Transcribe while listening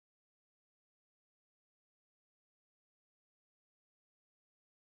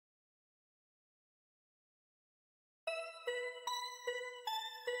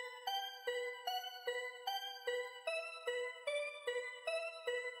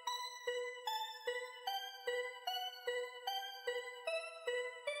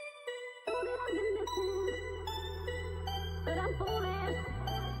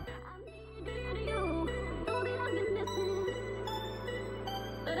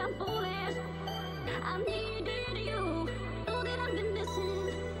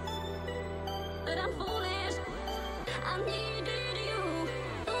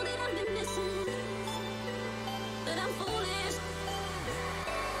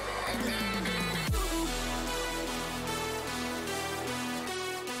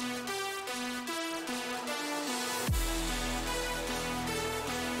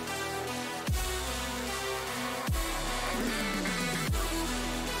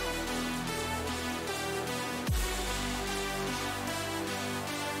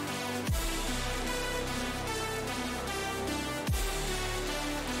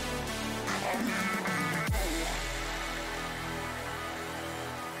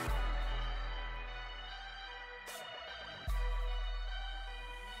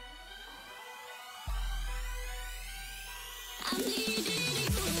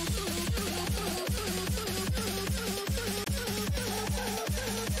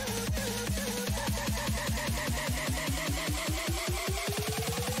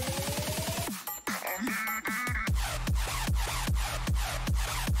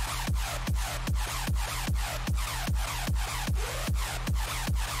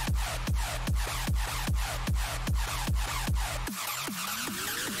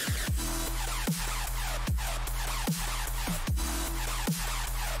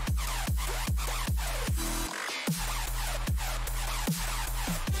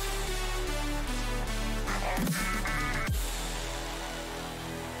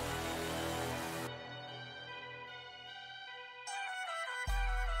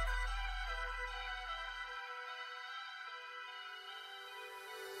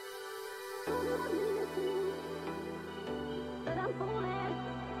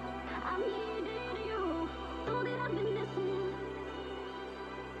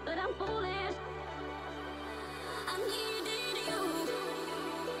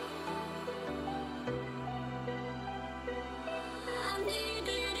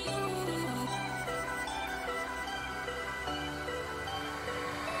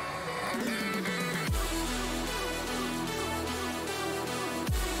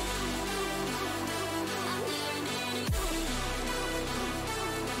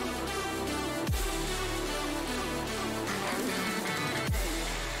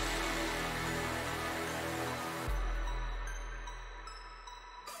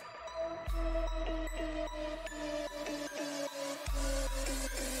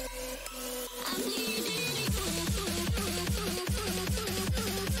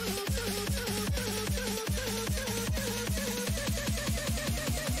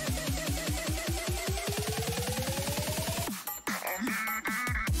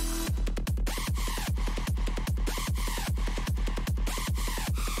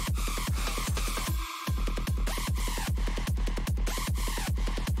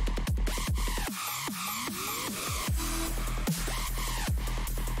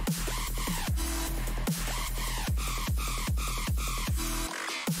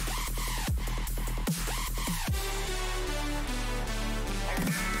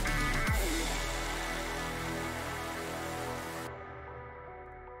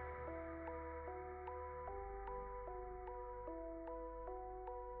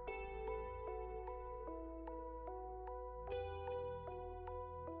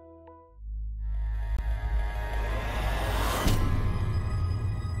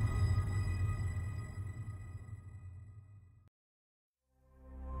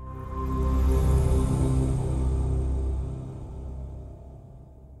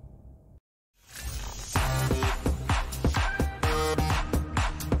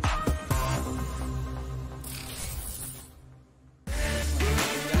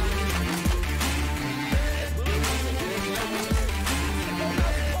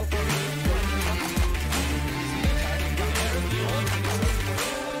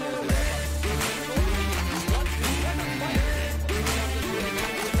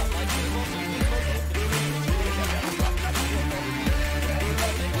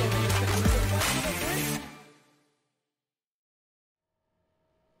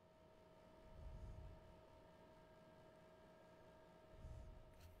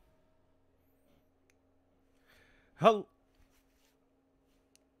Hello.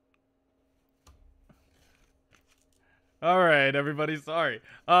 All right, everybody. Sorry.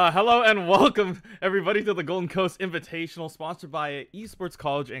 Hello and welcome, everybody, to the Golden Coast Invitational, sponsored by Esports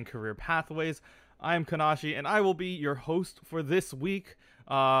College and Career Pathways. I am Kanashi, and I will be your host for this week.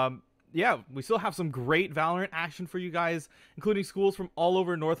 yeah, we still have some great Valorant action for you guys, including schools from all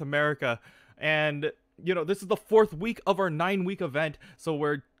over North America. And, you know, this is the 4th week of our 9-week event, so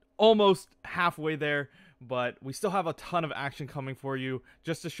we're almost halfway there, but we still have a ton of action coming for you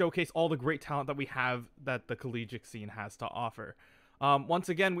just to showcase all the great talent that we have that the collegiate scene has to offer. Once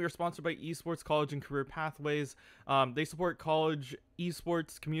again, we are sponsored by Esports College and Career Pathways. They support college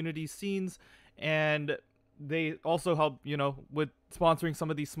esports community scenes, and they also help, you know, with sponsoring some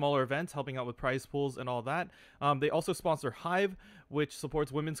of these smaller events, helping out with prize pools and all that. They also sponsor Hive, which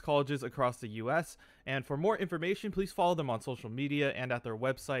supports women's colleges across the U.S. And for more information, please follow them on social media and at their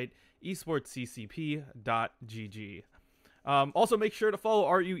website, esportsccp.gg. Also, make sure to follow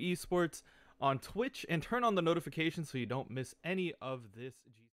RU Esports on Twitch and turn on the notifications so you don't miss any of this.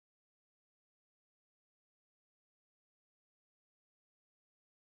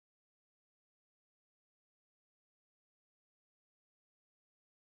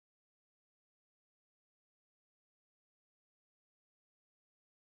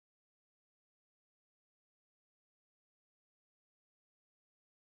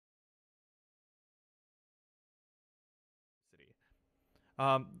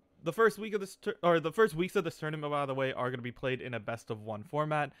 Um, the first week of this the first weeks of this tournament, by the way, are going to be played in a best of 1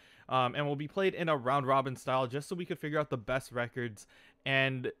 format, and will be played in a round robin style, just so we can figure out the best records,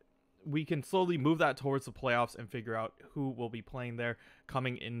 and we can slowly move that towards the playoffs and figure out who will be playing there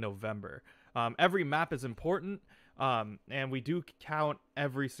coming in November. Every map is important, and we do count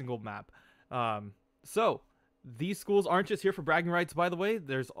every single map. So these schools aren't just here for bragging rights, by the way.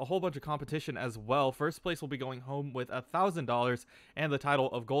 There's a whole bunch of competition as well. First place will be going home with $1,000 and the title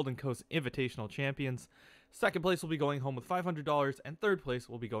of Golden Coast Invitational Champions. Second place will be going home with $500, and third place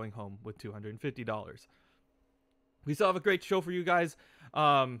will be going home with $250. We still have a great show for you guys.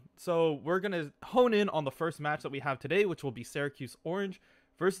 So we're going to hone in on the first match that we have today, which will be Syracuse Orange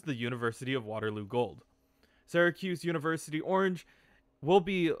versus the University of Waterloo Gold. Syracuse University Orange will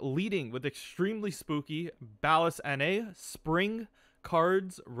be leading with extremely spooky Ballast NA, Spring,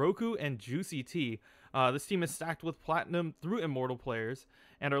 Cards, Roku, and Juicy T. This team is stacked with Platinum through Immortal players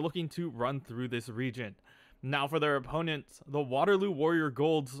and are looking to run through this region. Now for their opponents, the Waterloo Warrior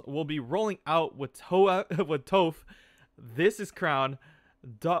Golds will be rolling out with Toph, This is Crown,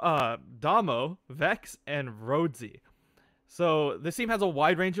 Damo, Vex, and Rhodesy. So this team has a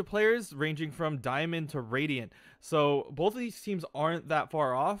wide range of players, ranging from Diamond to Radiant. So both of these teams aren't that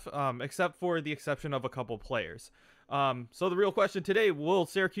far off, except for the exception of a couple players. So the real question today, will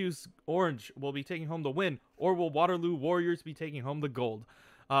Syracuse Orange will be taking home the win, or will Waterloo Warriors be taking home the gold?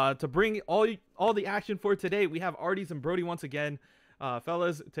 To bring all the action for today, we have Arties and Brody once again.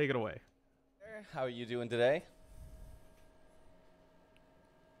 Fellas, take it away. How are you doing today?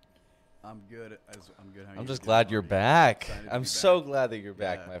 I'm good. I'm good. I'm just glad you're back. I'm so glad that you're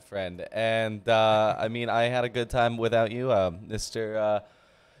back, my friend. And I mean, I had a good time without you, Mr.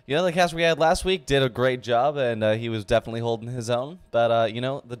 You know, the cast we had last week did a great job, and he was definitely holding his own. But you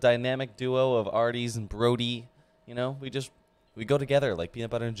know, the dynamic duo of Arties and Brody, you know, we go together like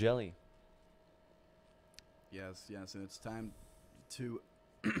peanut butter and jelly. Yes, and it's time to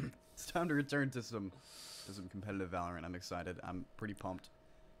return to some competitive Valorant. I'm excited. I'm pretty pumped.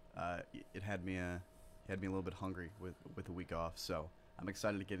 It had me a little bit hungry with a week off, so I'm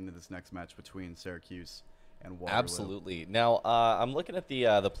excited to get into this next match between Syracuse and Waterloo. Absolutely. Now I'm looking at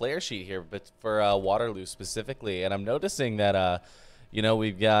the player sheet here, but for Waterloo specifically, and I'm noticing that you know,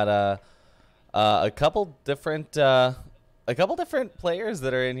 we've got a couple different players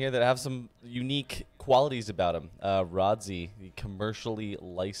that are in here that have some unique qualities about them. Rhodesy, the commercially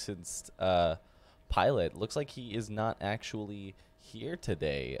licensed pilot, looks like he is not actually here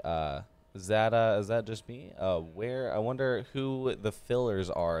today. Is that just me? Where, I wonder who the fillers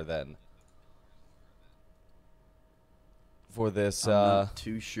are then for this. I'm not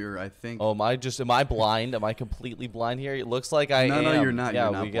too sure. I think. Oh, am I blind? Am I completely blind here? It looks like I am. No, you're not. Yeah,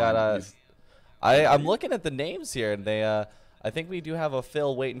 you're not we got blind. I'm looking at the names here, and they I think we do have a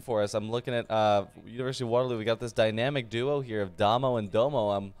fill waiting for us. I'm looking at University of Waterloo. We got this dynamic duo here of Damo and Domo.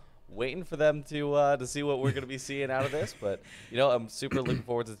 I'm waiting for them to see what we're going to be seeing out of this. But, you know, I'm super looking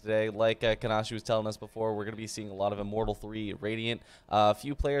forward to today. Like Kanashi was telling us before, we're going to be seeing a lot of Immortal 3 Radiant. A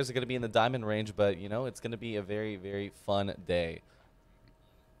few players are going to be in the Diamond range, but, you know, it's going to be a very, very fun day.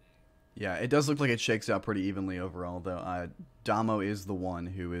 Yeah, it does look like it shakes out pretty evenly overall, though. Damo is the one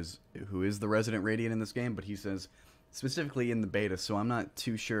who is the resident Radiant in this game, but he says specifically in the beta, so I'm not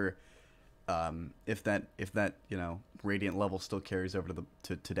too sure if that you know, Radiant level still carries over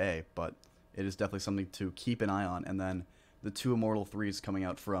to today, but it is definitely something to keep an eye on. And then the two Immortal 3s coming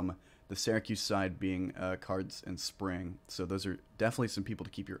out from The Syracuse side being Cards and Spring. So those are definitely some people to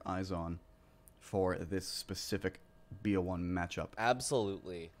keep your eyes on for this specific BO1 matchup.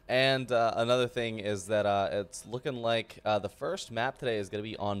 Absolutely. And another thing is that it's looking like the first map today is going to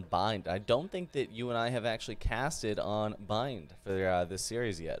be on Bind. I don't think that you and I have actually casted on Bind for this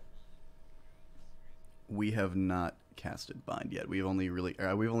series yet. We have not casted Bind yet. We've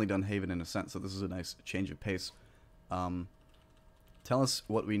only done Haven and Ascent, so this is a nice change of pace. Tell us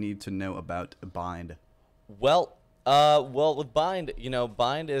what we need to know about Bind. Well, with Bind,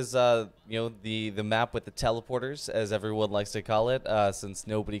 Bind is, the map with the teleporters, as everyone likes to call it, since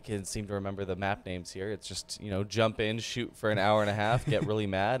nobody can seem to remember the map names here. It's just, jump in, shoot for an hour and a half, get really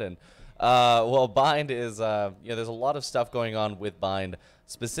mad, and, Bind is, there's a lot of stuff going on with Bind,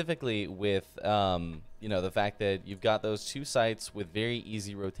 specifically with, the fact that you've got those two sites with very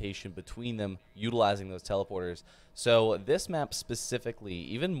easy rotation between them, utilizing those teleporters. So this map specifically,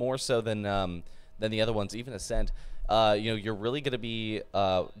 even more so than the other ones, even Ascent, you're really going to be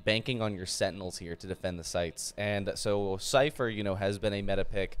banking on your Sentinels here to defend the sites. And so Cypher, has been a meta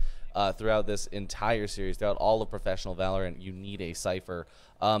pick throughout this entire series, throughout all of professional Valorant. You need a Cypher.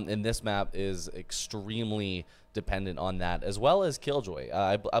 And this map is extremely dependent on that, as well as Killjoy.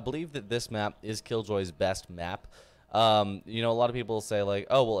 I believe that this map is Killjoy's best map. A lot of people say like,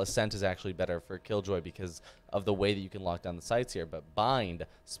 oh, well, Ascent is actually better for Killjoy because of the way that you can lock down the sites here. But Bind,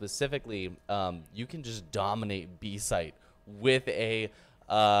 specifically, you can just dominate B site with a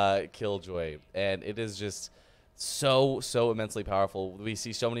Killjoy. And it is just so immensely powerful. We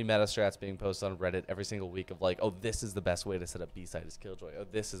see so many meta strats being posted on Reddit every single week of like, oh, this is the best way to set up B site is Killjoy. Oh,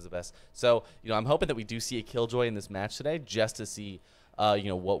 this is the best. So, I'm hoping that we do see a Killjoy in this match today just to see,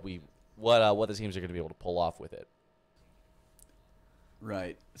 what the teams are going to be able to pull off with it.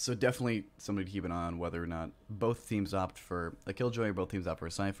 Right. So definitely somebody to keep an eye on whether or not both teams opt for a Killjoy or both teams opt for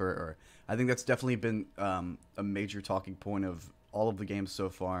a Cypher. Or I think that's definitely been a major talking point of all of the games so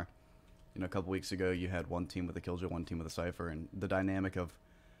far. A couple weeks ago you had one team with a Killjoy, one team with a Cypher, and the dynamic of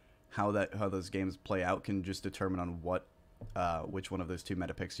how those games play out can just determine on which one of those two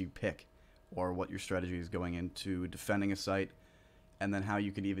meta picks you pick, or what your strategy is going into defending a site. And then how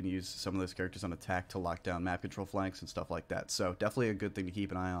you can even use some of those characters on attack to lock down map control flanks and stuff like that. So definitely a good thing to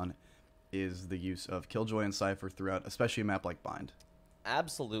keep an eye on is the use of Killjoy and Cypher throughout, especially a map like Bind.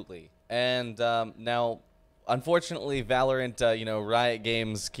 Absolutely. And now, unfortunately, Valorant, Riot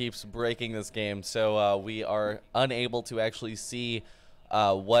Games keeps breaking this game, so we are unable to actually see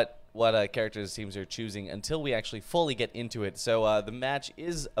what characters teams are choosing until we actually fully get into it. So the match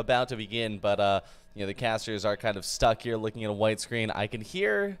is about to begin, but the casters are kind of stuck here looking at a white screen. I can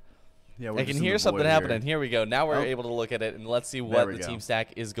hear something happening. Here we go. Now we're able to look at it, and let's see what the team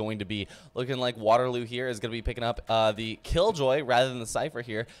stack is going to be. Looking like Waterloo here is going to be picking up the Killjoy rather than the Cypher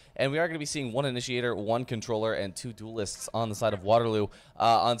here, and we are going to be seeing one Initiator, one Controller, and two Duelists on the side of Waterloo.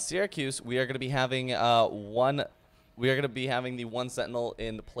 On Syracuse, we are going to be having the one Sentinel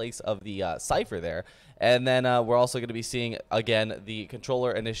in place of the Cypher there. And then we're also going to be seeing, again, the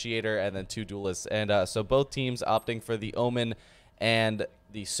Controller, Initiator, and then two Duelists. And so both teams opting for the Omen and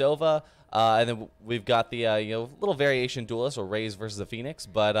the Sova. And then we've got the little variation Duelist, or Raze versus the Phoenix.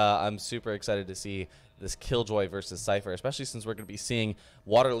 But I'm super excited to see this Killjoy versus Cypher, especially since we're going to be seeing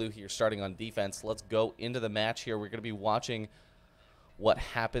Waterloo here starting on defense. Let's go into the match here. We're going to be watching what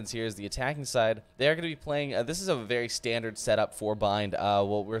happens here is the attacking side. They're going to be playing, this is a very standard setup for Bind.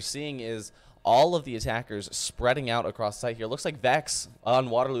 What we're seeing is all of the attackers spreading out across the site here. Looks like Vex on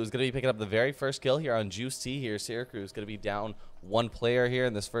Waterloo is going to be picking up the very first kill here on Juice T here. Syracuse is going to be down one player here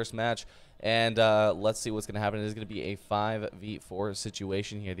in this first match. And let's see what's going to happen. It is going to be a 5v4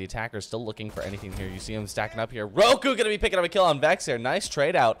 situation here. The attacker's still looking for anything here. You see him stacking up here. Roku going to be picking up a kill on Vex here. Nice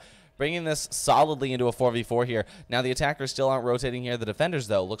trade out, bringing this solidly into a 4v4 here. Now the attackers still aren't rotating here. The defenders,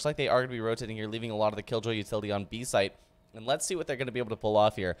 though, looks like they are going to be rotating here, leaving a lot of the Killjoy utility on B site. And let's see what they're going to be able to pull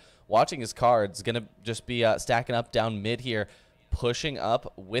off here. Watching his cards, going to just be stacking up down mid here, pushing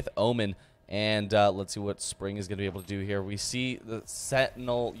up with Omen. And let's see what Spring is going to be able to do here. We see the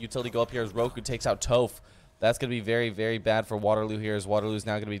Sentinel utility go up here as Roku takes out Toph. That's going to be very, very bad for Waterloo here, as Waterloo's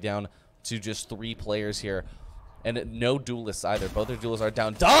now going to be down to just 3 players here. And no Duelists either. Both their Duelists are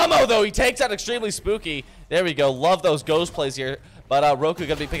down. Damo, though, he takes out Extremely Spooky. There we go. Love those ghost plays here. But Roku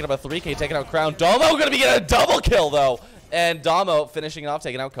going to be picking up a 3K, taking out Crown. Damo going to be getting a double kill, though. And Damo finishing it off,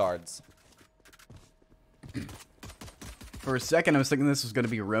 taking out cards. For a second, I was thinking this was going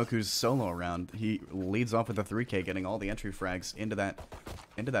to be Roku's solo round. He leads off with a 3K, getting all the entry frags into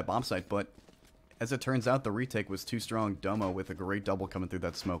that bomb site. But as it turns out, the retake was too strong. Domo with a great double coming through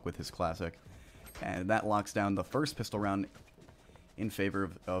that smoke with his classic. And that locks down the first pistol round in favor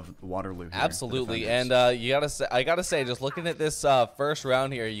of Waterloo. Here, Absolutely, and I gotta say, just looking at this first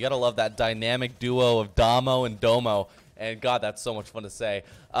round here, you gotta love that dynamic duo of Damo and Domo. And God, that's so much fun to say.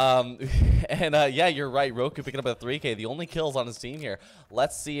 Yeah, you're right. Roku picking up a 3K, the only kills on his team here.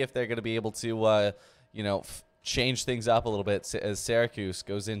 Let's see if they're going to be able to, you know, change things up a little bit as Syracuse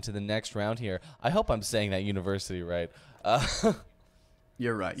goes into the next round here. I hope I'm saying that university right.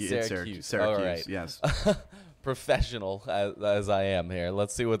 You're right. Syracuse. Syracuse. All right. Yes. Professional as I am here.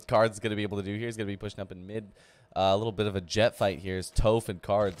 Let's see what Cards is going to be able to do here. He's going to be pushing up in mid. A little bit of a jet fight here is Toph and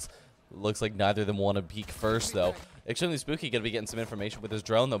Cards. Looks like neither of them want to peek first, though. Extremely Spooky going to be getting some information with his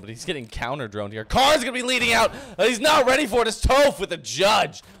drone, though, but he's getting counter-droned here. Car's going to be leading out. He's not ready for it. It's Toph with the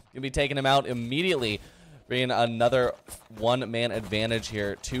judge. Going to be taking him out immediately, bringing another one-man advantage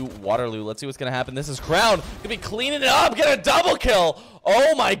here to Waterloo. Let's see what's going to happen. This is Crown. Going to be cleaning it up. Get a double kill.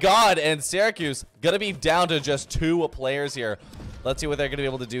 Oh, my God. And Syracuse going to be down to just 2 players here. Let's see what they're going to be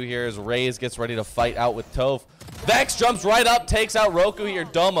able to do here as Raze gets ready to fight out with Toph. Vex jumps right up, takes out Roku here.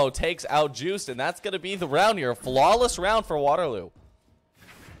 Domo takes out Juiced, and that's going to be the round here. A flawless round for Waterloo.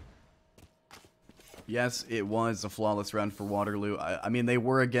 Yes, it was a flawless round for Waterloo. I mean, they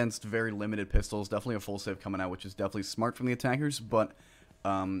were against very limited pistols. Definitely a full save coming out, which is definitely smart from the attackers. But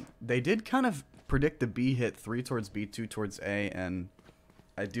they did kind of predict the B hit, 3 towards B, 2 towards A, and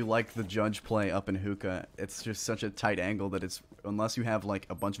I do like the judge play up in hookah. It's just such a tight angle that it's, unless you have like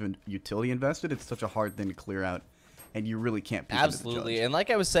a bunch of utility invested, it's such a hard thing to clear out, and you really can't peek into the Absolutely, judge. And like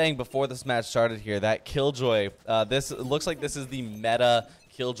I was saying before this match started here, that Killjoy, this looks like this is the meta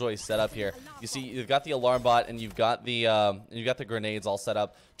Killjoy setup here. You see, you've got the alarm bot and you've got the grenades all set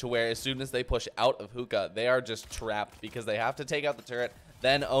up to where as soon as they push out of hookah, they are just trapped because they have to take out the turret.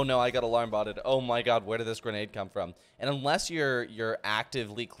 Then, oh no, I got alarm botted. Oh my God, where did this grenade come from? And unless you're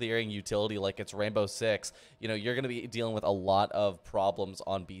actively clearing utility like it's Rainbow Six, you know, you're going to be dealing with a lot of problems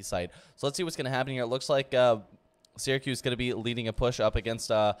on B side. So let's see what's going to happen here. It looks like Syracuse is going to be leading a push up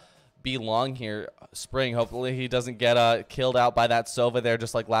against B long here. Spring, hopefully he doesn't get killed out by that Sova there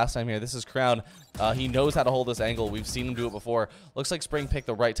just like last time here. This is Crown. He knows how to hold this angle. We've seen him do it before. Looks like Spring picked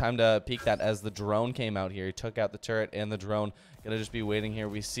the right time to peek that as the drone came out here. He took out the turret and the drone. Gonna just be waiting here.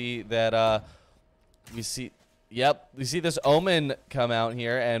 We see that we see this Omen come out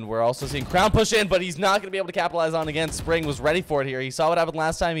here, and we're also seeing Crown push in, but he's not going to be able to capitalize on it again. Spring was ready for it here. He saw what happened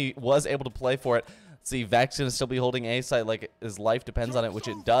last time. He was able to play for it. Let's see, Vex going to still be holding A site like his life depends on it, which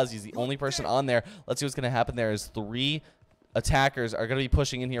it does. He's the only person on there. Let's see what's going to happen there is 3 attackers are going to be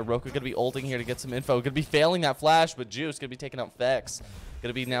pushing in here. Roku going to be ulting here to get some info. Going to be failing that flash, but Juice going to be taking out Vex.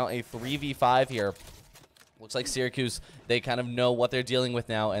 Going to be now a 3v5 here. Looks like Syracuse, they kind of know what they're dealing with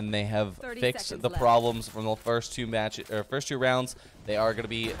now, and they have fixed the problems from the first 2 rounds. They are going to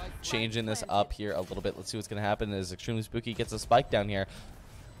be changing this up here a little bit. Let's see what's going to happen as Extremely Spooky gets a spike down here.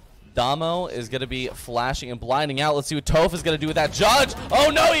 Damo is going to be flashing and blinding out. Let's see what Toph is going to do with that judge.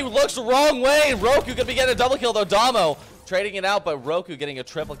 Oh no, he looks the wrong way. Roku going to be getting a double kill though. Damo trading it out, but Roku getting a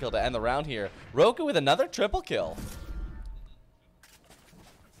triple kill to end the round here. Roku with another triple kill.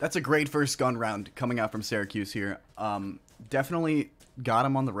 That's a great first gun round coming out from Syracuse here. Definitely got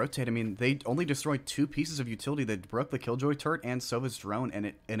him on the rotate. I mean, they only destroyed 2 pieces of utility. They broke the Killjoy turret and Sova's drone, and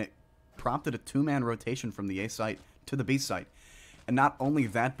it prompted a 2-man rotation from the A site to the B site. And not only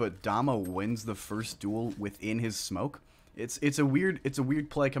that, but Damo wins the first duel within his smoke. It's a weird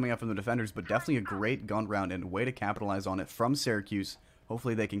play coming out from the defenders, but definitely a great gun round and a way to capitalize on it from Syracuse.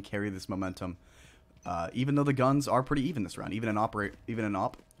 Hopefully they can carry this momentum. Even though the guns are pretty even this round, even an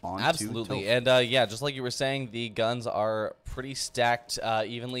op on absolutely, and yeah, just like you were saying, the guns are pretty stacked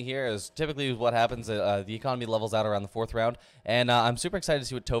evenly here. Is typically what happens. The economy levels out around the 4th round, and I'm super excited to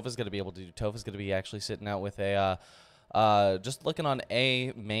see what Toph is going to be able to do. Toph is going to be actually sitting out with a just looking on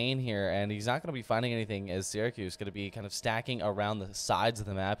A main here, and he's not going to be finding anything as Syracuse going to be kind of stacking around the sides of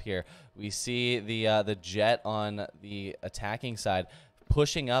the map here. We see the jet on the attacking side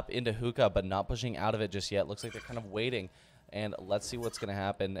pushing up into hookah, but not pushing out of it just yet. Looks like they're kind of waiting. And let's see what's going to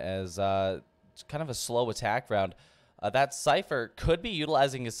happen as it's kind of a slow attack round. That Cypher could be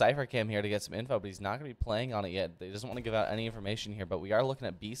utilizing his Cypher cam here to get some info, but he's not going to be playing on it yet. He doesn't want to give out any information here, but we are looking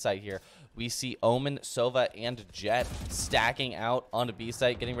at B site here. We see Omen, Sova, and Jet stacking out onto B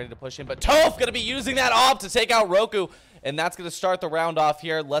site, getting ready to push in. But Toph going to be using that op to take out Roku, and that's going to start the round off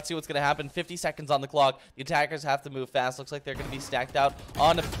here. Let's see what's going to happen. 50 seconds on the clock. The attackers have to move fast. Looks like they're going to be stacked out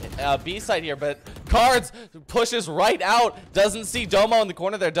on B side here, but Cards pushes right out. Doesn't see Domo in the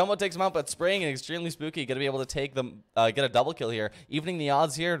corner there. Domo takes him out, but Spring and Extremely Spooky going to be able to take them, get a double kill here, evening the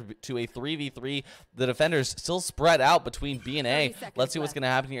odds here to a 3v3. The defenders still spread out between B and A. Let's see what's going to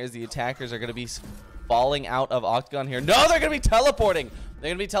happen here as the attackers are going to be falling out of Octagon here. No, they're going to be teleporting. They're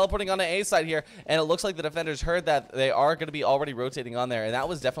going to be teleporting on the A side here, and it looks like the defenders heard that they are going to be already rotating on there, and that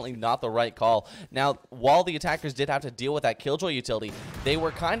was definitely not the right call. Now, while the attackers did have to deal with that Killjoy utility, they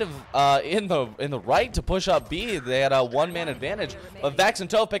were kind of in the right to push up B. They had a one-man advantage, but Vex and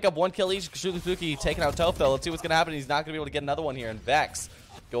Toph pick up 1 kill each. Suzuki taking out Toph, though. Let's see what's going to happen. He's not going to be able to get another one here, and Vex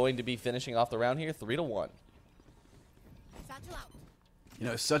going to be finishing off the round here 3-1. You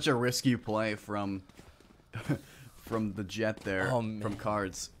know, such a risky play from from the Jet there, from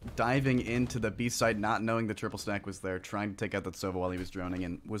Cards. Diving into the B side, not knowing the triple stack was there, trying to take out that Sova while he was droning,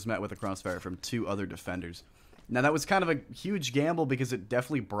 and was met with a crossfire from 2 other defenders. Now, that was kind of a huge gamble because it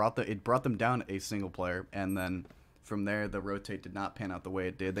definitely brought them down a single player, and then from there, the rotate did not pan out the way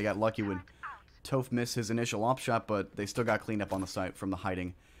it did. They got lucky when Toph missed his initial op shot, but they still got cleaned up on the site from the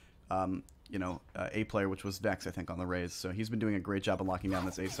hiding, A player, which was Vex, I think, on the Raze. So he's been doing a great job of locking down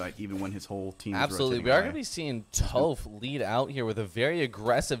this A site, even when his whole team is absolutely. rotating We are away. going to be seeing Toph lead out here with a very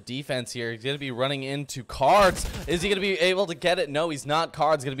aggressive defense here. He's going to be running into Cards. Is he going to be able to get it? No, he's not.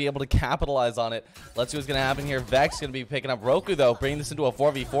 Cards going to be able to capitalize on it. Let's see what's going to happen here. Vex going to be picking up Roku, though, bringing this into a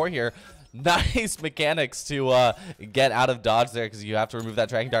 4v4 here. Nice mechanics to get out of dodge there, because you have to remove that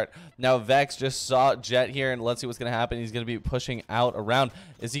tracking dart. Now Vex just saw Jet here, and let's see what's going to happen. He's going to be pushing out around.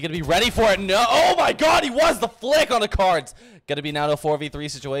 Is he going to be ready for it? No. Oh my god, he was. The flick on the Cards. Going to be now a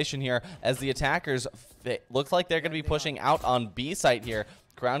 4v3 situation here, as the attackers looks like they're going to be pushing out on B site here.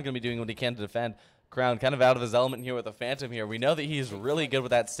 Crown going to be doing what he can to defend. Crown kind of out of his element here with the Phantom here. We know that he's really good with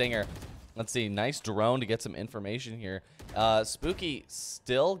that Stinger. Let's see, nice drone to get some information here. Spooky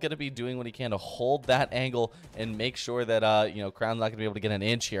still going to be doing what he can to hold that angle and make sure that, Crown's not going to be able to get an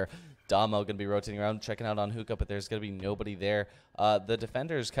inch here. Damo going to be rotating around, checking out on Hookah, but there's going to be nobody there. The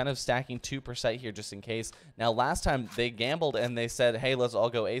defenders kind of stacking 2% here just in case. Now, last time they gambled and they said, hey, let's all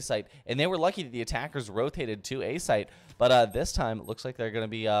go A site. And they were lucky that the attackers rotated to A site. But this time, it looks like they're going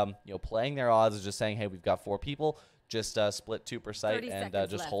to be, playing their odds, just saying, hey, we've got 4 people. Just split 2% and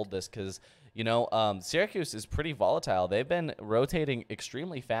just left. hold this, because Syracuse is pretty volatile. They've been rotating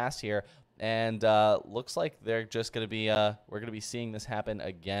extremely fast here, and looks like they're just going to be we're going to be seeing this happen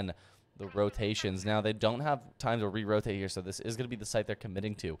again. The rotations. Now, they don't have time to re-rotate here, so this is going to be the site they're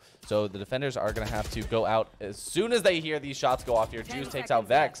committing to. So the defenders are going to have to go out as soon as they hear these shots go off here. Juice takes out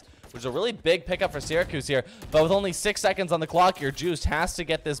Vex, which is a really big pickup for Syracuse here. But with only 6 seconds on the clock here, Juice has to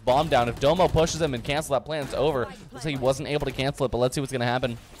get this bomb down. If Domo pushes him and cancels that plan, it's over. Looks like he wasn't able to cancel it, but let's see what's going to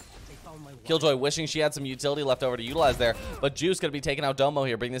happen. Killjoy wishing she had some utility left over to utilize there, but Juice going to be taking out Domo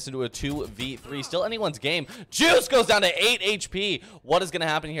here, bringing this into a 2v3. Still anyone's game. Juice goes down to 8 HP. What is going to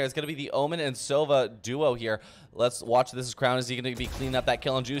happen here? It's going to be the Omen and Sova duo here. Let's watch this. Crown. Is he going to be cleaning up that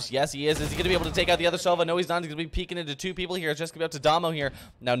kill on Juice? Yes, he is. Is he going to be able to take out the other Sova? No, he's not. He's going to be peeking into 2 people here. It's just going to be up to Damo here.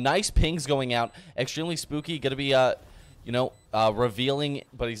 Now, nice pings going out. Extremely spooky. Going to be, revealing,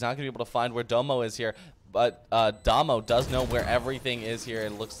 but he's not going to be able to find where Domo is here. But Damo does know where everything is here.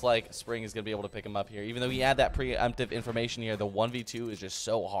 It looks like Spring is going to be able to pick him up here. Even though he had that preemptive information here, the 1v2 is just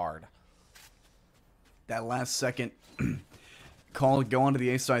so hard. That last second call go onto the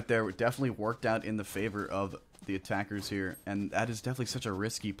A site there definitely worked out in the favor of the attackers here. And that is definitely such a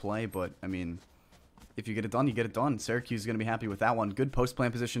risky play. But, I mean, if you get it done, you get it done. Syracuse is going to be happy with that one. Good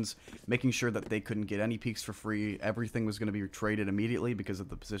post-plant positions, making sure that they couldn't get any peaks for free. Everything was going to be traded immediately because of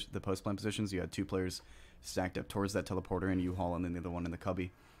the post-plant positions. You had 2 players stacked up towards that teleporter in U-Haul and then the other one in the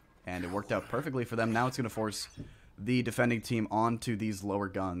cubby. And it worked out perfectly for them. Now it's going to force the defending team onto these lower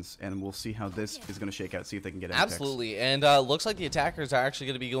guns, and we'll see how this is going to shake out, see if they can get any absolutely picks. And looks like the attackers are actually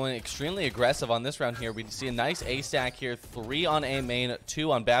going to be going extremely aggressive on this round here. We see a nice A stack here, 3 on A main,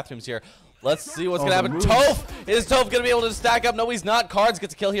 2 on bathrooms here. Let's see what's going to happen. Toph! Is Toph going to be able to stack up? No, he's not. Cards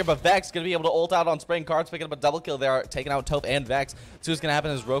gets a kill here, but Vex going to be able to ult out on Spring. Cards picking up a double kill there, taking out Toph and Vex. So what's going to happen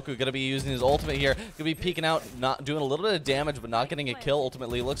is Roku going to be using his ultimate here. Going to be peeking out, not doing a little bit of damage, but not getting a kill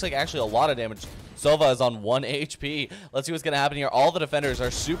ultimately. Looks like actually a lot of damage. Sova is on 1 HP. Let's see what's going to happen here. All the defenders are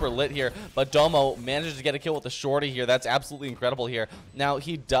super lit here, but Domo manages to get a kill with the shorty here. That's absolutely incredible here. Now,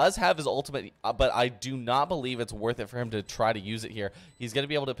 he does have his ultimate, but I do not believe it's worth it for him to try to use it here. He's going to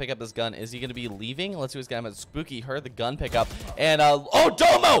be able to pick up this gun. Is he going to be leaving? Let's see what's going to happen. Spooky heard the gun pick up. And, oh,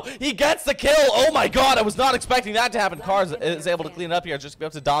 Domo! He gets the kill! Oh my god, I was not expecting that to happen. Cars is able to clean it up here. Just be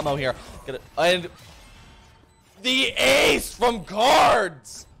up to Domo here. And the ace from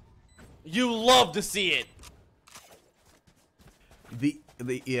Cards! You love to see it.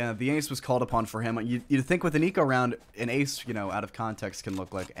 The ace was called upon for him. You'd think with an eco round, an ace, out of context can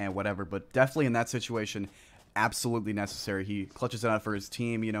look like whatever, but definitely in that situation, absolutely necessary. He clutches it out for his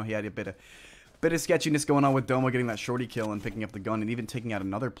team. He had a bit of sketchiness going on with Domo getting that shorty kill and picking up the gun and even taking out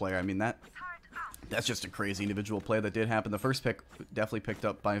another player. I mean, that That's just a crazy individual play that did happen. The first pick definitely picked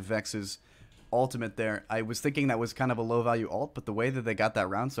up by Vex's ultimate there. I was thinking that was kind of a low-value ult, but the way that they got that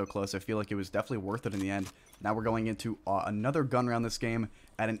round so close, I feel like it was definitely worth it in the end. Now we're going into another gun round this game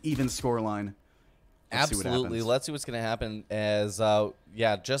at an even scoreline. Absolutely. Let's see what's going to happen as,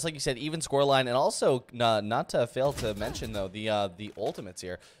 yeah, just like you said, even scoreline. And also, not to fail to mention, though, the ultimates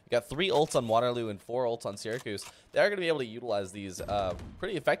here. You got 3 ults on Waterloo and 4 ults on Syracuse. They're going to be able to utilize these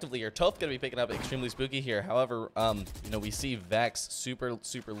pretty effectively here. Toph going to be picking up extremely spooky here. However, you know, we see Vex super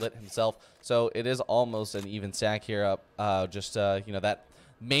lit himself. So it is almost an even stack here up. You know, that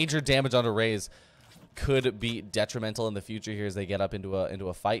major damage on Raze could be detrimental in the future here as they get up into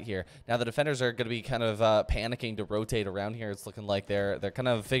a fight here. Now the defenders are going to be kind of panicking to rotate around here. It's looking like they're kind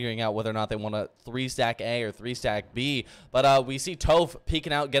of figuring out whether or not they want to 3-stack A or 3-stack B. But we see Toph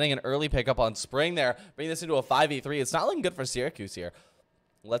peeking out, getting an early pickup on Spring there, bringing this into a 5v3. It's not looking good for Syracuse here.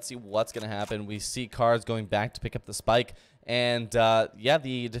 Let's see what's going to happen. We see Cards going back to pick up the spike. And, yeah,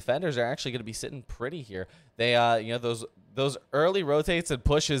 the defenders are actually going to be sitting pretty here. They, you know, those early rotates and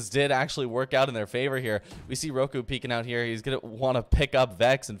pushes did actually work out in their favor here. We see Roku peeking out here. He's going to want to pick up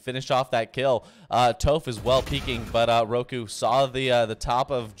Vex and finish off that kill. Toph is well peeking, but Roku saw the top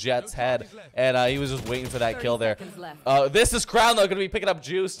of Jet's head, and he was just waiting for that kill there. This is Crown, though, going to be picking up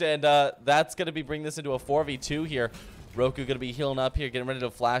Juiced, and that's going to be bringing this into a 4v2 here. Roku going to be healing up here, getting ready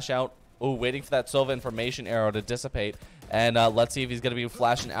to flash out. Oh, waiting for that Sova information arrow to dissipate. And let's see if he's going to be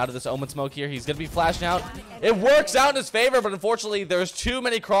flashing out of this Omen smoke here. He's going to be flashing out. It works out in his favor, but unfortunately, there's too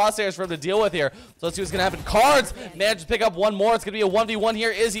many crosshairs for him to deal with here. So let's see what's going to happen. Cards managed to pick up one more. It's going to be a 1v1 here.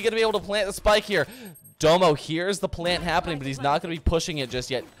 Is he going to be able to plant the spike here? Domo hears the plant happening, but he's not going to be pushing it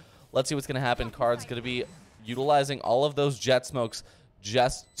just yet. Let's see what's going to happen. Cards going to be utilizing all of those jet smokes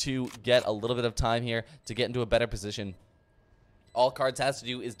just to get a little bit of time here to get into a better position. All Cards has to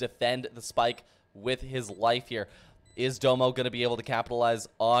do is defend the spike with his life here. Is Domo going to be able to capitalize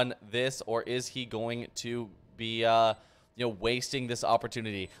on this, or is he going to be, you know, wasting this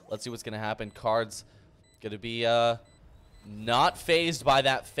opportunity? Let's see what's going to happen. Cards going to be not phased by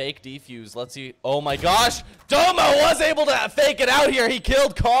that fake defuse. Let's see. Oh my gosh, Domo was able to fake it out here. He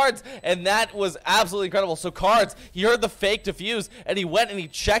killed Cards, and that was absolutely incredible. So Cards, he heard the fake defuse, and he went and he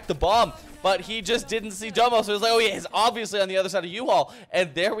checked the bomb, but he just didn't see Domo. So he was like, oh yeah, he's obviously on the other side of U-Haul,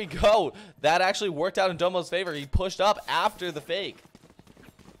 and there we go. That actually worked out in Domo's favor. He pushed up after the fake.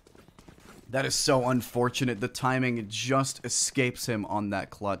 That is so unfortunate. The timing just escapes him on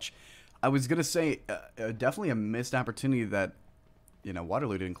that clutch. I was going to say, definitely a missed opportunity that, you know,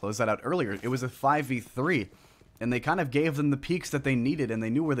 Waterloo didn't close that out earlier. It was a 5v3, and they kind of gave them the peaks that they needed, and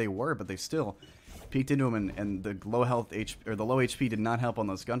they knew where they were, but they still peeked into them, and the low health or the low HP did not help on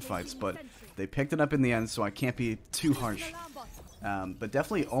those gunfights, but they picked it up in the end, so I can't be too harsh. But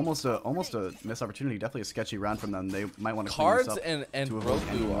definitely almost a missed opportunity. Definitely a sketchy round from them. They might want to clean this Cards up and to avoid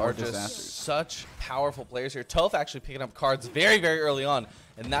any Roku more are just disasters. such powerful players here. Toph actually picking up Cards very early on,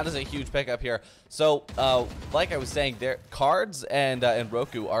 and that is a huge pickup here. So, like I was saying, Cards and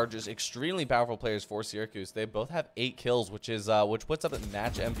Roku are just extremely powerful players for Syracuse. They both have 8 kills, which puts up at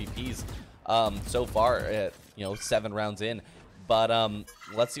match MVPs so far at 7 rounds in. But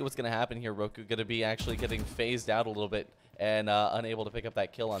let's see what's going to happen here. Roku going to be actually getting phased out a little bit and unable to pick up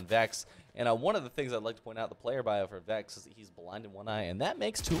that kill on Vex. And one of the things I'd like to point out, the player bio for Vex is that he's blind in one eye, and that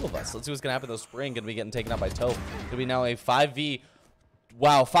makes 2 of us. Let's see what's going to happen. Though Spring going to be getting taken out by Toph. Going to be now a 5v.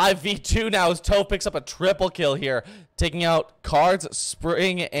 Wow, 5v2 now as Toph picks up a triple kill here, taking out Cards,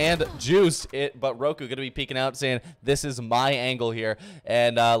 Spring, and Juice. But Roku going to be peeking out, saying, this is my angle here.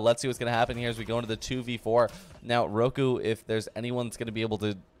 And let's see what's going to happen here as we go into the 2v4. Now, Roku, if there's anyone that's going to be able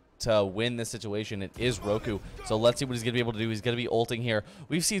to win this situation, it is Roku. So let's see what he's going to be able to do. He's going to be ulting here.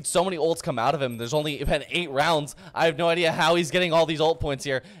 We've seen so many ults come out of him. There's only been 8 rounds. I have no idea how he's getting all these ult points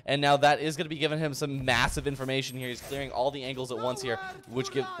here. And now that is going to be giving him some massive information here. He's clearing all the angles at once here, which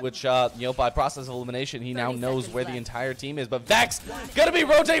by process of elimination, he now knows where the entire team is. But Vex going to be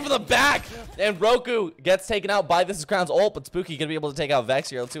rotating from the back, and Roku gets taken out by This Is Crown's ult, but Spooky going to be able to take out Vex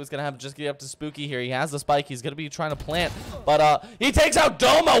here. Let's see what's going to happen. Just get up to Spooky here. He has the spike. He's going to be trying to plant, but he takes out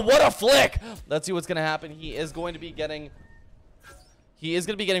Domo. What a flick! Let's see what's going to happen. He is going to be getting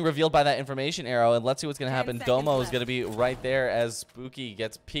revealed by that information arrow, and let's see what's going to happen. Domo is going to be right there as Spooky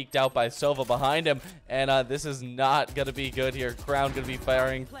gets peeked out by Sova behind him, and this is not going to be good here. Crown going to be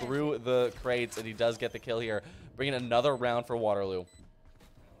firing through the crates, and he does get the kill here, bringing another round for Waterloo.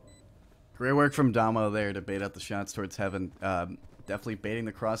 Great work from Domo there to bait out the shots towards Heaven. Definitely baiting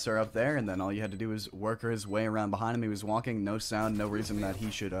the crosshair up there, and then all you had to do was work his way around behind him. He was walking, no sound, no reason that he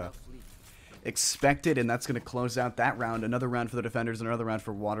should expect it, and that's going to close out that round. Another round for the defenders, another round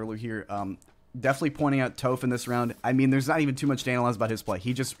for Waterloo here. definitely pointing out Toph in this round. I mean, there's not even too much to analyze about his play.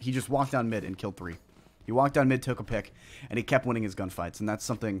 He just walked down mid and killed 3. He walked down mid, took a pick, and he kept winning his gunfights. And that's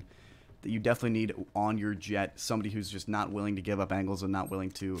something that you definitely need on your Jet. Somebody who's just not willing to give up angles and not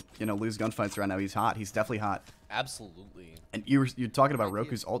willing to, lose gunfights right now. He's hot. He's definitely hot. Absolutely. And you're talking about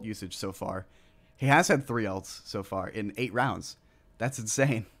Roku's ult usage so far. He has had 3 ults so far in 8 rounds. That's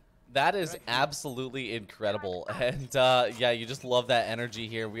insane. That is absolutely incredible. And, yeah, you just love that energy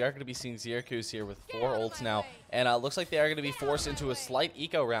here. We are going to be seeing Syracuse here with 4 ults now. And it looks like they are going to be forced into a slight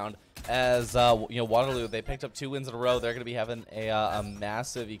eco round as, Waterloo, they picked up 2 wins in a row. They're going to be having a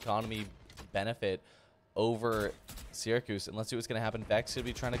massive economy benefit over Syracuse. And let's see what's going to happen. Vex should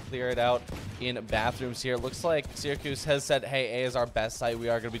be trying to clear it out in bathrooms here. Looks like Syracuse has said, hey, A is our best site. We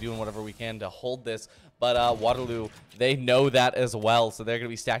are going to be doing whatever we can to hold this. But Waterloo, they know that as well. So they're going to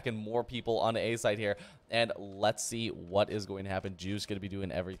be stacking more people on A site here. And let's see what is going to happen. Juice going to be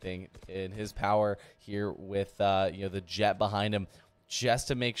doing everything in his power here with, the Jet behind him, just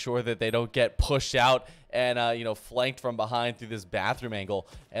to make sure that they don't get pushed out and, flanked from behind through this bathroom angle.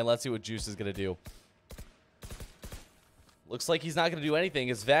 And let's see what Juice is going to do. Looks like he's not going to do anything.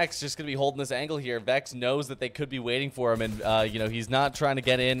 Is Vex just going to be holding this angle here? Vex knows that they could be waiting for him, and he's not trying to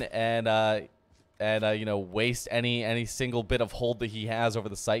get in and waste any single bit of hold that he has over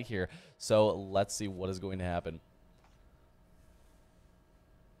the site here. So let's see what is going to happen.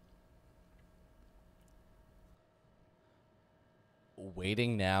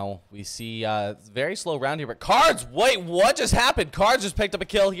 Waiting now. We see very slow round here, but Cards, wait, what just happened? Cards just picked up a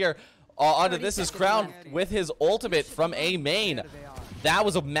kill here. Onto this is Crown with his ultimate from A main. That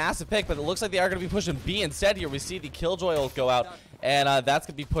was a massive pick, but it looks like they are going to be pushing B instead here. We see the Killjoy ult go out, and that's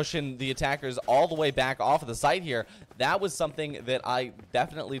going to be pushing the attackers all the way back off of the site here. That was something that I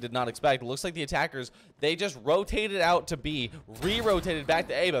definitely did not expect. It looks like the attackers, they just rotated out to B, re-rotated back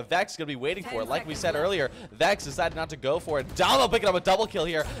to A, but Vex is going to be waiting for it. Like we said earlier, Vex decided not to go for it. Damo picking up a double kill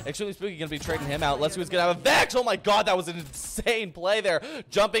here. Extremely Spooky going to be trading him out. Let's see who's going to have a Vex. Oh my god, that was an insane play there.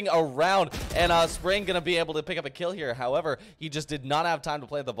 Jumping around, and Spring going to be able to pick up a kill here. However, he just did not have time to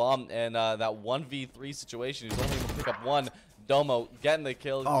play the bomb, and that 1v3 situation, he was only able to pick up 1. Domo getting the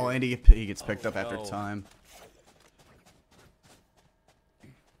kill. Oh, and he gets picked up after time.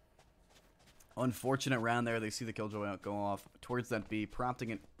 Unfortunate round there. They see the Killjoy go off towards that B,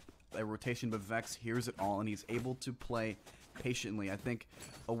 prompting a rotation, but Vex hears it all, and he's able to play patiently. I think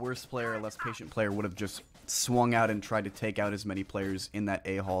a worse player, a less patient player would have just swung out and tried to take out as many players in that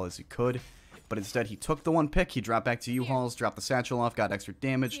A hall as he could. But instead, he took the 1 pick. He dropped back to U-Halls, dropped the satchel off, got extra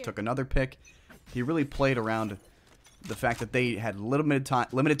damage, took another pick. He really played around the fact that they had limited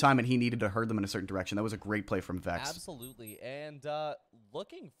time and he needed to herd them in a certain direction. That was a great play from Vex. Absolutely. And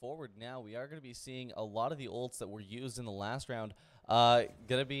looking forward now, we are going to be seeing a lot of the ults that were used in the last round going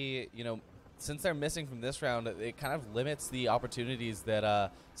to be, since they're missing from this round, it kind of limits the opportunities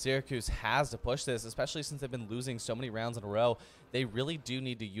that Syracuse has to push this, especially since they've been losing so many rounds in a row. They really do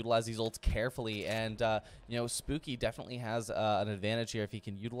need to utilize these ults carefully, and Spooky definitely has an advantage here if he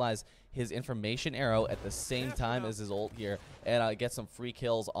can utilize his information arrow at the same time as his ult here and get some free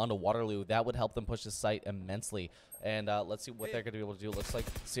kills onto Waterloo. That would help them push the site immensely. And let's see what they're going to be able to do. It looks like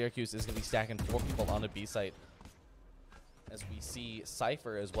Syracuse is going to be stacking 4 people onto B site, as we see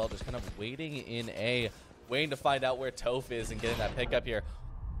Cypher as well, just kind of waiting in A, waiting to find out where Toph is and getting that pickup here.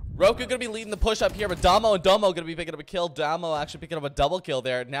 Roku going to be leading the push up here, but Damo and Domo going to be picking up a kill. Damo actually picking up a double kill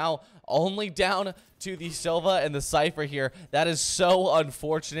there. Now only down to the Silva and the Cypher here. That is so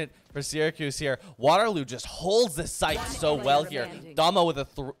unfortunate for Syracuse here. Waterloo just holds the site so well here. Damo with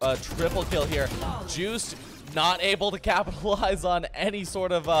a triple kill here. Juice not able to capitalize on any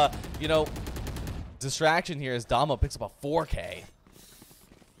sort of, distraction here as Damo picks up a 4K.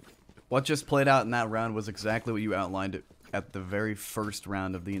 What just played out in that round was exactly what you outlined at the very first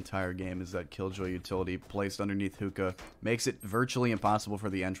round of the entire game, is that Killjoy utility placed underneath Hookah makes it virtually impossible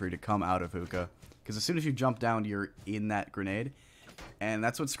for the entry to come out of Hookah. Because as soon as you jump down, you're in that grenade. And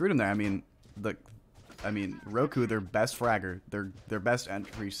that's what screwed him there. I mean, Roku, their best fragger, their best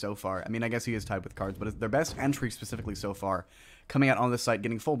entry so far. I mean, I guess he is tied with Cards, but it's their best entry specifically so far. Coming out on this site,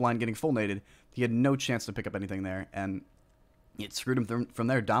 getting full blind, getting full naded. He had no chance to pick up anything there, and it screwed him from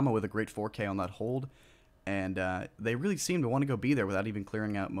there. Damo with a great 4K on that hold, and they really seemed to want to go B there without even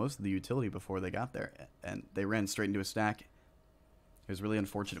clearing out most of the utility before they got there, and they ran straight into a stack. It was a really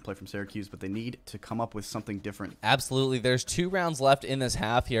unfortunate play from Syracuse, but they need to come up with something different. Absolutely. There's 2 rounds left in this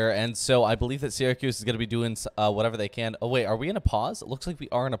half here, and so I believe that Syracuse is going to be doing whatever they can. Oh, wait, are we in a pause? It looks like we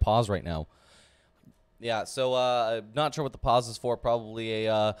are in a pause right now. Yeah, so not sure what the pause is for. Probably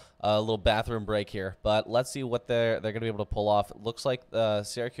a little bathroom break here. But let's see what they're going to be able to pull off. It looks like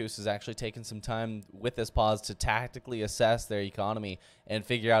Syracuse has actually taken some time with this pause to tactically assess their economy and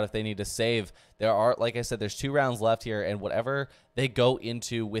figure out if they need to save. There are, like I said, there's 2 rounds left here, and whatever they go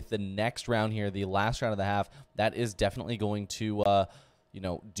into with the next round here, the last round of the half, that is definitely going to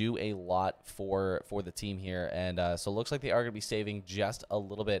do a lot for the team here. And so it looks like they are going to be saving just a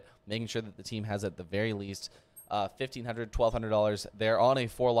little bit, making sure that the team has at the very least $1,500, $1,200. They're on a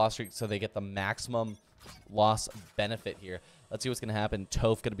 4-loss streak, so they get the maximum loss benefit here. Let's see what's going to happen.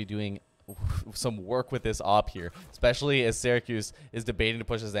 Toph going to be doing some work with this op here, especially as Syracuse is debating to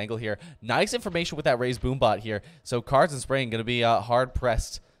push his angle here. Nice information with that raised boom bot here. So Cards and Spring going to be hard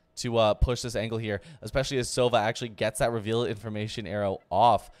pressed to push this angle here, especially as Sova actually gets that reveal information arrow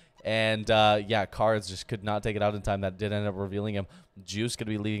off. And yeah, Cards just could not take it out in time. That did end up revealing him. Juice going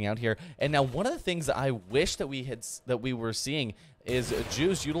to be leading out here. And now one of the things that I wish that we were seeing is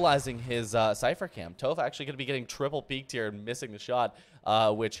Juice utilizing his Cypher Cam. Toph actually going to be getting triple peeked here and missing the shot,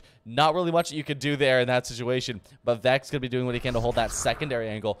 which not really much you could do there in that situation. But Vex going to be doing what he can to hold that secondary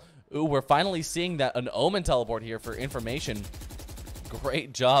angle. Ooh, we're finally seeing that an Omen teleport here for information.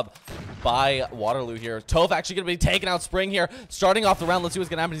 Great job by Waterloo here. Toph actually going to be taking out Spring here. Starting off the round, let's see what's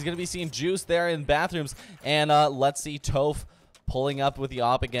going to happen. He's going to be seeing Juice there in bathrooms. And let's see Toph pulling up with the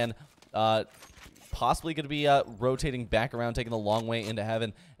op again. Possibly going to be rotating back around, taking the long way into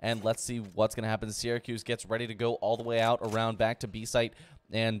heaven. And let's see what's going to happen. Syracuse gets ready to go all the way out around back to B site.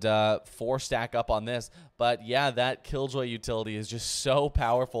 And 4 stack up on this. But yeah, that Killjoy utility is just so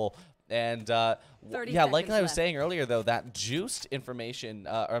powerful. And yeah, like I was saying earlier, though, that juiced information,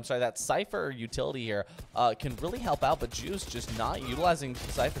 or I'm sorry, that Cypher utility here can really help out, but Juice just not utilizing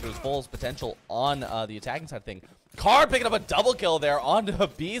Cypher to his full potential on the attacking side of thing. Card picking up a double kill there onto a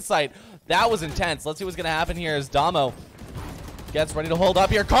B site. That was intense. Let's see what's going to happen here as Damo gets ready to hold up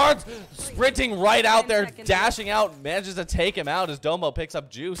here. Cards sprinting right out there, dashing out, manages to take him out as Domo picks up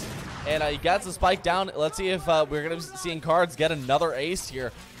Juice. And he gets the spike down. Let's see if we're going to be seeing Cards get another ace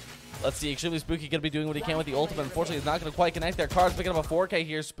here. Let's see, Extremely Spooky going to be doing what he can with the ultimate. Unfortunately, he's not going to quite connect there. Cards picking up a 4K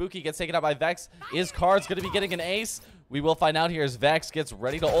here. Spooky gets taken out by Vex. Is Cards going to be getting an ace? We will find out here as Vex gets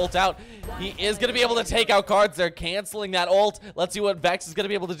ready to ult out. He is going to be able to take out Cards. They're canceling that ult. Let's see what Vex is going to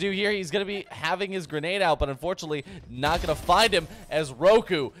be able to do here. He's going to be having his grenade out, but unfortunately not going to find him as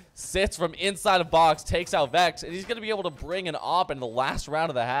Roku sits from inside a box, takes out Vex, and he's going to be able to bring an op in the last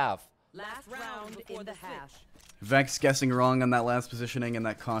round of the half. Last round in the hash. Vex guessing wrong on that last positioning, and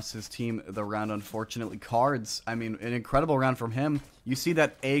that cost his team the round, unfortunately. Cards, I mean, an incredible round from him. You see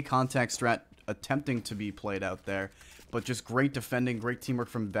that A contact strat attempting to be played out there, but just great defending, great teamwork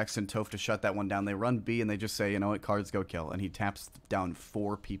from Vex and Toph to shut that one down. They run B, and they just say, you know what, Cards, go kill, and he taps down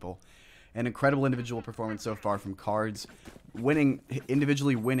 4 people. An incredible individual performance so far from Cards,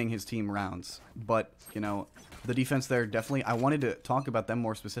 individually winning his team rounds. But, you know, the defense there definitely, I wanted to talk about them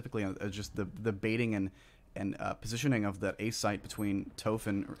more specifically, just the baiting and positioning of that A site between Toph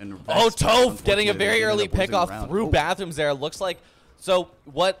and Vex. Oh, Toph getting a very early pick off through bathrooms there. Looks like, so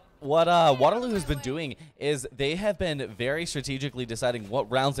what Waterloo has been doing is they have been very strategically deciding what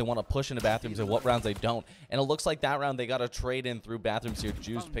rounds they want to push into bathrooms and what rounds they don't. And it looks like that round they got a trade in through bathrooms here.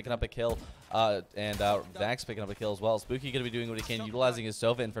 Juice picking up a kill, and Vax picking up a kill as well. Spooky going to be doing what he can, utilizing his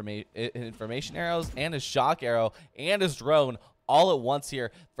Sova information arrows and his shock arrow and his drone all at once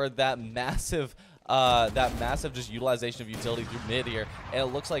here for that massive just utilization of utility through mid here. And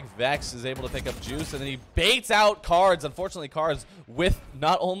it looks like Vex is able to pick up Juice, and then he baits out Cards. Unfortunately, Cards with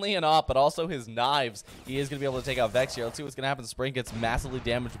not only an op, but also his knives. He is going to be able to take out Vex here. Let's see what's going to happen. Spring gets massively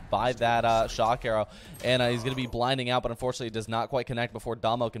damaged by that shock arrow, and he's going to be blinding out, but unfortunately does not quite connect before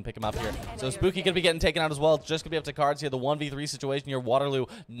Damo can pick him up here. So Spooky going to be getting taken out as well. It's just going to be up to Cards here. The 1v3 situation here. Waterloo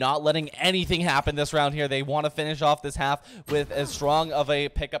not letting anything happen this round here. They want to finish off this half with as strong of a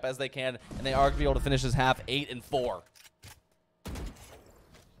pickup as they can, and they are going to be able to finish this half 8-4.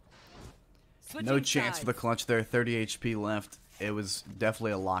 No chance for the clutch there. 30 HP left. It was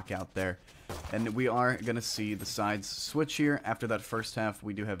definitely a lockout there. And we are going to see the sides switch here. After that first half,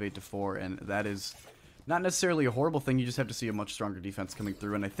 we do have 8-4, and that is not necessarily a horrible thing. You just have to see a much stronger defense coming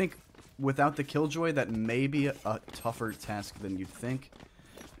through. And I think without the Killjoy, that may be a tougher task than you'd think.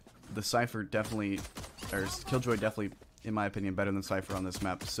 The Cypher definitely, or Killjoy definitely, in my opinion, better than Cypher on this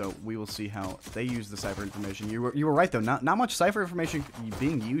map. So we will see how they use the Cypher information. You were right though. Not much Cypher information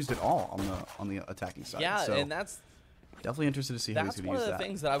being used at all on the attacking side. Yeah, so and that's definitely interested to see how he's going to use that. That's one of the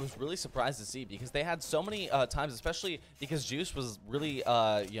things that I was really surprised to see, because they had so many times, especially because Juice was really,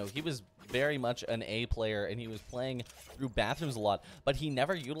 he was very much an A player, and he was playing through bathrooms a lot, but he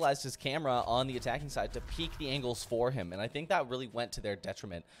never utilized his camera on the attacking side to peek the angles for him, and I think that really went to their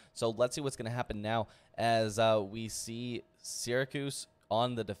detriment. So let's see what's going to happen now as we see Syracuse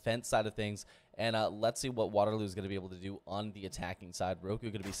on the defense side of things. And let's see what Waterloo is going to be able to do on the attacking side.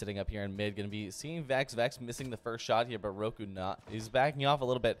 Roku going to be sitting up here in mid, going to be seeing Vex. Vex missing the first shot here, but Roku not. He's backing off a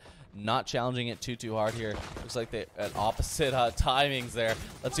little bit, not challenging it too hard here. Looks like they at opposite timings there.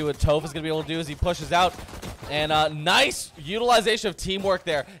 Let's see what Toph is going to be able to do as he pushes out. And nice utilization of teamwork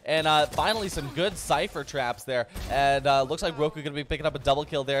there. And finally some good Cypher traps there. And looks like Roku going to be picking up a double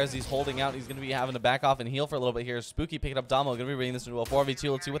kill there as he's holding out. He's going to be having to back off and heal for a little bit here. Spooky picking up Damo. Going to be bringing this into a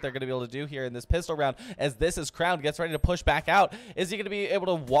 4v2. Let's see what they're going to be able to do here in this pistol round as this is Crown gets ready to push back out. Is he going to be able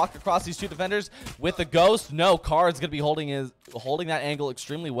to walk across these two defenders with the Ghost? No, Card's going to be holding that angle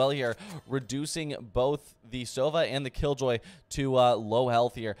extremely well here, reducing both the Sova and the Killjoy to low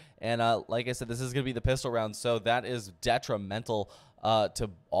health here. And like I said, this is going to be the pistol round, so that is detrimental to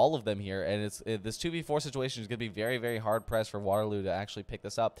all of them here. And this 2v4 situation is going to be very hard pressed for Waterloo to actually pick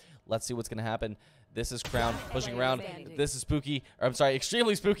this up. Let's see what's going to happen. This is Crown pushing around. This is Spooky. Or I'm sorry,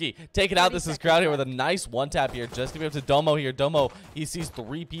 Extremely Spooky. Take it out. This is Crown here with a nice one-tap here. Just going to be up to Domo here. Domo, he sees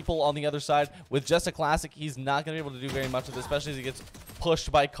 3 people on the other side. With just a classic, he's not going to be able to do very much of this, especially as he gets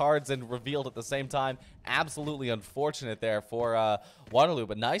pushed by Cards and revealed at the same time. Absolutely unfortunate there for Waterloo,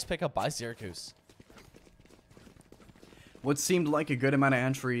 but nice pickup by Syracuse. What seemed like a good amount of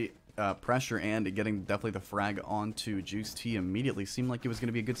entry pressure and getting definitely the frag onto Juice T immediately seemed like it was going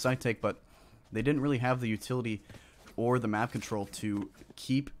to be a good side take, but they didn't really have the utility or the map control to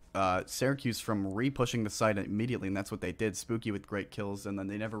keep Syracuse from re-pushing the site immediately, and that's what they did. Spooky with great kills, and then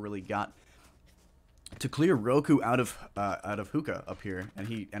they never really got to clear Roku out of hookah up here, and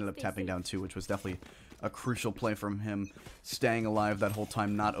he ended up tapping down too, which was definitely a crucial play from him, staying alive that whole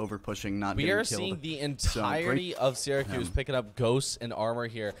time, not over pushing, not getting killed. We are seeing the entirety of Syracuse picking up ghosts and armor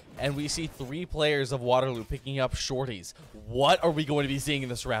here, and we see 3 players of Waterloo picking up shorties. What are we going to be seeing in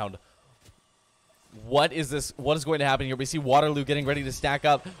this round? What is this? What is going to happen here? We see Waterloo getting ready to stack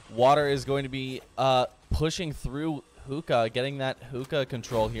up. Water is going to be pushing through hookah, getting that hookah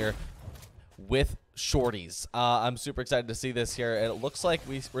control here with shorties. I'm super excited to see this here. It looks like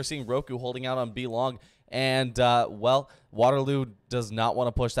we're seeing Roku holding out on B long, and well, Waterloo does not want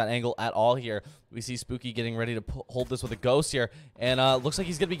to push that angle at all here. We see Spooky getting ready to hold this with a Ghost here, and looks like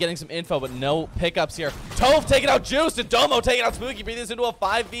he's going to be getting some info, but no pickups here. Toph taking out Juice, and Domo taking out Spooky, bringing this into a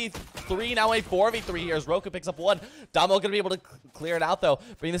 5v3, now a 4v3 here as Roku picks up 1. Domo going to be able to clear it out, though,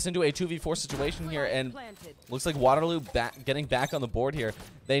 bring this into a 2v4 situation here, and looks like Waterloo getting back on the board here.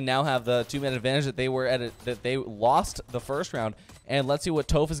 They now have the 2-man advantage that they were at that they lost the first round, and let's see what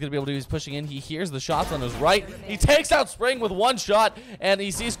Toph is going to be able to do. He's pushing in. He hears the shots on his right. He takes out Spring with 1 shot, and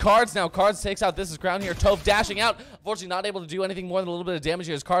he sees Cards now. Cards takes out This is Crown here. Toph dashing out. Unfortunately, not able to do anything more than a little bit of damage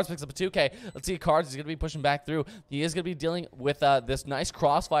here as Cards picks up a 2K. Let's see Cards is going to be pushing back through. He is going to be dealing with this nice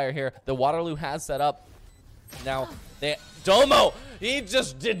crossfire here that Waterloo has set up. Now, Domo, he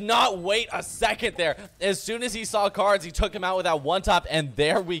just did not wait a second there. As soon as he saw Cards, he took him out with that one top, and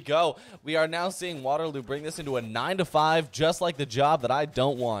there we go. We are now seeing Waterloo bring this into a 9-5, just like the job that I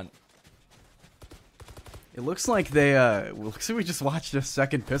don't want. It looks like they, looks like we just watched a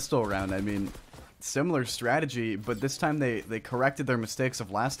second pistol round. I mean, similar strategy, but this time they corrected their mistakes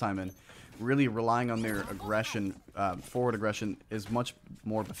of last time, and really relying on their aggression, forward aggression, is much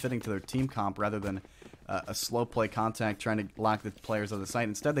more befitting to their team comp rather than a slow play contact trying to lock the players on the site.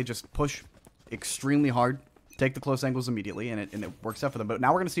 Instead, they just push extremely hard, take the close angles immediately, and it works out for them. But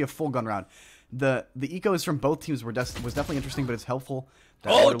now we're going to see a full gun round. The ecos from both teams was definitely interesting, but it's helpful.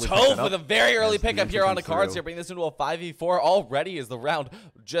 Oh, Toph with a very early pickup here on the Cards here, bringing this into a 5v4 already as the round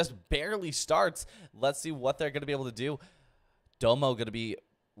just barely starts. Let's see what they're going to be able to do. Domo going to be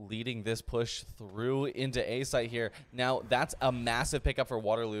leading this push through into A site here. Now, that's a massive pickup for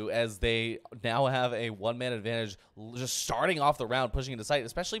Waterloo as they now have a 1-man advantage just starting off the round, pushing into site,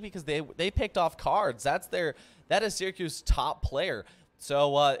 especially because they picked off Cards. That is Syracuse's top player.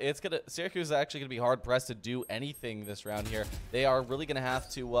 So Syracuse is actually gonna be hard pressed to do anything this round here. They are really gonna have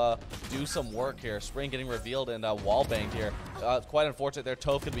to do some work here. Spring getting revealed and wall banged here. Quite unfortunate there.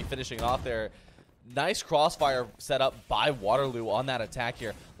 Toph gonna be finishing off there. Nice crossfire set up by Waterloo on that attack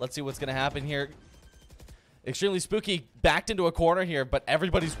here. Let's see what's gonna happen here. Extremely Spooky backed into a corner here, but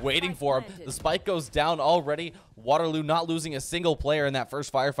everybody's waiting for him. The spike goes down already. Waterloo not losing a single player in that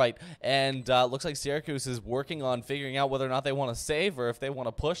first firefight. And looks like Syracuse is working on figuring out whether or not they want to save or if they want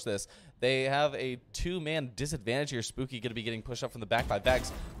to push this. They have a 2-man disadvantage here. Spooky going to be getting pushed up from the back by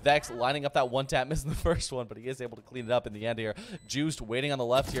Vex. Vex lining up that one tap, missing the first one, but he is able to clean it up in the end here. Juiced waiting on the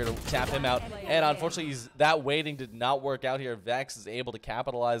left here to tap him out, and unfortunately, that waiting did not work out here. Vex is able to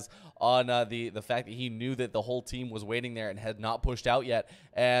capitalize on the fact that he knew that the whole team was waiting there and had not pushed out yet,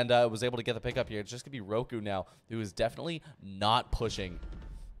 and was able to get the pickup here. It's just going to be Roku now, who is definitely not pushing.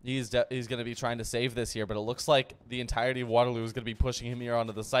 He's going to be trying to save this here, but it looks like the entirety of Waterloo is going to be pushing him here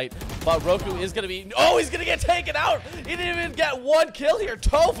onto the site. But Roku is going to be... Oh, he's going to get taken out! He didn't even get one kill here.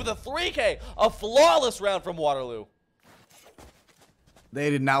 Toph with a 3K. A flawless round from Waterloo.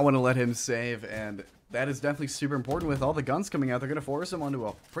 They did not want to let him save, and that is definitely super important. With all the guns coming out, they're going to force him onto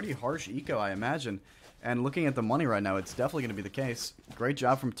a pretty harsh eco, I imagine. And looking at the money right now, it's definitely going to be the case. Great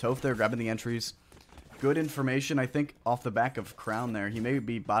job from Toph there, grabbing the entries. Good information, I think, off the back of Crown there. He may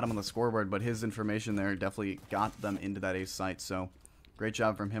be bottom on the scoreboard, but his information there definitely got them into that ace site. So, great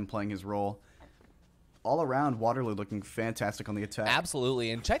job from him playing his role. All around, Waterloo looking fantastic on the attack. Absolutely,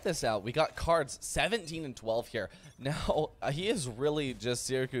 and check this out. We got cards 17 and 12 here. Now, he is really just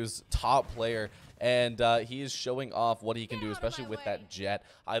Syracuse's top player, and he is showing off what he can do, especially with that Jet.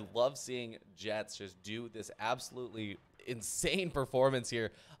 I love seeing Jets just do this absolutely insane performance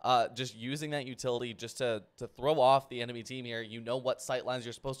here, just using that utility just to throw off the enemy team here. You know what sight lines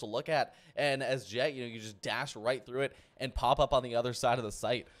you're supposed to look at, and as Jet, you just dash right through it and pop up on the other side of the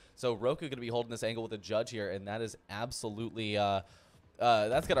site. So Roku going to be holding this angle with a judge here, and that is absolutely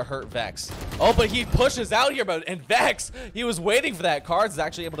that's going to hurt Vex. Oh, but he pushes out here, and Vex, he was waiting for that. Cards is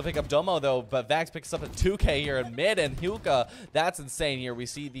actually able to pick up Domo, though, but Vex picks up a 2K here in mid, and Huka, that's insane here. We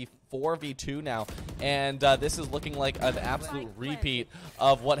see the 4v2 now, and this is looking like an absolute repeat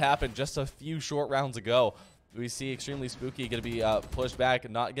of what happened just a few short rounds ago. We see Extremely Spooky going to be pushed back,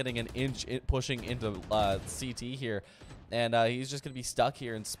 not getting an inch pushing into CT here, and he's just going to be stuck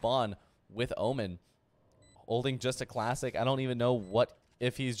here in spawn with Omen. Holding just a classic. I don't even know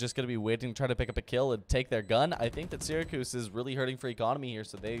if he's just going to be waiting to try to pick up a kill and take their gun. I think that Syracuse is really hurting for economy here,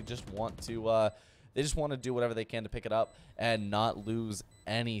 so they just want to do whatever they can to pick it up and not lose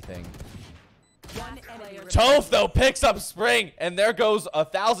anything. Toph, though, picks up Spring, and there goes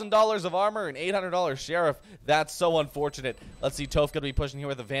 $1,000 of armor and $800 Sheriff. That's so unfortunate. Let's see, Toph going to be pushing here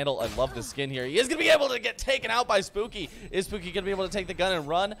with a Vandal. I love the skin here. He is going to be able to get taken out by Spooky. Is Spooky going to be able to take the gun and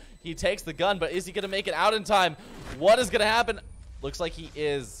run? He takes the gun, but is he going to make it out in time? What is going to happen? Looks like he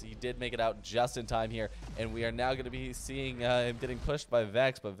is. He did make it out just in time here, and we are now going to be seeing him getting pushed by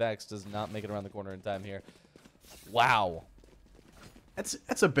Vex, but Vex does not make it around the corner in time here. Wow.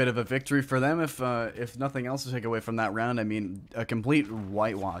 That's a bit of a victory for them, if nothing else to take away from that round. I mean, a complete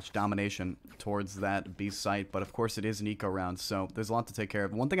whitewash domination towards that B site, but of course it is an eco round, so there's a lot to take care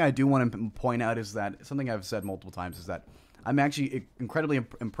of. One thing I do want to point out is that, something I've said multiple times, is that I'm actually incredibly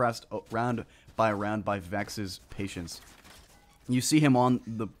impressed round by Vex's patience. You see him on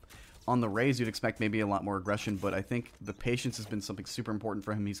the raise, you'd expect maybe a lot more aggression, but I think the patience has been something super important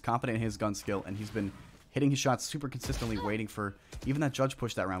for him. He's confident in his gun skill, and he's been hitting his shots super consistently, waiting for... Even that judge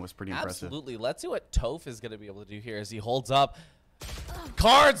push that round was pretty impressive. Absolutely. Let's see what Toph is going to be able to do here as he holds up.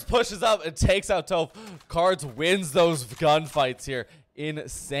 Cards pushes up and takes out Toph. Cards wins those gunfights here.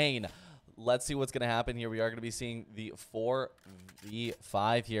 Insane. Let's see what's going to happen here. We are going to be seeing the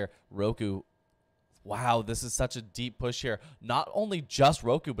 4v5 here. Roku. Wow, this is such a deep push here. Not only just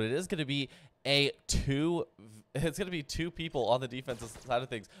Roku, but it is going to be it's going to be two people on the defensive side of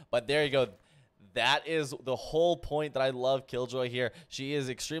things. But there you go. That is the whole point that I love Killjoy here. She is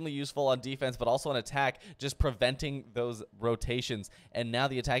extremely useful on defense, but also on attack, just preventing those rotations. And now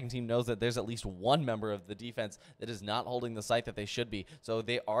the attacking team knows that there's at least one member of the defense that is not holding the site that they should be. So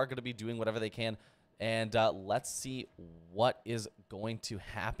they are going to be doing whatever they can. And let's see what is going to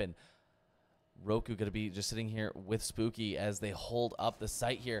happen. Roku going to be just sitting here with Spooky as they hold up the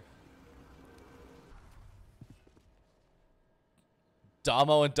site here.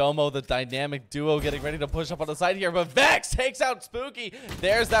 Damo and Domo, the dynamic duo, getting ready to push up on the side here, but Vex takes out Spooky.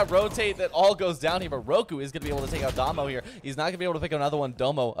 There's that rotate that all goes down here, but Roku is going to be able to take out Damo here. He's not going to be able to pick another one,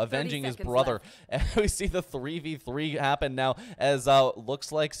 Domo, avenging his brother. And we see the 3v3 happen now as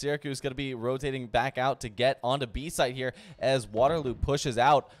looks like Syracuse is going to be rotating back out to get onto B site here as Waterloo pushes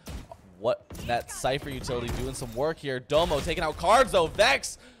out. What that Cypher utility doing some work here. Domo taking out cards, though.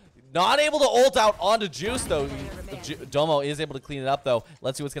 Vex not able to ult out onto Juice, though. Domo is able to clean it up, though.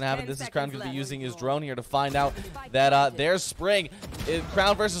 Let's see what's going to happen. This is Crown going to be using his drone here to find out that there's Spring.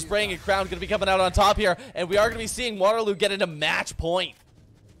 Crown versus Spring, and Crown going to be coming out on top here. And we are going to be seeing Waterloo get into match point.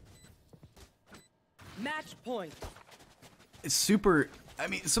 Match point. It's super... I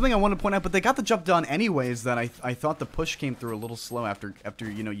mean, something I want to point out, but they got the jump done anyways. That I thought the push came through a little slow after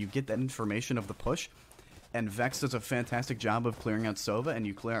you know, you get that information of the push, and Vex does a fantastic job of clearing out Sova, and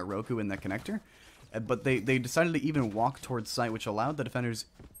you clear out Roku in that connector. But they decided to even walk towards site, which allowed the defenders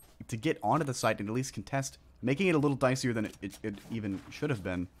to get onto the site and at least contest, making it a little dicier than it even should have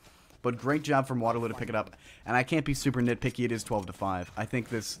been. But great job from Waterloo to pick it up. And I can't be super nitpicky. It is 12-5. I think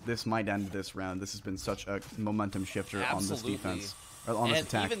this might end this round. This has been such a momentum shifter on this defense. Or on this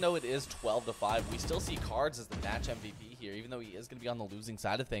attack. Even though it is 12-5, we still see Cards as the match MVP here, even though he is going to be on the losing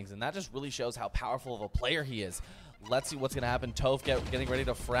side of things. And that just really shows how powerful of a player he is. Let's see what's going to happen. Toph getting ready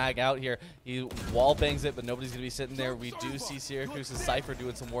to frag out here. He wall bangs it, but nobody's going to be sitting there. We do see Syracuse's Cypher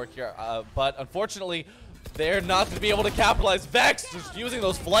doing some work here. But unfortunately, they're not going to be able to capitalize. Vex just using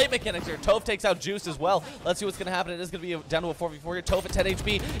those flight mechanics here. Toph takes out Juice as well. Let's see what's going to happen. It is going to be down to a 4v4 here. Toph at 10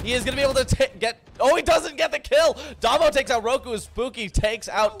 HP. He is going to be able to get... Oh, he doesn't get the kill. Damo takes out Roku. Spooky takes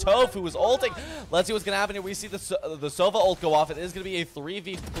out Toph, who is ulting. Let's see what's going to happen here. We see the Sova ult go off. It is going to be a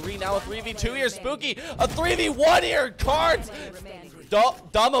 3v3, now a 3v2 here. Spooky, a 3v1 here. Cards.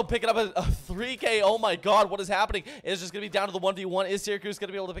 Damo picking up a 3K. Oh my god, what is happening? It's just going to be down to the 1v1. Is Syracuse going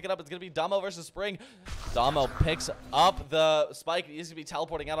to be able to pick it up? It's going to be Damo versus Spring. Damo picks up the spike. He's going to be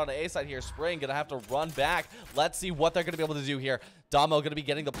teleporting out on the A side here. Spring going to have to run back. Let's see what they're going to be able to do here. Damo going to be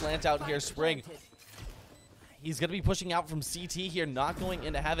getting the plant out here. Spring. He's going to be pushing out from CT here, not going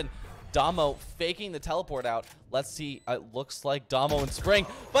into heaven. Damo faking the teleport out. Let's see. It looks like Damo and Spring.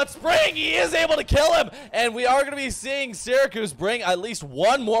 But Spring, he is able to kill him. And we are going to be seeing Syracuse bring at least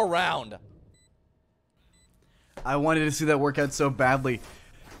one more round. I wanted to see that work out so badly.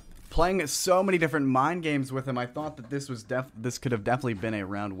 Playing so many different mind games with him, I thought that this could have definitely been a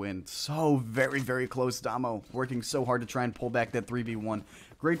round win. So very, very close. Damo working so hard to try and pull back that 3v1.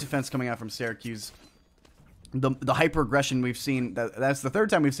 Great defense coming out from Syracuse. The hyper aggression we've seen, that's the third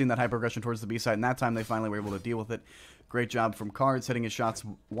time we've seen that hyper aggression towards the B side, and that time they finally were able to deal with it. Great job from Cards hitting his shots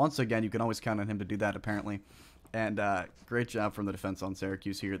once again. You can always count on him to do that, apparently. And great job from the defense on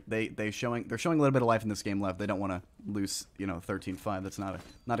Syracuse here. They're showing a little bit of life in this game left. They don't want to lose, 13-5. That's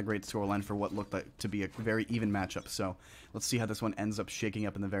not a great scoreline for what looked like to be a very even matchup. So let's see how this one ends up shaking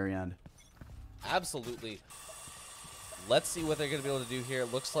up in the very end. Absolutely. Let's see what they're going to be able to do here.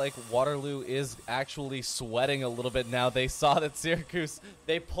 It looks like Waterloo is actually sweating a little bit now. They saw that Syracuse,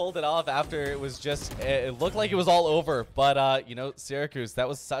 they pulled it off after it was just, it looked like it was all over. But, Syracuse, that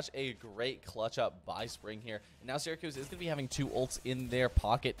was such a great clutch up by Spring here. And now Syracuse is going to be having two ults in their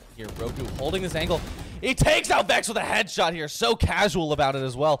pocket here. Roku holding this angle. He takes out Vex with a headshot here. So casual about it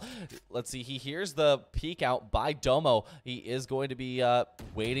as well. Let's see. He hears the peek out by Domo. He is going to be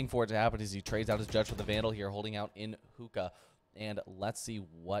waiting for it to happen as he trades out his Judge for the Vandal here, holding out in Hookah. And let's see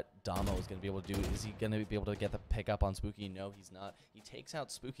what Damo is going to be able to do. Is he going to be able to get the pickup on Spooky? No, he's not. He takes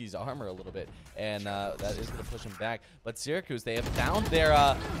out Spooky's armor a little bit, and that is going to push him back. But Syracuse, they have found their...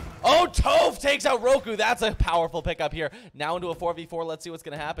 Oh, Toph takes out Roku. That's a powerful pickup here. Now into a 4v4. Let's see what's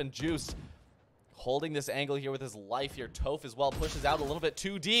going to happen. Juice holding this angle here with his life here. Toph as well pushes out a little bit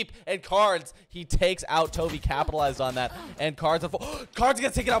too deep. And Cards, he takes out Toby, capitalized on that. And Cards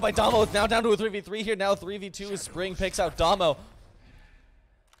gets taken out by Damo. It's now down to a 3v3 here. Now 3v2 as Spring picks out Damo.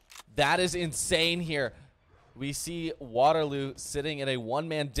 That is insane here. We see Waterloo sitting at a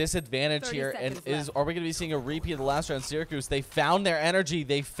one-man disadvantage here. And are we going to be seeing a repeat of the last round? Syracuse, they found their energy.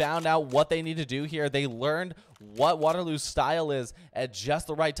 They found out what they need to do here. They learned what Waterloo's style is at just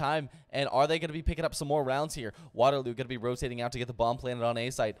the right time. And are they going to be picking up some more rounds here? Waterloo going to be rotating out to get the bomb planted on A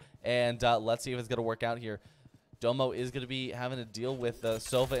site. And let's see if it's going to work out here. Domo is going to be having to deal with the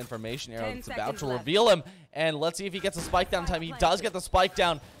Sova information here. It's about to reveal him. And let's see if he gets a spike down time. He does get the spike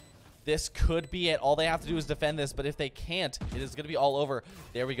down. This could be it. All they have to do is defend this, but if they can't, it is going to be all over.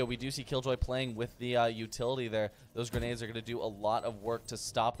 There we go. We do see Killjoy playing with the utility there. Those grenades are going to do a lot of work to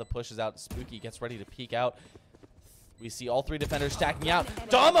stop the pushes out. Spooky gets ready to peek out. We see all three defenders stacking out.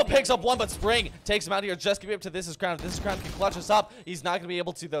 Dama picks up one, but Spring takes him out here. Just give it up to This Is Crown. This Is Crown can clutch us up. He's not going to be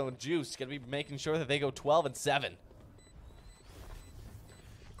able to, though. Juice going to be making sure that they go 12-7.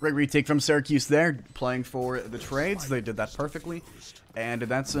 Great retake from Syracuse there, playing for the trades. They did that perfectly, and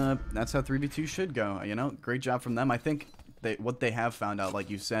that's how 3v2 should go. Great job from them. I think what they have found out, like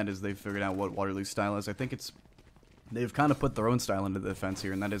you said, is they've figured out what Waterloo's style is. I think they've kind of put their own style into the defense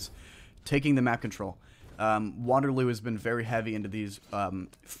here, and that is taking the map control. Waterloo has been very heavy into these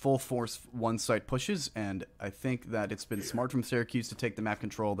full force one-site pushes, and I think that it's been smart from Syracuse to take the map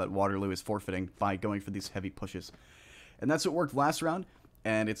control that Waterloo is forfeiting by going for these heavy pushes. And that's what worked last round.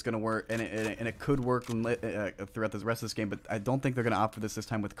 and it's going to work, and it could work throughout the rest of this game. But I don't think they're going to opt for this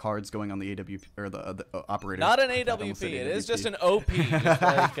time with cards going on the AWP or the operator. Not an AWP. It is just an OP, just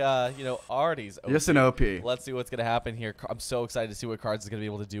like you know, Artie's OP. Just an OP. Let's see what's going to happen here. I'm so excited to see what cards is going to be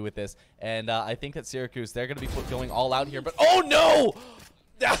able to do with this. And I think that Syracuse, they're going to be going all out here. But oh no!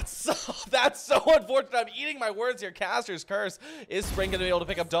 That's so unfortunate. I'm eating my words here. Caster's Curse. Is Spring going to be able to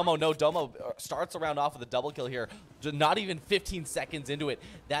pick up Domo? No, Domo starts around off with a double kill here. Not even 15 seconds into it.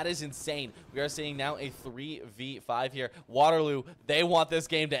 That is insane. We are seeing now a 3v5 here. Waterloo, they want this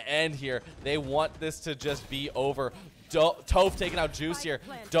game to end here. They want this to just be over. Toph taking out Juice here.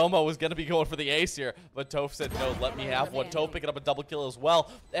 Domo was going to be going for the ace here, but Toph said, no, let me have one. Toph picking up a double kill as well,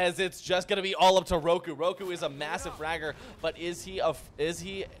 as it's just going to be all up to Roku. Roku is a massive fragger, but is he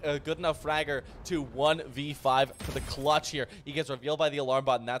a good enough fragger to 1v5 for the clutch here? He gets revealed by the alarm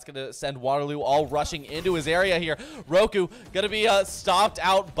bot, and that's going to send Waterloo all rushing into his area here. Roku going to be stopped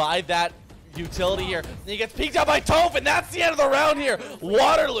out by that utility here. And he gets peeked out by Toph, and that's the end of the round here.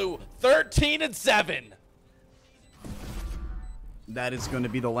 Waterloo, 13-7. That is going to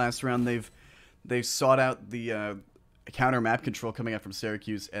be the last round. They've sought out the counter map control coming out from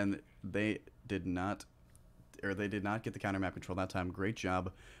Syracuse, and they did not get the counter map control that time. Great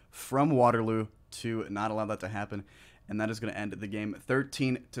job from Waterloo to not allow that to happen, and that is going to end the game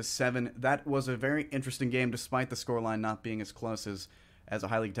 13-7. That was a very interesting game, despite the scoreline not being as close as a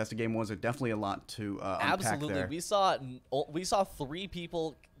highly contested game was. It definitely a lot to unpack Absolutely. there. We saw 3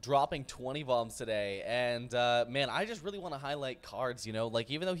 people dropping 20 bombs today, and man, I just really want to highlight cards. You know,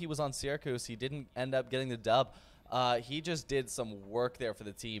 like even though he was on Syracuse, he didn't end up getting the dub. He just did some work there for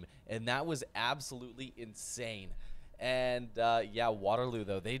the team, and that was absolutely insane. And yeah, Waterloo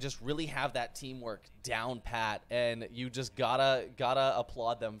though, they just really have that teamwork down pat, and you just gotta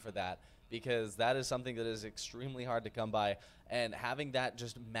applaud them for that, because that is something that is extremely hard to come by. And having that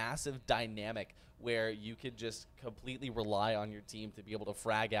just massive dynamic where you could just completely rely on your team to be able to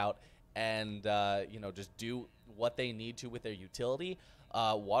frag out and you know, just do what they need to with their utility.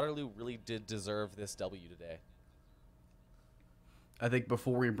 Waterloo really did deserve this W today. I think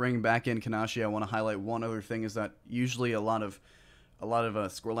before we bring back in Kanashi, I want to highlight one other thing, is that usually a lot of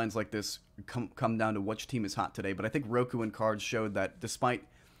score lines like this come down to which team is hot today. But I think Roku and Cards showed that despite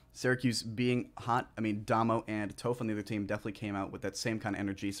Syracuse being hot, I mean, Damo and Toph on the other team definitely came out with that same kind of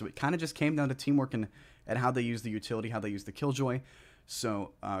energy. So it kind of just came down to teamwork and how they use the utility, how they use the Killjoy.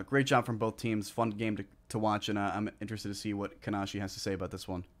 So great job from both teams. Fun game to watch, and I'm interested to see what Kanashi has to say about this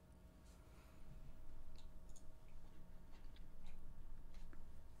one.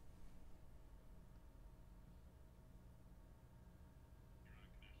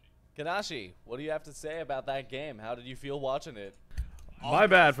 Kanashi, what do you have to say about that game? How did you feel watching it? My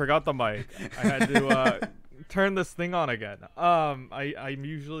bad, forgot the mic. I had to turn this thing on again. I'm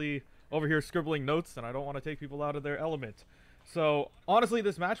usually over here scribbling notes, and I don't want to take people out of their element. So honestly,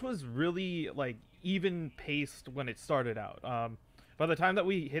 this match was really like even paced when it started out. By the time that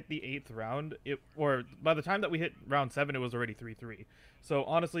we hit the 8th round, by the time that we hit round 7, it was already 3-3. So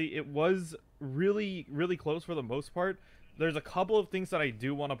honestly, it was really, really close for the most part. There's a couple of things that I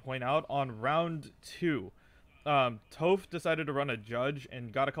do want to point out on round 2. Toph decided to run a judge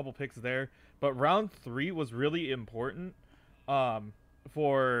and got a couple picks there, but round 3 was really important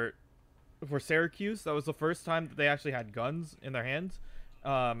for Syracuse. That was the first time that they actually had guns in their hands,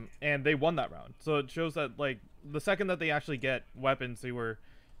 and they won that round. So it shows that like the second that they actually get weapons, they were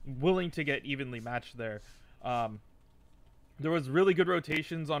willing to get evenly matched there. There was really good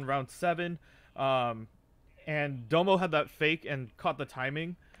rotations on round 7, and Domo had that fake and caught the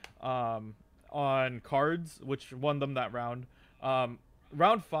timing on Cards, which won them that round.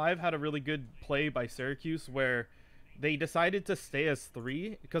 Round 5 had a really good play by Syracuse where they decided to stay as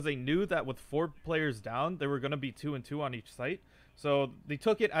 3 because they knew that with 4 players down, they were going to be 2 and 2 on each site. So they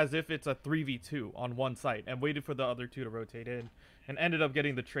took it as if it's a 3v2 on one site and waited for the other 2 to rotate in, and ended up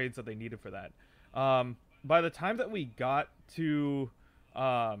getting the trades that they needed for that. By the time that we got to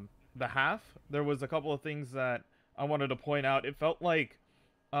the half, there was a couple of things that I wanted to point out. It felt like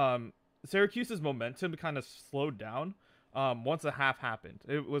Syracuse's momentum kind of slowed down once the half happened.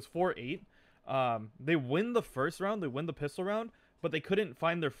 It was 4-8. They win the first round, they win the pistol round, but they couldn't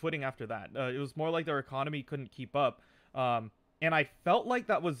find their footing after that. It was more like their economy couldn't keep up. And I felt like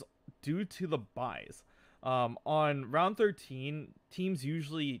that was due to the buys. On round 13, teams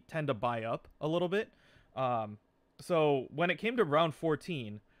usually tend to buy up a little bit. So when it came to round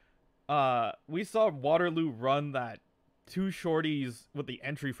 14, we saw Waterloo run that 2 shorties with the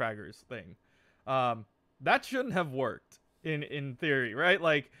entry fraggers thing. That shouldn't have worked in theory, right?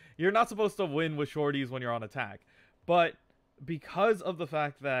 Like, you're not supposed to win with shorties when you're on attack. But because of the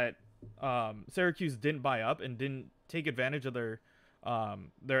fact that Syracuse didn't buy up and didn't take advantage of their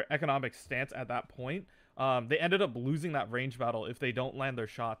economic stance at that point, they ended up losing that range battle if they don't land their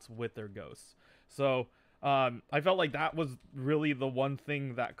shots with their ghosts. So I felt like that was really the one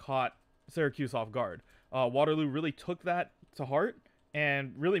thing that caught Syracuse off guard. Waterloo really took that to heart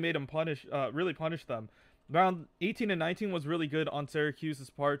and really made them punish them. Round 18 and 19 was really good on Syracuse's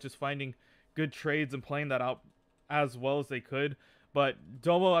part, just finding good trades and playing that out as well as they could. But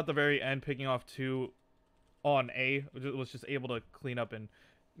Domo at the very end, picking off 2 on A, was just able to clean up and,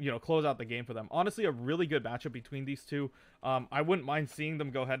 close out the game for them. Honestly, a really good matchup between these two. I wouldn't mind seeing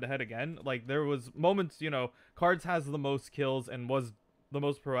them go head to head again. Like, there was moments, Cards has the most kills and was the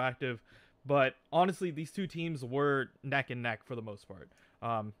most proactive, but honestly, these two teams were neck and neck for the most part.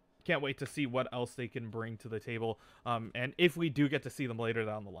 Can't wait to see what else they can bring to the table, and if we do get to see them later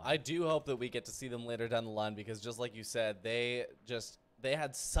down the line. I do hope that we get to see them later down the line, because just like you said, they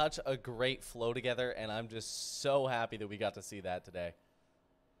had such a great flow together, and I'm just so happy that we got to see that today.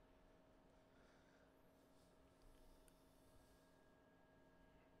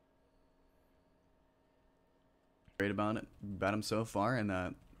 Great about him so far, and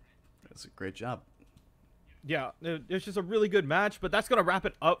that's a great job. Yeah, it's just a really good match, but that's going to wrap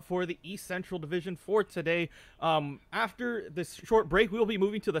it up for the East Central Division for today. After this short break, we will be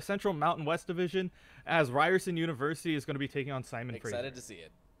moving to the Central Mountain West Division, as Ryerson University is going to be taking on Simon Fraser. Excited to see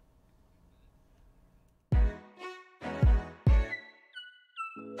it.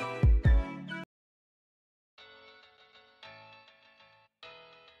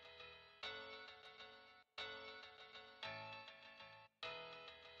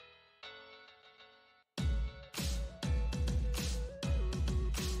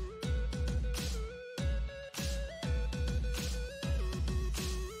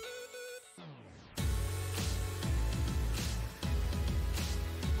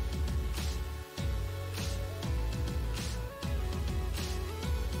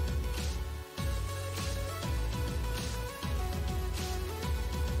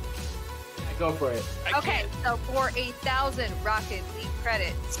 Go for it. Okay, so for 1,000 Rocket League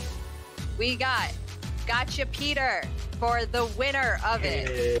credits, we got Gotcha Peter for the winner of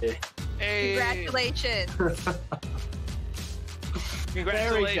it. Hey. Congratulations.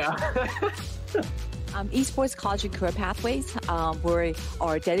 Congratulations. Esports College and Career Pathways we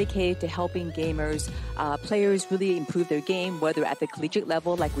are dedicated to helping gamers, players really improve their game, whether at the collegiate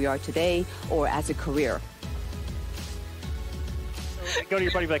level like we are today or as a career. Go to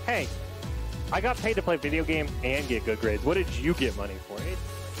your buddy and be like, hey, I got paid to play video games and get good grades. What did you get money for?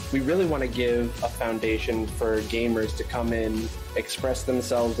 We really want to give a foundation for gamers to come in, express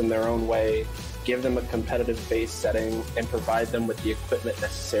themselves in their own way, give them a competitive base setting, and provide them with the equipment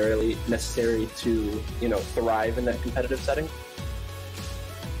necessary to, thrive in that competitive setting.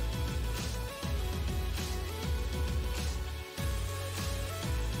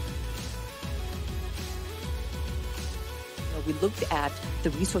 We looked at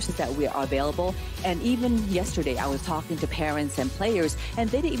the resources that are available, and even yesterday I was talking to parents and players, and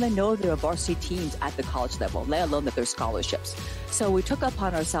they didn't even know there are varsity teams at the college level, let alone that there's scholarships. So we took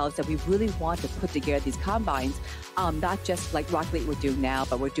upon ourselves that we really want to put together these combines, not just like Rocket League we're doing now,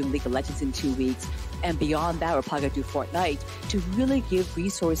 but we're doing League of Legends in 2 weeks. And beyond that, we're probably going to do Fortnite to really give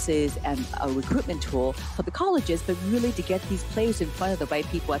resources and a recruitment tool for the colleges, but really to get these players in front of the right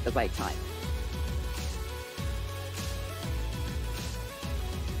people at the right time.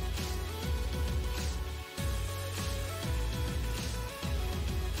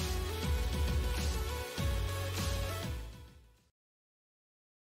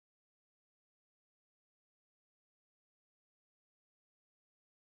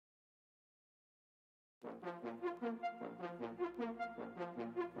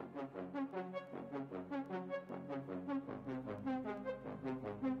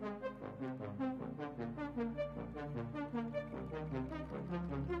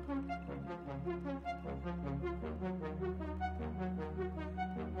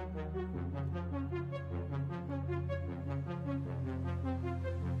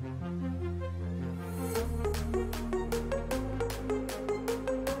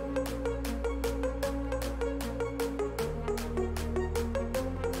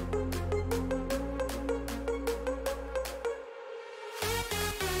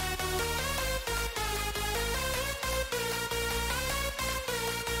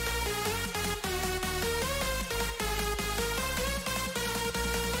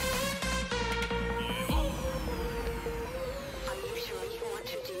 Are you sure you want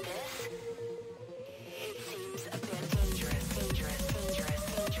to do this? It seems a bit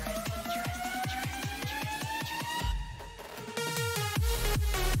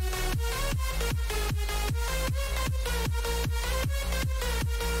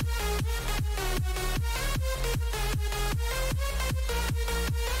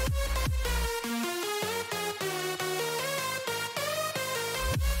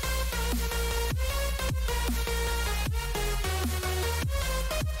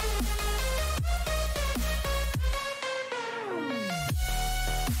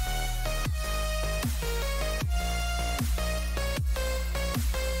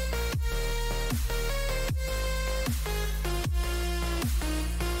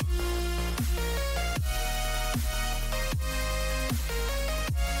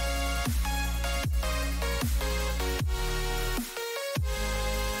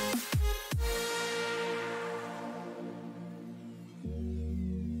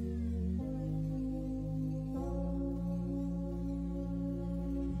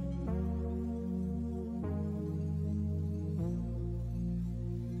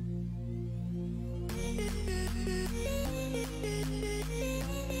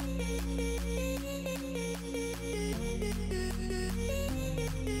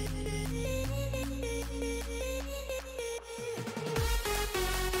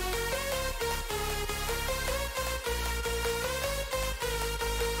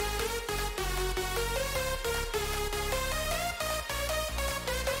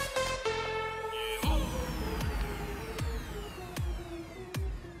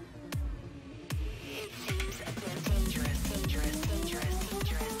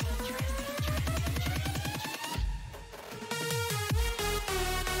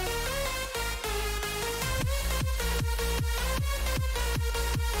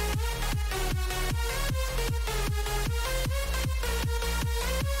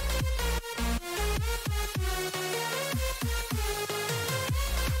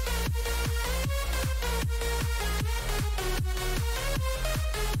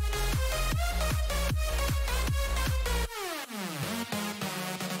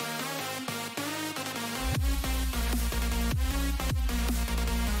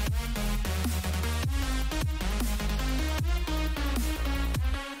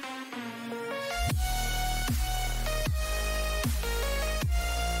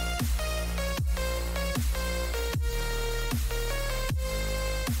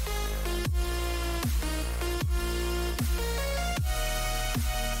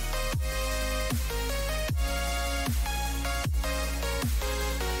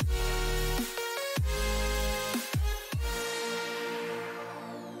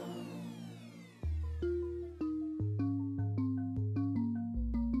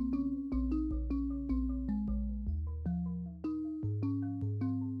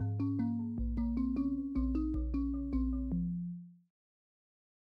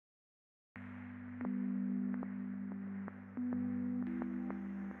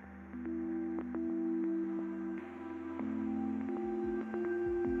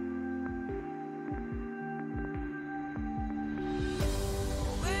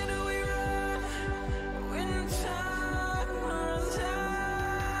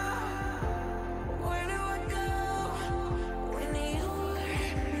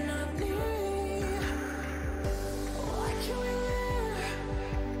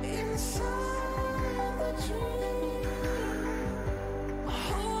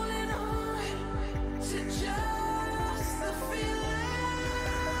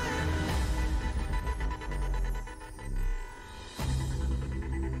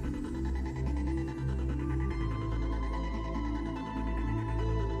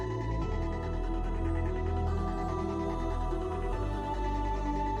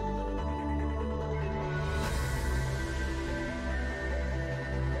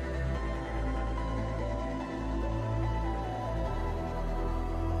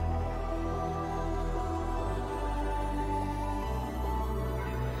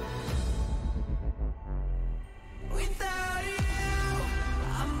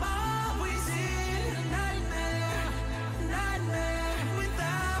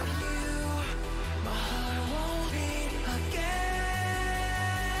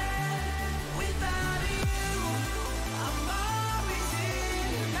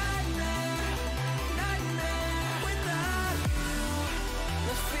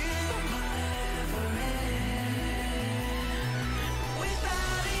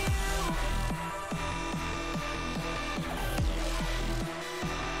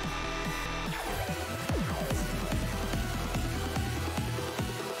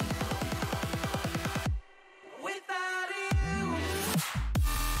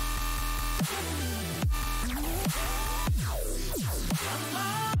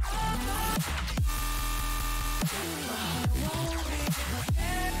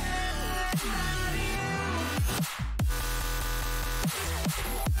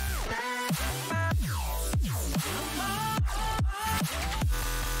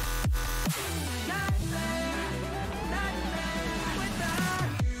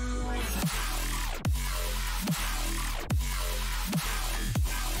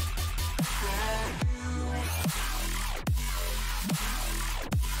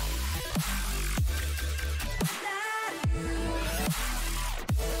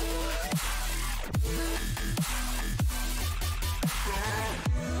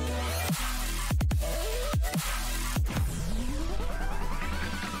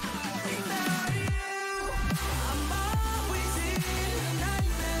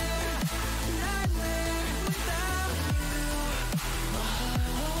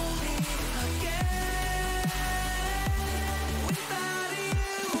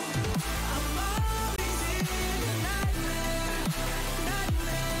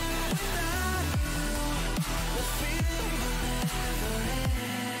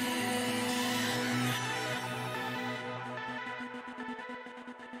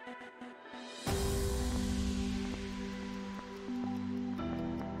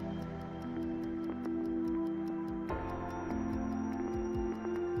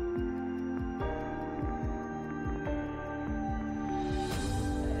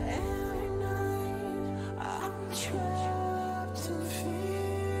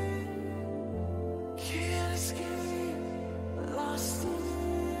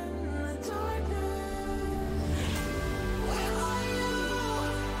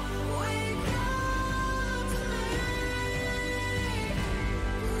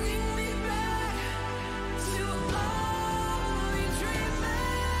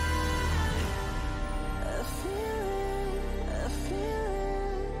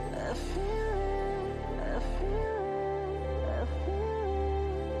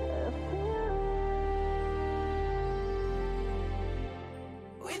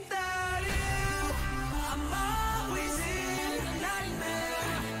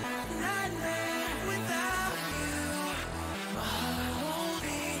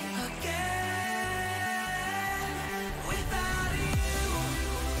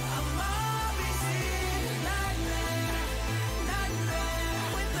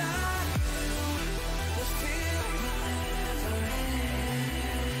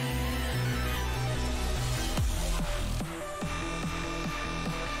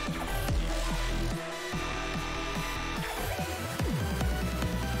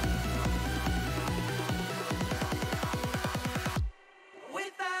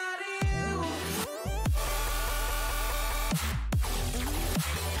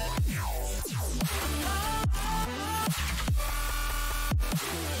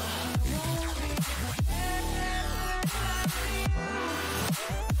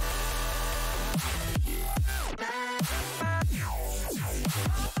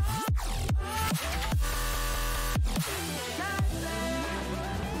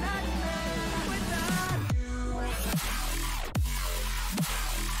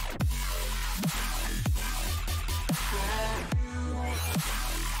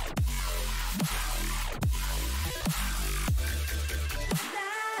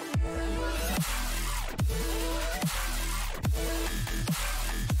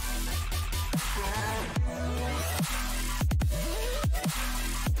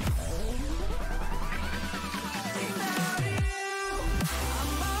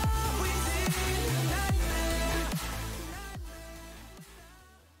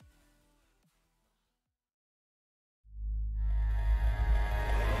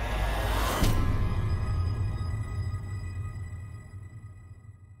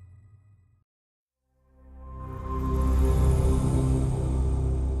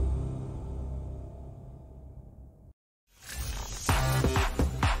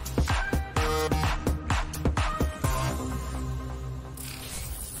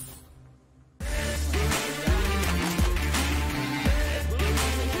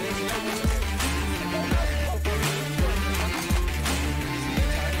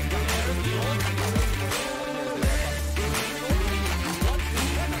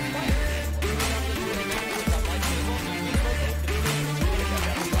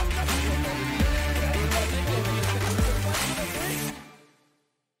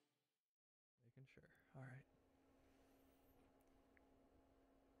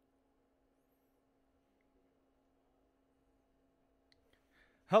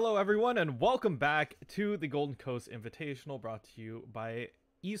Hello, everyone, and welcome back to the Golden Coast Invitational, brought to you by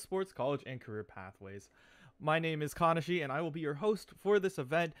Esports College and Career Pathways. My name is Kanashi, and I will be your host for this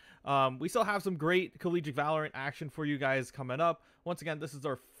event. We still have some great collegiate Valorant action for you guys coming up. Once again, this is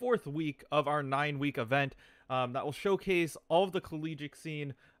our 4th week of our 9-week event that will showcase all of the collegiate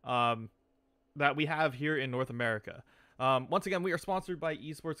scene that we have here in North America. Once again, we are sponsored by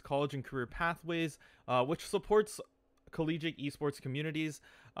Esports College and Career Pathways, which supports collegiate esports communities.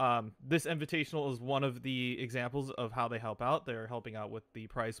 This invitational is one of the examples of how they help out. They're helping out with the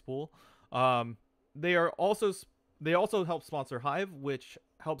prize pool. They also help sponsor Hive, which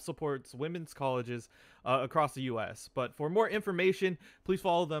helps supports women's colleges across the U.S. But for more information, please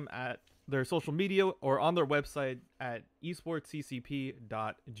follow them at their social media or on their website at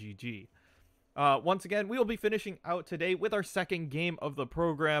esportsccp.gg. Once again, we will be finishing out today with our second game of the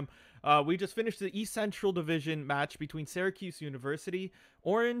program. We just finished the East Central Division match between Syracuse University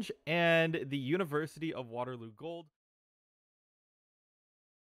Orange and the University of Waterloo Gold.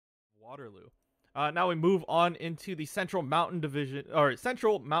 Waterloo. Now we move on into the Central Mountain Division, or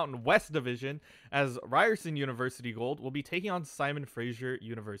Central Mountain West Division, as Ryerson University Gold will be taking on Simon Fraser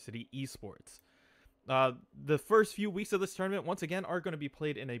University Esports. The first few weeks of this tournament, once again, are going to be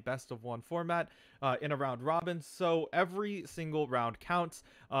played in a best-of-1 format in a round robin, so every single round counts,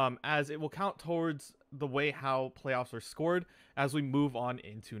 as it will count towards the way how playoffs are scored as we move on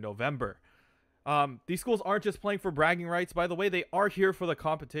into November. These schools aren't just playing for bragging rights, by the way. They are here for the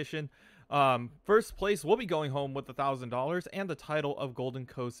competition. First place will be going home with $1,000 and the title of Golden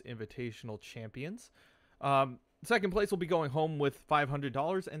Coast Invitational Champions. Second place will be going home with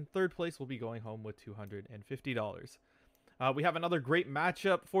 $500, and third place will be going home with $250. We have another great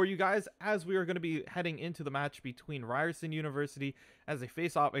matchup for you guys, as we are going to be heading into the match between Ryerson University as they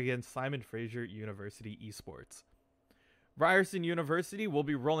face off against Simon Fraser University Esports. Ryerson University will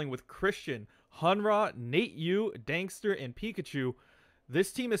be rolling with Christian, Hunra, Nate Yu, Dankster, and Pikachu.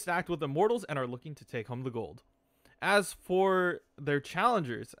 This team is stacked with Immortals and are looking to take home the gold. As for their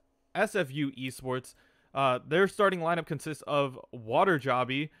challengers, SFU Esports, their starting lineup consists of Water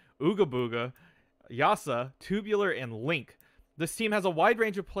Jobby, Ooga Booga, Yasa, Tubular, and Link. This team has a wide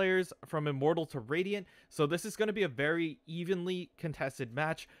range of players from Immortal to Radiant, so this is going to be a very evenly contested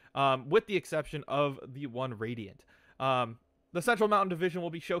match, with the exception of the one Radiant. The Central Mountain Division will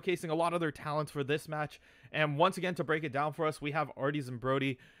be showcasing a lot of their talents for this match, and once again, to break it down for us, we have Arties and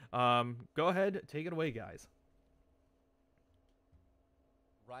Brody. Go ahead, take it away, guys.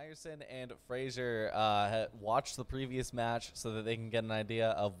 Ryerson and Fraser watched the previous match so that they can get an idea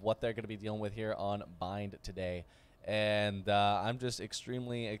of what they're going to be dealing with here on Bind today. And I'm just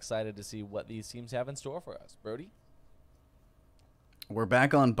extremely excited to see what these teams have in store for us. Brody? We're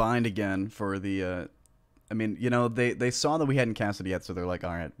back on Bind again for the I mean, you know, they saw that we hadn't casted yet, so they're like,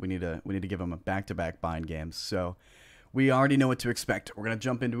 all right, we need to give them a back-to-back Bind games. So we already know what to expect. We're going to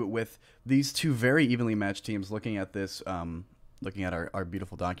jump into it with these two very evenly matched teams. Looking at this, looking at our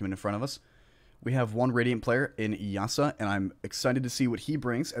beautiful document in front of us, we have one Radiant player in Yasa, and I'm excited to see what he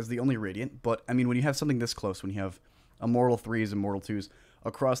brings as the only Radiant. But, I mean, when you have something this close, when you have Immortal 3s, Immortal 2s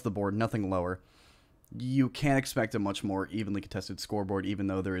across the board, nothing lower, you can't expect a much more evenly contested scoreboard, even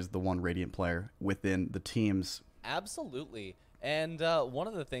though there is the one Radiant player within the teams. Absolutely. And one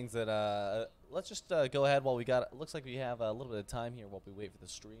of the things that, let's just go ahead while we got, it looks like we have a little bit of time here while we wait for the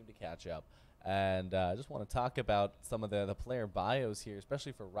stream to catch up. And I just want to talk about some of the player bios here,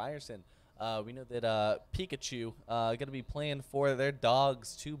 especially for Ryerson. We know that Pikachu going to be playing for their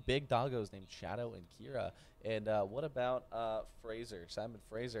dogs, two big doggos named Shadow and Kira. And what about Fraser, Simon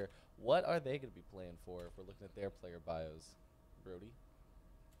Fraser? What are they going to be playing for if we're looking at their player bios, Brody?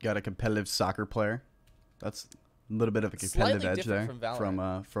 Got a competitive soccer player. That's a little bit of a competitive edge there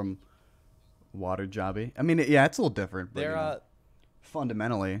from Water Jobby. I mean, yeah, it's a little different. But, they're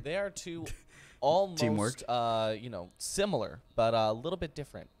fundamentally, they are two almost teamwork. You know, similar, but a little bit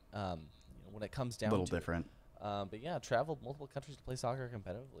different. You know, when it comes down a little to different. But yeah, traveled multiple countries to play soccer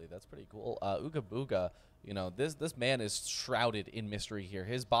competitively. That's pretty cool. Ooga Booga, you know, this man is shrouded in mystery here.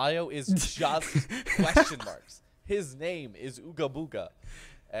 His bio is just question marks. His name is Ooga Booga,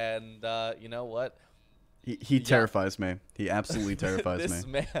 and you know what? He terrifies me. He absolutely terrifies this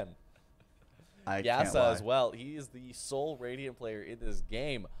me. Man. I can't Yasa lie. as well. He is the sole Radiant player in this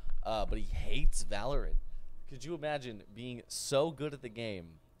game, but he hates Valorant. Could you imagine being so good at the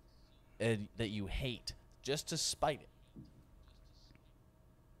game that you hate just to spite it?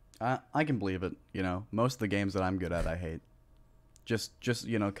 I can believe it. You know, most of the games that I'm good at, I hate. Just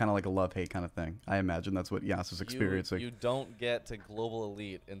you know, kind of like a love-hate kind of thing. I imagine that's what Yasa's experiencing. You don't get to Global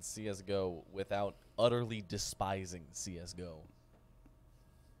Elite in CSGO without utterly despising CSGO.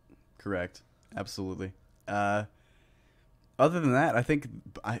 Correct. Absolutely. Other than that, I think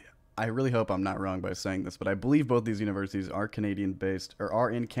I really hope I'm not wrong by saying this, but I believe both these universities are Canadian-based, or are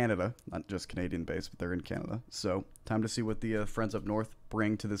in Canada. Not just Canadian-based, but they're in Canada. So time to see what the Friends Up North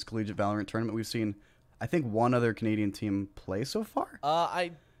bring to this collegiate Valorant tournament. We've seen, I think, one other Canadian team play so far.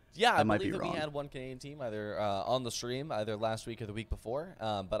 I might believe be that wrong. we had one Canadian team either on the stream, either last week or the week before.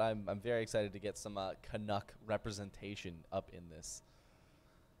 But I'm very excited to get some Canuck representation up in this.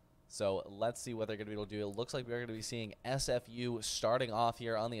 So let's see what they're going to be able to do. It looks like we're going to be seeing SFU starting off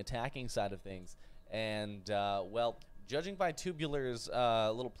here on the attacking side of things. And, well, judging by Tubular's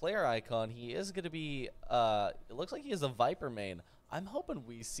little player icon, he is going to be, it looks like he is a Viper main. I'm hoping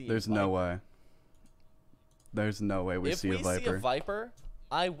we see There's no way. There's no way we see a Viper. If we see a Viper,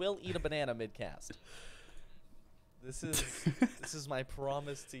 I will eat a banana mid-cast. This is my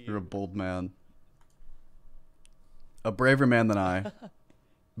promise to you. You're a bold man. A braver man than I.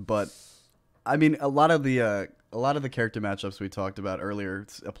 But I mean, a lot of the character matchups we talked about earlier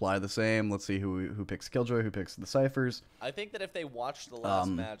apply the same. Let's see who picks Killjoy, who picks the Cyphers. I think that if they watch the last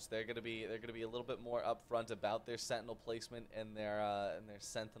match, they're gonna be a little bit more upfront about their Sentinel placement and their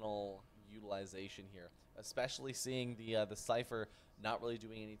Sentinel utilization here. Especially seeing the Cypher not really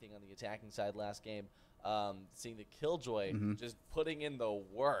doing anything on the attacking side last game. Seeing the Killjoy just putting in the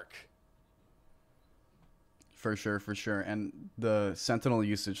work. For sure. And the Sentinel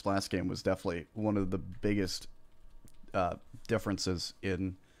usage last game was definitely one of the biggest differences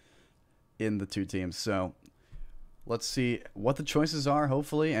in the two teams. So let's see what the choices are,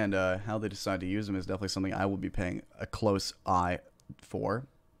 hopefully, and how they decide to use them is definitely something I will be paying a close eye for.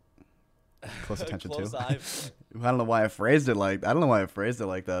 Close attention to. I don't know why I phrased it like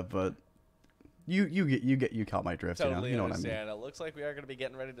that, but you caught my drift. Totally you know understand. what I mean. It looks like we are going to be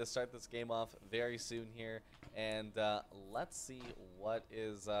getting ready to start this game off very soon here, and let's see what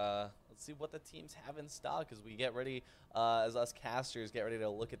the teams have in stock as we get ready, as us casters get ready to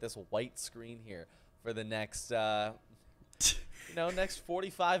look at this white screen here for the next next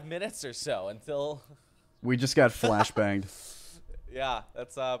 45 minutes or so until we just got flashbanged. Yeah,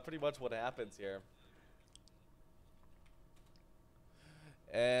 that's pretty much what happens here.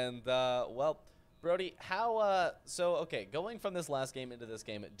 And well, Brody, how okay, going from this last game into this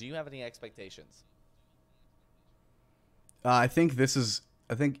game, do you have any expectations? I think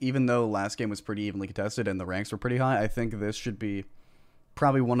even though last game was pretty evenly contested and the ranks were pretty high, I think this should be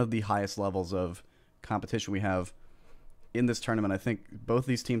probably one of the highest levels of competition we have in this tournament. I think both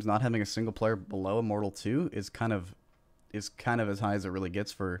these teams not having a single player below Immortal 2 is kind of as high as it really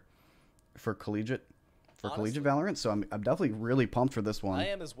gets for collegiate Valorant. So I'm definitely really pumped for this one. I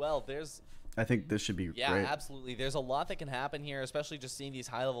am as well. I think this should be great. Absolutely. There's a lot that can happen here, especially just seeing these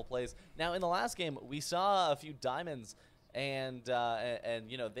high-level plays. Now, in the last game, we saw a few diamonds, and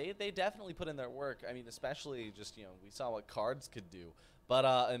they definitely put in their work. I mean, especially just, we saw what cards could do.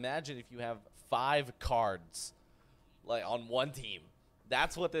 But imagine if you have 5 cards like on one team.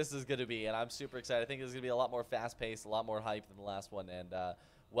 That's what this is going to be, and I'm super excited. I think it's going to be a lot more fast-paced, a lot more hype than the last one, and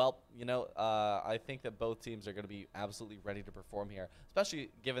well, I think that both teams are going to be absolutely ready to perform here, especially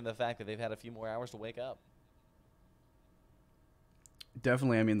given the fact that they've had a few more hours to wake up.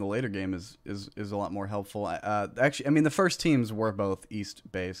 Definitely. I mean, the later game is a lot more helpful. Actually, I mean, the first teams were both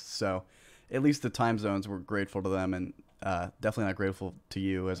East-based, so at least the time zones were grateful to them, and definitely not grateful to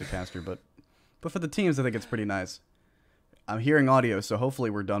you as a caster, but for the teams, I think it's pretty nice. I'm hearing audio, so hopefully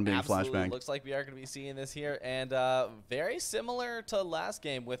we're done being flashbanged. Looks like we are going to be seeing this here, and very similar to last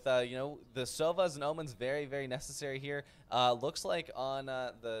game with the Sovas and Omens very, very necessary here. Looks like on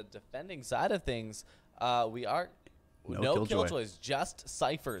the defending side of things, we are no Killjoys, just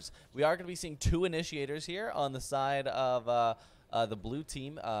Cyphers. We are going to be seeing 2 initiators here on the side of the blue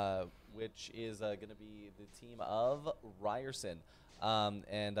team, which is going to be the team of Ryerson.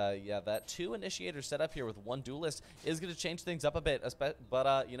 Yeah, that 2 initiators set up here with 1 duelist is going to change things up a bit,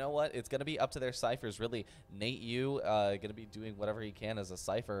 but you know what? It's going to be up to their Cyphers, really. Nate Yu going to be doing whatever he can as a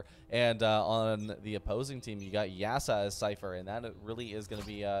Cypher, and on the opposing team, you got Yasa as Cypher, and that really is going to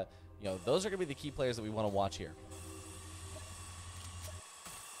be, those are going to be the key players that we want to watch here.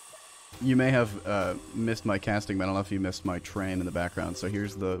 You may have missed my casting, but I don't know if you missed my train in the background. So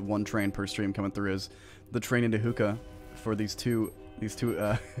here's the 1 train per stream coming through is the train into hookah for these two entry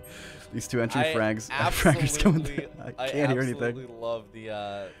frags. Fraggers coming through. I can't hear anything.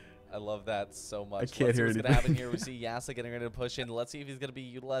 I love that so much. I can't hear anything. What's going to happen here? We see Yasa getting ready to push in. Let's see if he's going to be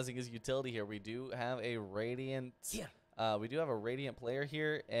utilizing his utility here. We do have a Radiant We do have a Radiant player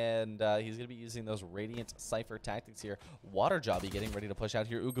here, and he's going to be using those Radiant Cypher tactics here. Water Jobby getting ready to push out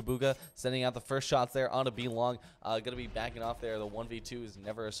here. Ooga Booga sending out the first shots there on a B long. Going to be backing off there. The 1v2 is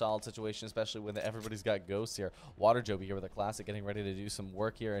never a solid situation, especially when everybody's got ghosts here. Water Jobby here with a classic getting ready to do some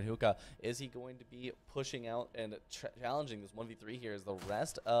work here. And Hookah, is he going to be pushing out and challenging this 1v3 here as the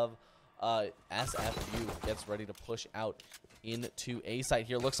rest of SFU gets ready to push out into A site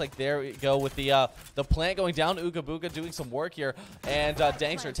here. Looks like there we go with the plant going down. Ooga Booga doing some work here, and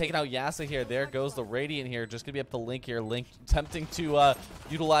Dankster taking out Yasa here. There goes the Radiant here. Just gonna be up to Link here. Link attempting to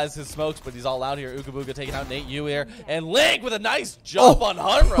utilize his smokes, but he's all out here. Ooga Booga taking out Nate Yu here, and Link with a nice jump on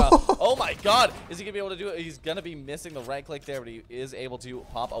Hunra. Oh my God, is he gonna be able to do it? He's gonna be missing the right click there, but he is able to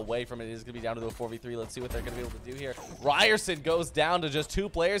pop away from it. It is gonna be down to a 4v3. Let's see what they're gonna be able to do here. Ryerson goes down to just 2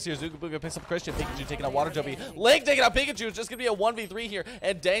 players here. Ooga Booga picks up Christian. Pikachu taking out Water Jobby. Link taking out Pikachu. It's just gonna be a 1v3 here,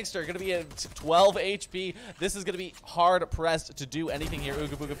 and Dankster gonna be at 12 HP. This is gonna be hard pressed to do anything here.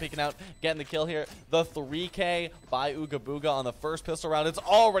 Ooga Booga picking out, getting the kill here. The 3K by Ooga Booga on the first pistol round. It's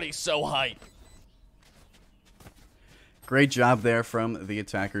already so hype. Great job there from the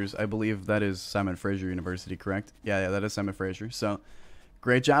attackers. I believe that is Simon Fraser University, correct? Yeah, that is Simon Fraser. So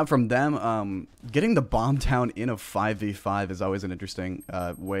great job from them. Getting the bomb down in a 5v5 is always an interesting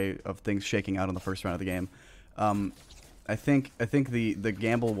way of things shaking out on the first round of the game. I think the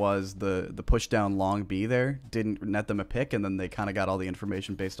gamble was the push down long B there didn't net them a pick, and then they kind of got all the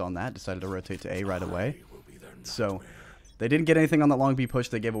information based on that, decided to rotate to A right away. So they didn't get anything on that long B push.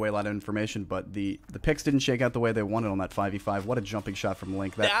 They gave away a lot of information, but the picks didn't shake out the way they wanted on that 5v5. What a jumping shot from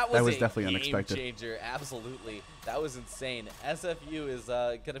Link. That was definitely unexpected. Game changer, absolutely. That was insane. SFU is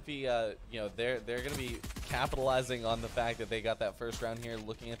gonna be, they're gonna be capitalizing on the fact that they got that first round here,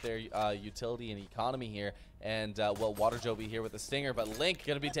 looking at their utility and economy here, and well, Water Jobby here with the stinger, but Link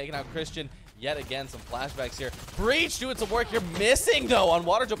gonna be taking out Christian yet again. Some flashbacks here. Breach doing some work here, missing though on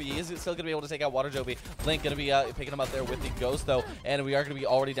Water Jobby. He is still gonna be able to take out Water Jobby. Link gonna be picking him up there with the ghost though, and we are gonna be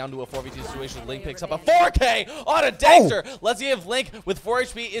already down to a 4v2 situation. Link picks up a 4K on a Dankster. Let's see if Link with 4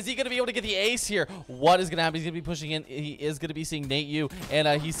 HP, is he gonna be able to get the ace here? What is gonna happen? He's gonna be pushing in. He is gonna be seeing Nate Yu,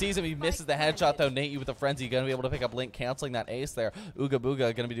 and he sees him. He misses the headshot though. Nate Yu with the frenzy, gonna be able to pick up Link, canceling that ace there. Ooga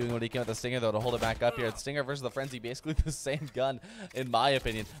Booga gonna be doing what he can with the stinger though to hold it back up here. The stinger versus the frenzy, basically the same gun in my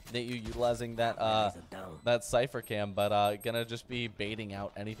opinion. Nate Yu utilizing that that Cypher cam, but gonna just be baiting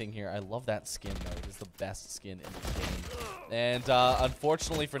out anything here. I love that skin though. It is the best skin in the game. And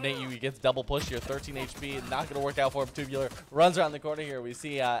unfortunately for Nate Yu, he gets double push here. 13 HP, not gonna work out for him. Tubular runs around the corner here. We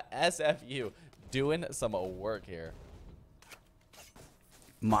see SFU doing some work here.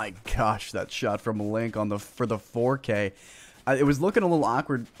 My gosh, that shot from Link on for the 4K. It was looking a little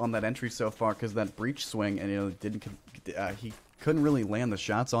awkward on that entry so far because that breach swing, and he couldn't really land the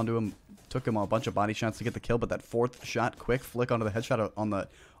shots onto him. Took him a bunch of body shots to get the kill, but that 4th shot, quick flick onto the headshot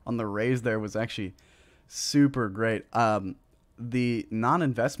on the raise there was actually super great. The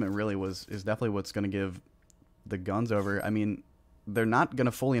non-investment really is definitely what's going to give the guns over. I mean, they're not going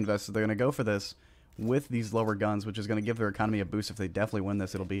to fully invest, so they're going to go for this with these lower guns, which is going to give their economy a boost. If they definitely win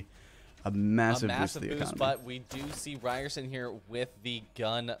this, it'll be a massive boost to the economy. But we do see Ryerson here with the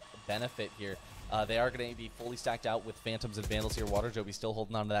gun benefit here. They are going to be fully stacked out with Phantoms and Vandals here. Water Jobby still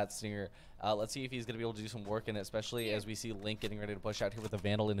holding on to that stinger. Let's see if he's going to be able to do some work in it, especially as we see Link getting ready to push out here with the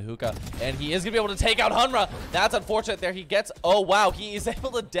Vandal and Hookah. And he is going to be able to take out Hunra. That's unfortunate there. He gets, oh wow, he is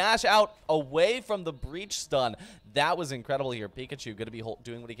able to dash out away from the breach stun. That was incredible here. Pikachu going to be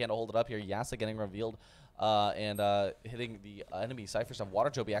doing what he can to hold it up here. Yasa getting revealed. And hitting the enemy Cypher stuff. Water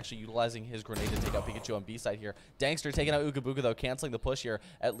Jobby actually utilizing his grenade to take out Pikachu on B side here. Dankster taking out Ooga Booga though, canceling the push here.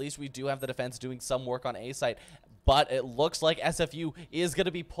 At least we do have the defense doing some work on A side. But it looks like SFU is going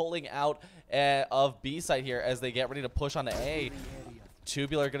to be pulling out of B side here as they get ready to push on A.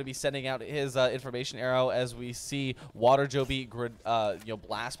 Tubular going to be sending out his information arrow as we see Water Jobby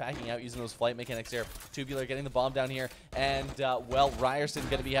blast packing out using those flight mechanics here. Tubular getting the bomb down here, and well, Ryerson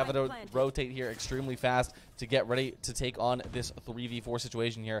going to be having to rotate here extremely fast to get ready to take on this 3v4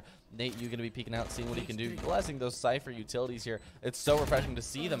 situation here. Nate, you're going to be peeking out, seeing what he can do, utilizing those Cypher utilities here. It's so refreshing to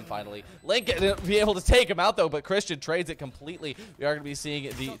see them finally. Link going to be able to take him out though, but Christian trades it completely. We are going to be seeing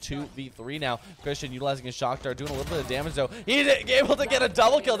the 2v3 now. Christian utilizing his shock dart, doing a little bit of damage though. He's able to get a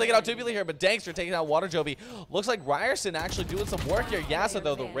double kill, taking out Tubular here, but Dankster taking out Water Jobby. Looks like Ryerson actually doing some work here. Yasa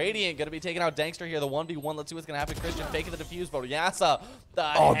though, the Radiant going to be taking out Dankster here, the 1v1. Let's see what's going to happen. Christian faking the defuse, but Yasa, the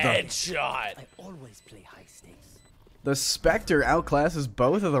headshot. I always play high stakes. The Spectre outclasses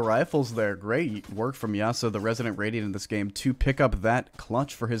both of the rifles there. Great work from Yasa, the Resident Radiant in this game, to pick up that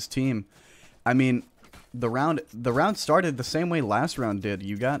clutch for his team. I mean, the round started the same way last round did.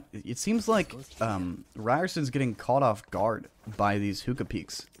 It seems like Ryerson's getting caught off guard by these hookah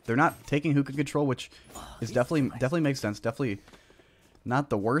peaks. They're not taking hookah control, which is definitely makes sense. Definitely not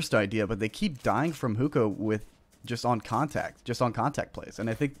the worst idea, but they keep dying from hookah with just on contact plays. And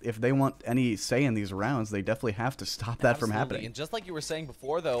I think if they want any say in these rounds, they definitely have to stop that from happening. And just like you were saying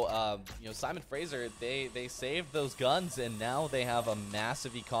before, though, you know, Simon Fraser, they saved those guns, and now they have a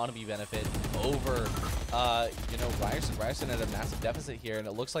massive economy benefit over, you know, Ryerson. Ryerson at a massive deficit here, and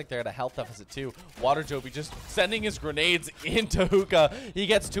it looks like they're at a health deficit too. Water Joby just sending his grenades into hookah. He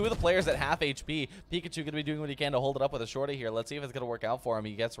gets 2 of the players at half HP. Pikachu going to be doing what he can to hold it up with a shorty here. Let's see if it's going to work out for him.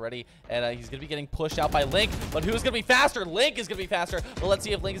 He gets ready, and he's going to be getting pushed out by Link, but who's going to be faster? Link is going to be faster. But let's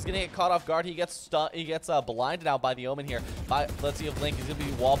see if Link is going to get caught off guard. He gets blinded out by the Omen here. Let's see if Link is going to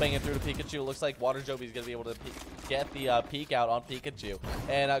be wall banging through to Pikachu. It looks like Water Joby is going to be able to get the peek out on Pikachu.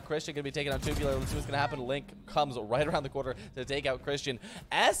 And Christian going to be taking out Tubular. Let's see what's going to happen. Link comes right around the corner to take out Christian.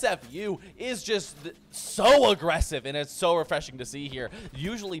 SFU is just so aggressive, and it's so refreshing to see here.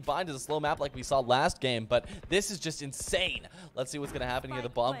 Usually Bind is a slow map like we saw last game, but this is just insane. Let's see what's going to happen here. The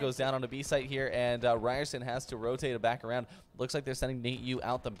bomb goes down on a B site here, and Ryerson has to rotate it back around. Looks like they're sending Nate Yu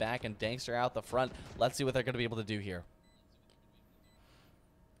out the back and Dankster out the front. Let's see what they're going to be able to do here.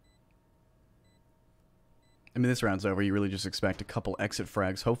 I mean, this round's over. You really just expect a couple exit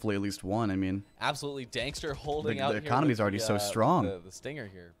frags, hopefully at least one. I mean, absolutely, Dankster holding out. The economy's already so strong. The stinger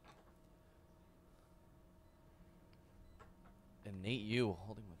here, and Nate Yu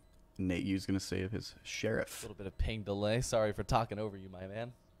holding with. Nate Yu's gonna save his sheriff. A little bit of ping delay. Sorry for talking over you, my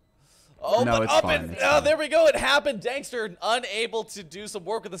man. Oh, no, but it's up fine. and there we go. It happened. Dankster unable to do some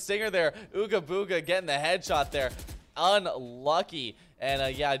work with the stinger there. Ooga Booga getting the headshot there. Unlucky.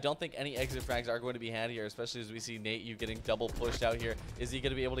 And yeah, I don't think any exit frags are going to be had here, especially as we see Nate Yu getting double pushed out here. Is he going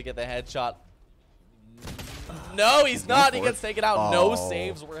to be able to get the headshot? No, he's not. He gets taken out. Oh. No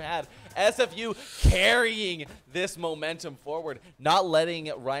saves were had. SFU carrying this momentum forward, not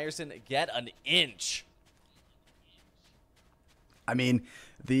letting Ryerson get an inch. I mean,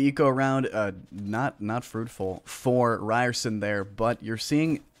 the eco round, not fruitful for Ryerson there, but you're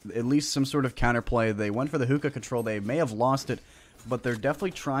seeing at least some sort of counterplay. They went for the hookah control. They may have lost it, but they're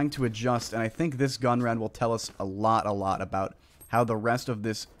definitely trying to adjust, and I think this gun round will tell us a lot about how the rest of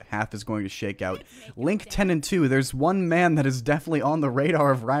this half is going to shake out. Link 10-2, there's one man that is definitely on the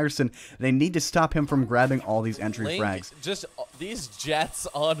radar of Ryerson. They need to stop him from grabbing all these entry Link, frags. Just these jets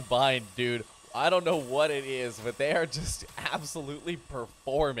on Bind, dude. I don't know what it is, but they are just absolutely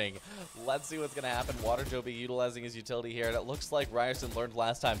performing. Let's see what's going to happen. Water Joby utilizing his utility here, and it looks like Ryerson learned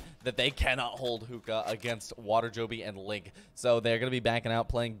last time that they cannot hold hookah against Water Joby and Link. So they're going to be backing out,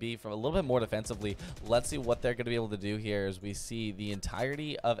 playing B from a little bit more defensively. Let's see what they're going to be able to do here as we see the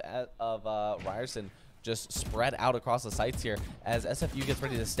entirety of Ryerson just spread out across the sites here as SFU gets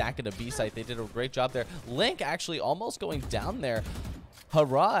ready to stack at a B site. They did a great job there. Link actually almost going down there.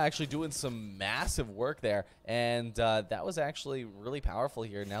 Hurrah actually doing some massive work there, and that was actually really powerful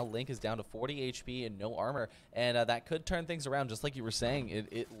here. Now Link is down to 40 HP and no armor, and that could turn things around, just like you were saying.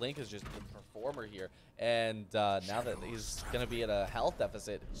 Link is just the performer here, and now that he's going to be at a health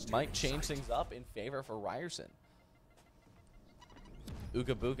deficit, might change things up in favor for Ryerson.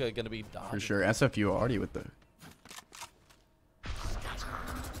 Ooga Booga going to be dodging. For sure, SFU already with the...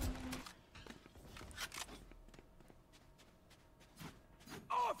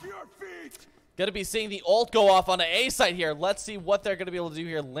 Going to be seeing the ult go off on the A site here. Let's see what they're going to be able to do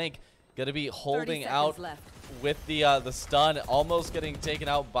here. Link going to be holding out with the stun, almost getting taken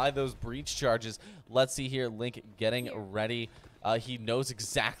out by those breach charges. Let's see here. Link getting ready. He knows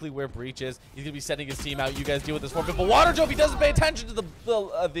exactly where breach is. He's going to be sending his team out. You guys deal with this for him. But Water Joby doesn't pay attention to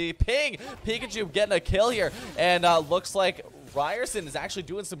the ping. Pikachu getting a kill here. And looks like Ryerson is actually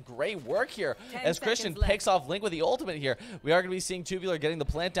doing some great work here as Christian picks off Link with the ultimate here. We are going to be seeing Tubular getting the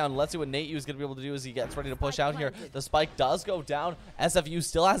plant down. Let's see what Nate Yu is going to be able to do as he gets ready to push out here. The spike does go down. SFU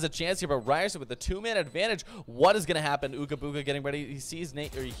still has a chance here, but Ryerson with the 2-man advantage. What is going to happen? Ooga Booga getting ready. He sees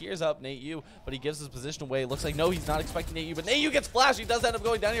Nate, or he hears up Nate Yu, but he gives his position away. Looks like no, he's not expecting Nate Yu, but Nate Yu gets flashed. He does end up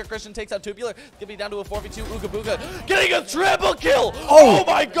going down here. Christian takes out Tubular. It's going to be down to a 4v2. Ooga Booga getting a triple kill. Oh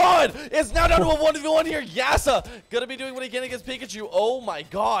my god! It's now down to a 1v1 here. Yasa going to be doing what he can against Pikachu. Oh my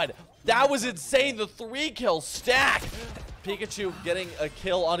god, that was insane. The 3-kill stack. Pikachu getting a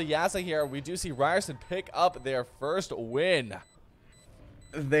kill on a Yasa here. We do see Ryerson pick up their first win.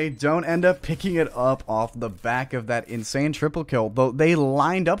 They don't end up picking it up off the back of that insane triple kill, though they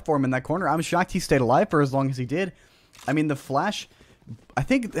lined up for him in that corner. I'm shocked he stayed alive for as long as he did. I mean, the flash I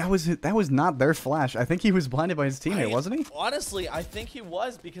think that was not their flash. I think he was blinded by his teammate, wasn't he? Honestly, I think he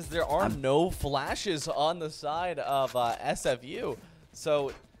was, because there are no flashes on the side of SFU.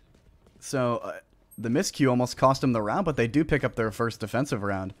 So the miscue almost cost him the round, but they do pick up their first defensive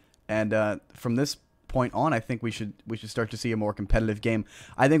round. And from this point on, I think we should start to see a more competitive game.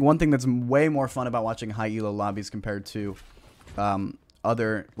 I think one thing that's way more fun about watching high elo lobbies compared to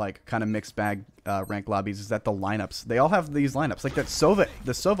other like kind of mixed bag rank lobbies is that the lineups, they all have these lineups like that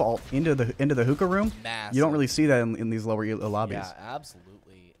the Sova ult into the hookah room. Massive. You don't really see that in these lower elo lobbies. Yeah,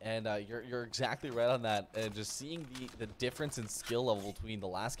 absolutely. And you're exactly right on that. And just seeing the difference in skill level between the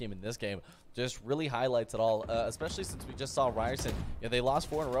last game and this game just really highlights it all, especially since we just saw Ryerson. You know, they lost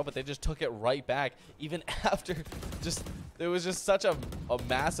 4 in a row, but they just took it right back, even after there was just such a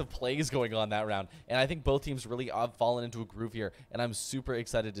massive plays going on that round. And I think both teams really have fallen into a groove here, and I'm super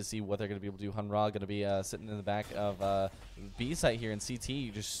excited to see what they're going to be able to do. Hanra going to be sitting in the back of B site here in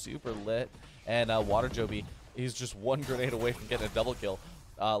CT, just super lit. And Water Joby, he's just 1 grenade away from getting a double kill.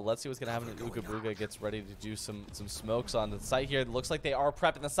 Let's see what's going to happen. Uka Booga gets ready to do some smokes on the site here. It looks like they are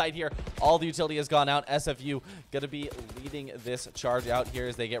prepping the site here. All the utility has gone out. SFU going to be leading this charge out here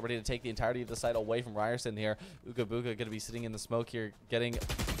as they get ready to take the entirety of the site away from Ryerson here. Uka Booga going to be sitting in the smoke here, getting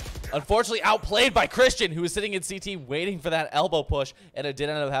unfortunately outplayed by Christian, who was sitting in CT waiting for that elbow push, and it did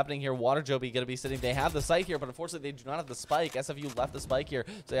end up happening here. Water Joby going to be sitting. They have the site here, but unfortunately they do not have the spike. SFU left the spike here,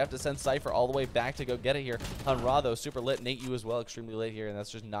 so they have to send Cypher all the way back to go get it here. Hanra, though, super lit. Nate, you as well, extremely late here, and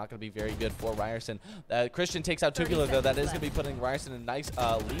that's just not going to be very good for Ryerson. Christian takes out Tubular, though. That is going to be putting Ryerson in a nice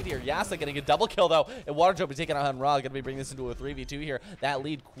lead here. Yasa getting a double kill, though, and Water Joby taking out Hanra. Going to be bringing this into a 3v2 here. That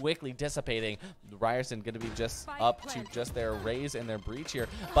lead quickly dissipating. Ryerson going to be just up to just their raise and their breach here,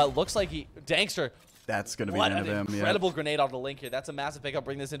 but looks like Dankster. That's going to be the end of him. Incredible grenade on the link here. That's a massive pickup.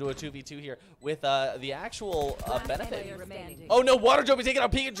 Bring this into a 2v2 here with the actual benefit. Oh no, Water Joby taking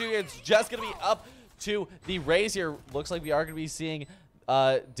out Pikachu. It's just going to be up to the raise here. Looks like we are going to be seeing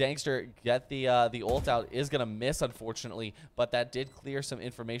Dankster get the ult out. Is going to miss, unfortunately, but that did clear some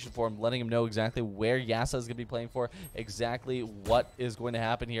information for him, letting him know exactly where Yasa is going to be playing for, exactly what is going to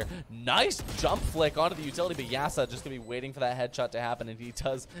happen here. Nice jump flick onto the utility, but Yasa just going to be waiting for that headshot to happen, and he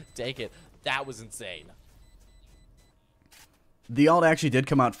does take it. That was insane. The ult actually did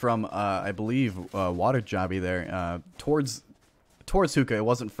come out from, I believe, Water Joby there, towards Hookah. It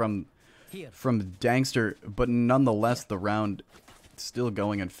wasn't from Dankster, but nonetheless, the round still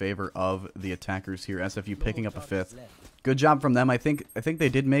going in favor of the attackers here. SFU picking up a 5th. Good job from them. I think they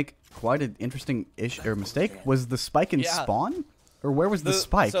did make quite an interesting mistake. Was the spike in spawn? Or where was the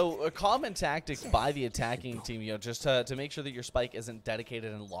spike? So a common tactic by the attacking team, you know, just to make sure that your spike isn't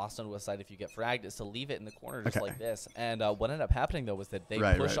dedicated and lost onto a site if you get fragged, is to leave it in the corner just like this. And what ended up happening, though, was that they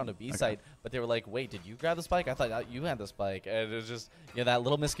pushed onto B site, but they were like, wait, did you grab the spike? I thought you had the spike. And it was just, you know, that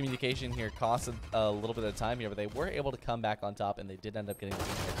little miscommunication here costed a little bit of time here, but they were able to come back on top, and they did end up getting the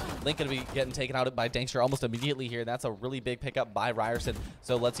win here. Link going to be getting taken out by Dankster almost immediately here. That's a really big pickup by Ryerson.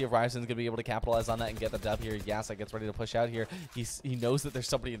 So let's see if Ryerson's going to be able to capitalize on that and get the dub here. Yasa gets ready to push out here. He knows that there's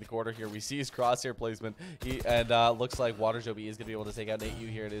somebody in the corner here. We see his crosshair placement. Looks like Water Joby is going to be able to take out Nate Yu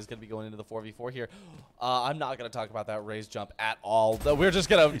here. It is going to be going into the 4v4 here. I'm not going to talk about that raise jump at all. We're just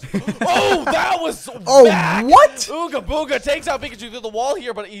going to... Oh, that was back! What? Ooga Booga takes out Pikachu through the wall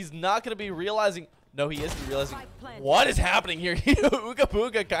here, but he's not going to be realizing... No, he is realizing what is happening here. Ooga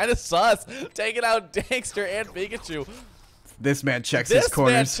Booga kind of sus. Taking out Dankster and Pikachu. This man checks his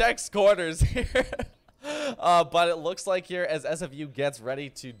corners. This man checks corners here. But it looks like here as SFU gets ready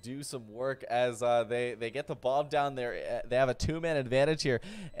to do some work as they get the bomb down there. They have a 2-man advantage here.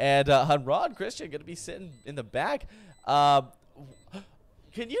 And Hanra and Christian going to be sitting in the back. Can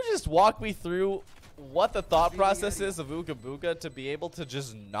you just walk me through what the thought process is of Ooga Booga to be able to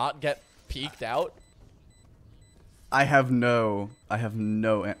just not get peeked out? I have no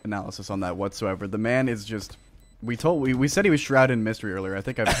analysis on that whatsoever. The man is just... We said he was shrouded in mystery earlier. I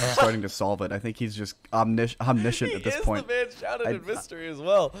think I'm starting to solve it. I think he's just omniscient at this point. He is the man shrouded in mystery as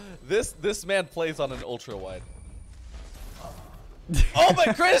well. This man plays on an ultra wide. Oh,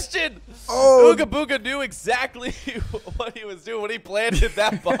 but Christian! Oh! Ooga Booga knew exactly what he was doing when he planted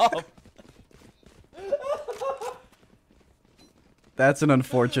that bomb. That's an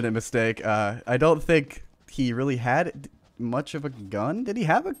unfortunate mistake. I don't think he really had much of a gun. Did he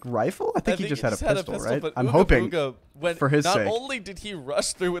have a rifle? I think he just had a pistol, right? I'm hoping for his sake. Not only did he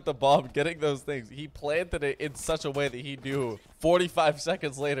rush through with the bomb getting those things, he planted it in such a way that he knew 45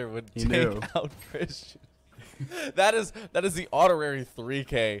 seconds later would take out Christian. That is the honorary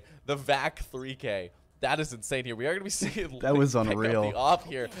 3K, the VAC 3K. That is insane here. We are going to be seeing That was Link pick up unreal. the off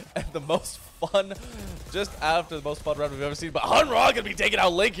here. And the most fun, just after the most fun round we've ever seen. But Hunra going to be taking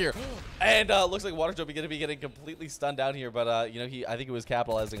out Link here. And looks like Waterloo going to be getting completely stunned down here. But, you know, I think he was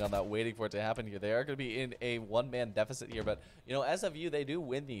capitalizing on that, waiting for it to happen here. They are going to be in a one-man deficit here. But, you know, SFU, they do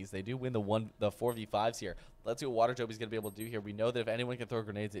win these. They do win the 4v5s here. Let's see what Waterjoby's going to be able to do here. We know that if anyone can throw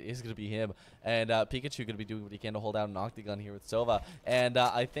grenades, it is going to be him. And Pikachu going to be doing what he can to hold down an Octagon here with Sova. And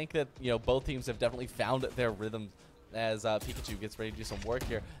I think that, you know, both teams have definitely found their rhythm as Pikachu gets ready to do some work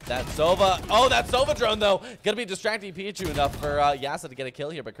here. That Sova, oh, that Sova drone, though, going to be distracting Pikachu enough for Yasa to get a kill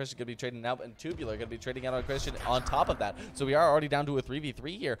here, but Christian going to be trading out, and Tubular going to be trading out on Christian on top of that. So we are already down to a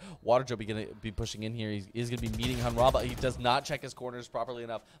 3v3 here. Waterjoby going to be pushing in here. He is going to be meeting Hunraba. He does not check his corners properly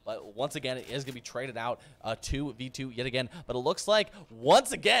enough, but once again, it is going to be traded out 2v2 yet again. But it looks like,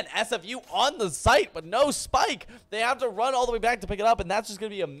 once again, SFU on the site, but no spike. They have to run all the way back to pick it up, and that's just going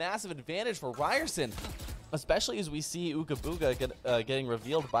to be a massive advantage for Ryerson. Especially as we see Ooga Booga getting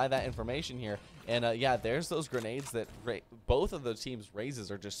revealed by that information here. And yeah, there's those grenades that both of the teams'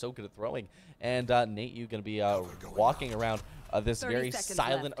 raises are just so good at throwing. And Nate, you going to be walking around this very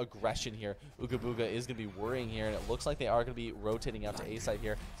silent aggression here. Ooga Booga is going to be worrying here, and it looks like they are going to be rotating out to A site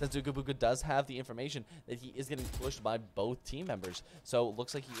here, since Ooga Booga does have the information that he is getting pushed by both team members. So it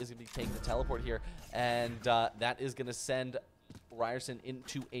looks like he is going to be taking the teleport here, and that is going to send Ryerson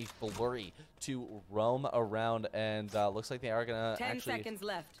into a flurry to roam around, and looks like they are gonna 10 seconds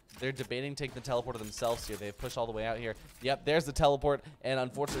left. They're debating taking the teleporter themselves here. They've pushed all the way out here. Yep, there's the teleport, and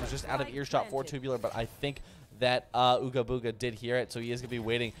unfortunately it was just out of earshot for Tubular, but I think that Ooga Booga did hear it, so he is gonna be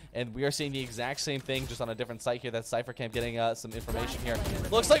waiting, and we are seeing the exact same thing, just on a different site here. That's Cypher Camp getting some information here.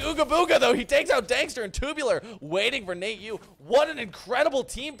 Looks like Ooga Booga, though, he takes out Dankster and Tubular, waiting for Nate Yu. What an incredible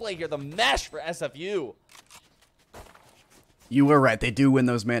team play here, the mesh for SFU. You were right. They do win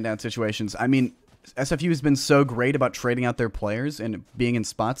those man-down situations. I mean, SFU has been so great about trading out their players and being in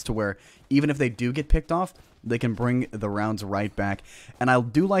spots to where even if they do get picked off, they can bring the rounds right back. And I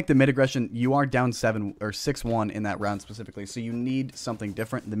do like the mid-aggression. You are down 7 or 6-1 in that round specifically, so you need something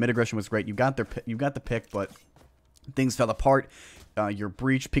different. The mid-aggression was great. You got the pick, but things fell apart. Your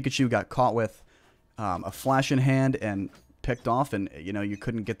breach, Pikachu got caught with a flash in hand and picked off, and you know, you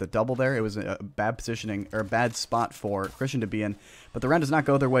couldn't get the double there. It was a bad positioning, or a bad spot for Christian to be in, but the round does not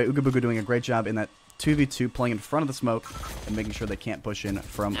go their way. Ooga Booga doing a great job in that 2v2, playing in front of the smoke and making sure they can't push in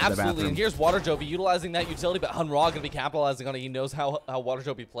from the bathroom. Absolutely, and here's Waterjoby utilizing that utility, but Hunra going to be capitalizing on it. He knows how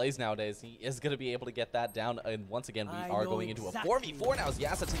Waterjoby plays nowadays. He is going to be able to get that down, and once again, we are going into a 4v4 now as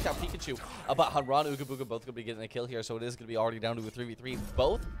Yasa takes out Pikachu. But Hunra and Ooga Booga both going to be getting a kill here, so it is going to be already down to a 3v3,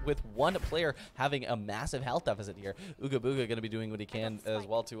 both with one player having a massive health deficit here. Ooga Booga going to be doing what he can as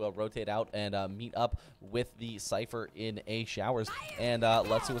well to rotate out and meet up with the Cypher in A showers. And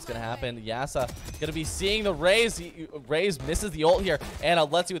let's see what's going to happen. Yasa going to be seeing the Raze. Raze misses the ult here, and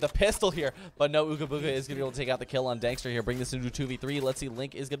let's see with a pistol here, but no, Ooga Booga is going to be able to take out the kill on Dankster here, bring this into 2v3. Let's see,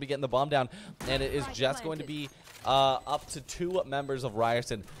 Link is going to be getting the bomb down, and it is just going to be up to 2 members of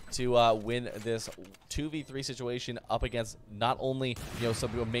Ryerson to win this 2v3 situation up against not only, you know,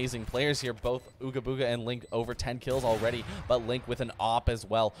 some amazing players here, both Ooga Booga and Link over 10 kills already, but Link with an op as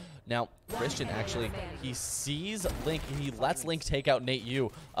well. Now, Christian actually, he sees Link, and he lets Link take out Nate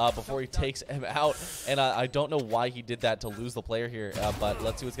Yu before he takes him out, and I don't know why he did that to lose the player here, but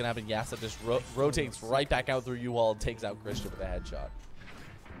let's see what's going to happen. Yasa just rotates right back out through U-Wall and takes out Christian with a headshot.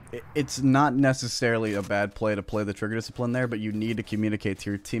 It's not necessarily a bad play to play the trigger discipline there, but you need to communicate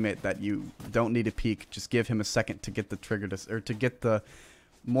to your teammate that you don't need to peek. Just give him a second to get the trigger or to get the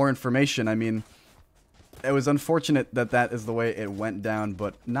more information. I mean, it was unfortunate that that is the way it went down,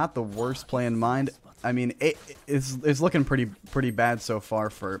 but not the worst play in mind. I mean, it's looking pretty bad so far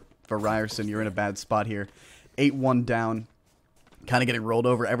for Ryerson. You're in a bad spot here. 8-1 down, kind of getting rolled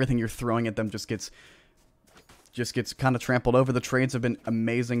over. Everything you're throwing at them just gets kind of trampled over. The trades have been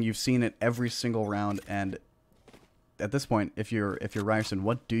amazing. You've seen it every single round, and at this point, if you're Ryerson,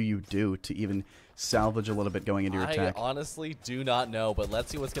 what do you do to even salvage a little bit going into your attack? I honestly do not know, but let's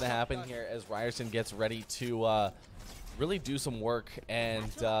see what's going to happen here as Ryerson gets ready to really do some work, and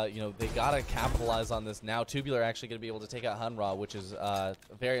you know, they gotta capitalize on this now. Tubular actually gonna be able to take out Hunra, which is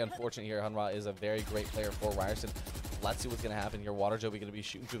very unfortunate here. Hunra is a very great player for Ryerson. Let's see what's gonna happen here. Waterjoby gonna be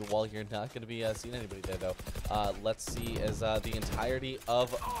shooting through the wall here, not gonna be seeing anybody there though. Let's see as the entirety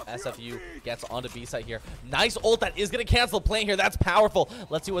of SFU gets onto B site here. Nice ult that is gonna cancel the plane here. That's powerful.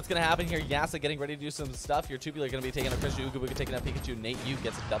 Let's see what's gonna happen here. Yasa getting ready to do some stuff here. Tubular gonna be taking out Christian. Ooga Booga taking out Pikachu. Nate Yu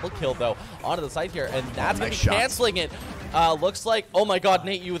gets a double kill though onto the site here, and that's gonna be canceling it. Looks like, oh my god,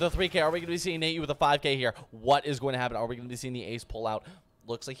 Nate Yu with a 3K. Are we going to be seeing Nate Yu with a 5K here? What is going to happen? Are we going to be seeing the ace pull out?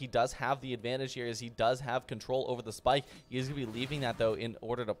 looks like he does have the advantage here, as he does have control over the spike. He is going to be leaving that, though, in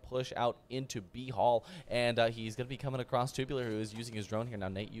order to push out into B Hall, and he's going to be coming across Tubular, who is using his drone here. Now,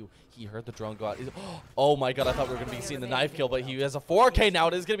 Nate, he heard the drone go out. Oh my god, I thought we were going to be seeing the knife kill, but he has a 4K now.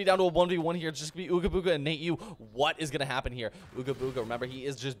 It is going to be down to a 1v1 here. It's just going to be Ooga Booga and Nate Yu. What is going to happen here? Ooga Booga, remember, he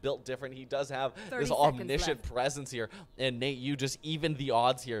is just built different. He does have this omniscient presence here, and Nate Yu just evened the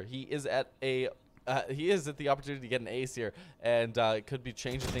odds here. He is at a the opportunity to get an ace here, and could be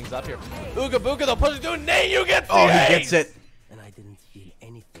changing things up here. Ooga Booga, the push is doing. Nate Yu gets the ace! He gets it. And I didn't feel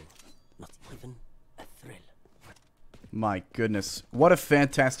anything, not even a thrill. My goodness. What a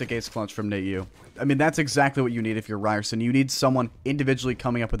fantastic ace clutch from Nate Yu. I mean, that's exactly what you need if you're Ryerson. You need someone individually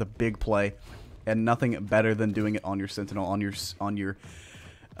coming up with a big play, and nothing better than doing it on your Sentinel, on your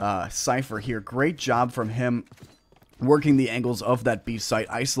Cypher here. Great job from him, working the angles of that B site,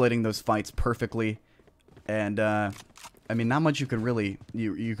 isolating those fights perfectly, and I mean, not much you can really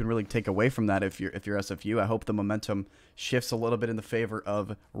take away from that if you're SFU. I hope the momentum shifts a little bit in the favor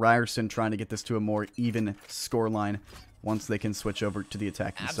of Ryerson, trying to get this to a more even scoreline once they can switch over to the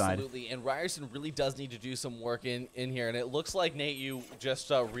attacking side. Absolutely, and Ryerson really does need to do some work in here, and it looks like Nate Yu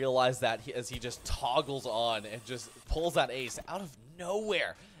just realized that as he just toggles on and just pulls that ace out of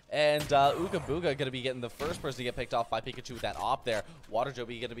nowhere. And Ooga Booga going to be getting the first person to get picked off by Pikachu with that op there. Water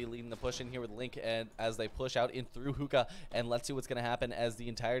Joby going to be leading the push in here with Link, and as they push out in through Hookah. And let's see what's going to happen as the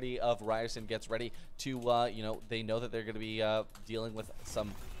entirety of Ryerson gets ready to, you know, they know that they're going to be dealing with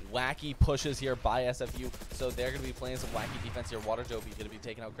some wacky pushes here by SFU, so they're going to be playing some wacky defense here. Water Joby going to be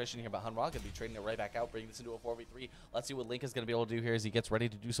taking out Christian here, but Hunra going to be trading it right back out, bringing this into a 4v3. Let's see what Link is going to be able to do here as he gets ready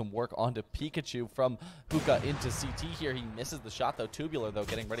to do some work onto Pikachu from Hookah into CT here. He misses the shot, though. Tubular, though,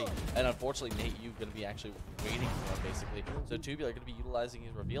 getting ready, and unfortunately, Nate Yu going to be actually waiting for him, basically. So Tubular going to be utilizing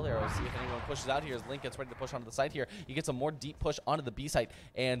his reveal arrow, see if anyone pushes out here as Link gets ready to push onto the site here. He gets a more deep push onto the B site,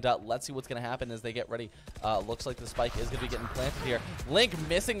 and let's see what's going to happen as they get ready. Looks like the spike is going to be getting planted here. Link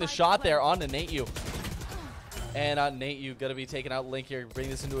missing the shot there onto Nate Yu. And Nate Yu going to be taking out Link here, bring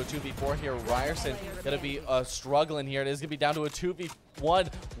this into a 2v4 here. Ryerson going to be struggling here. It is going to be down to a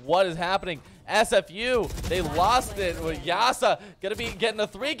 2v1. What is happening? SFU, they lost it with Yasa. Going to be getting a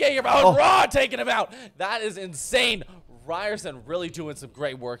 3K here. Oh, Raw taking him out. That is insane. Ryerson really doing some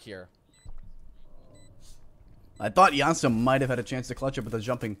great work here. I thought Yasa might have had a chance to clutch it, but the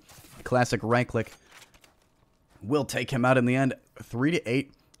jumping classic right click will take him out in the end. 3-8.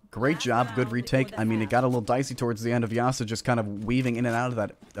 Great job, good retake. I mean, it got a little dicey towards the end of Yasa just kind of weaving in and out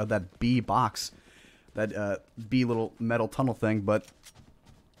of that B box, that B little metal tunnel thing, but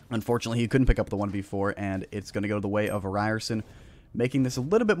unfortunately he couldn't pick up the 1v4, and it's going to go the way of Ryerson, making this a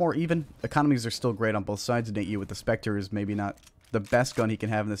little bit more even. Economies are still great on both sides. Nate Yu with the Spectre is maybe not the best gun he can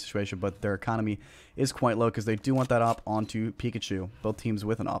have in this situation, but their economy is quite low because they do want that op onto Pikachu. Both teams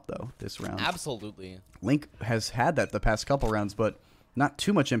with an op, though, this round. Absolutely. Link has had that the past couple rounds, but not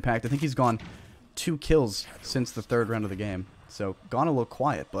too much impact. I think he's gone 2 kills since the 3rd round of the game. So, gone a little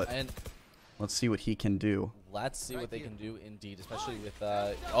quiet, but let's see what he can do. Let's see what they can do, indeed, especially with,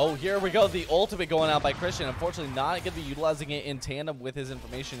 oh, here we go, the ultimate going out by Christian. Unfortunately, not going to be utilizing it in tandem with his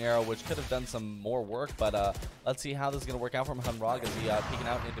information arrow, which could have done some more work, but let's see how this is going to work out from Hunrog as he peeking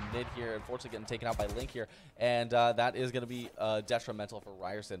out into mid here, unfortunately getting taken out by Link here, and that is going to be detrimental for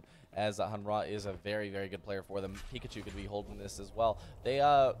Ryerson, as Hunra is a very, very good player for them. Pikachu could be holding this as well. They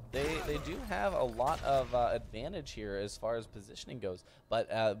do have a lot of advantage here as far as positioning goes, but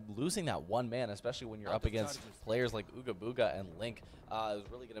losing that one man, especially when you're up against players like Ooga Booga and Link, is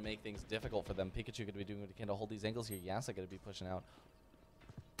really going to make things difficult for them. Pikachu going to be doing what he can to hold these angles here. Yasa going to be pushing out.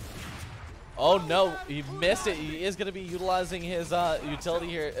 Oh no, he missed it. He is going to be utilizing his utility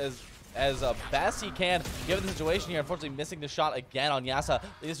here as best he can, given the situation here. Unfortunately, missing the shot again on Yasa.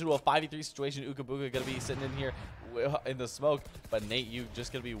 Leads to a 5v3 situation. Ooga Booga going to be sitting in here in the smoke, but Nate Yu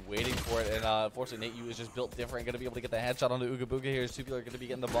just going to be waiting for it, and unfortunately Nate Yu is just built different, going to be able to get the headshot onto Ooga Booga here. Tubular going to be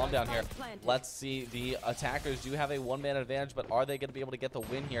getting the bomb down here. Let's see, the attackers do have a 1-man advantage, but are they going to be able to get the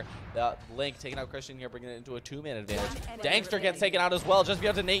win here? Link taking out Christian here, bringing it into a 2-man advantage. Dangster gets taken out as well, just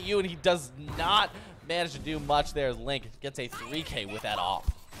beyond to Nate Yu, and he does not manage to do much there. Link gets a 3K with that off.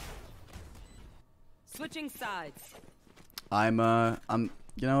 Switching sides.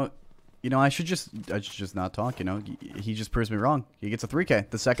 You know, I should just not talk, you know. He just proves me wrong. He gets a 3K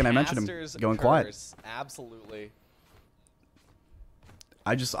the second I mentioned him going quiet. Absolutely.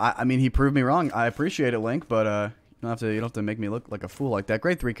 I mean, he proved me wrong. I appreciate it, Link, but you don't have to make me look like a fool like that.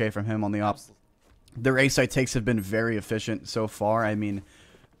 Great 3K from him on the op. Their A-site takes have been very efficient so far. I mean,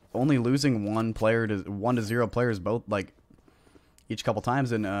 only losing 1-0 players both, like, each couple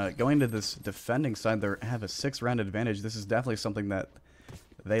times, and going to this defending side, they have a 6-round advantage. This is definitely something that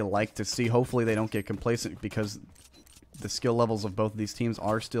they like to see. Hopefully they don't get complacent because the skill levels of both of these teams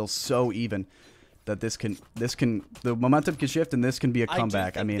are still so even that the momentum can shift and this can be a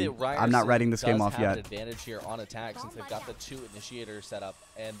comeback. I mean, I'm not writing this game off yet. An advantage here on attack since they've got the 2 initiators set up,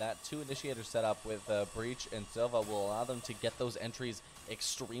 and that 2 initiators set up with Breach and Silva will allow them to get those entries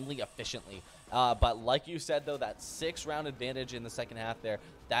extremely efficiently. But like you said, though, that 6-round advantage in the second half there,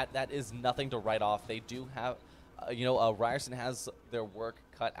 that is nothing to write off. They do have, Ryerson has their work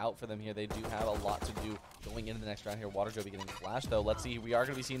cut out for them here. They do have a lot to do going into the next round here. Waterloo getting flashed, though. Let's see. We are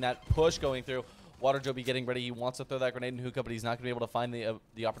going to be seeing that push going through. Waterloo getting ready. He wants to throw that grenade in hookah, but he's not going to be able to find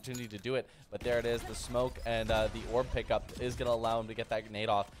the opportunity to do it. But there it is. The smoke and the orb pickup is going to allow him to get that grenade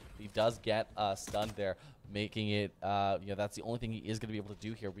off. He does get stunned there, making it, that's the only thing he is going to be able to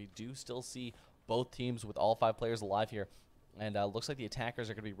do here. We do still see both teams with all 5 players alive here. And looks like the attackers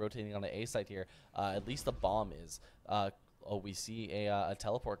are going to be rotating on the A site here. At least the bomb is. We see a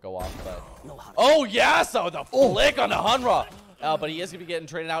teleport go off. But oh, yeah! So the flick on the Hunra! But he is going to be getting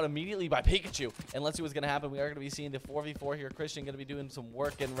traded out immediately by Pikachu. And let's see what's going to happen. We are going to be seeing the 4v4 here. Christian going to be doing some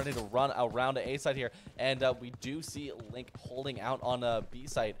work, getting ready to run around the A site here. And we do see Link holding out on a B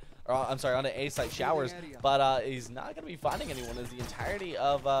site. Or, I'm sorry, on an A site Showers. But he's not going to be finding anyone as the entirety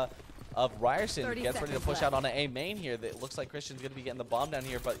of Ryerson gets ready to push out on an A main here. That looks like Christian's going to be getting the bomb down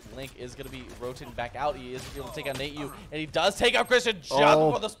here, but Link is going to be rotating back out. He is able to take out Nate Yu, and he does take out Christian just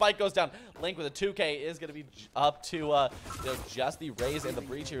before the spike goes down. Link with a 2K is going to be up to just the Raze and the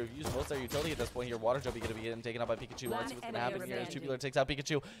Breach here. We've used most of their utility at this point here. Waterloo going to be getting taken out by Pikachu. Let's see what's going to happen here as Tubular takes out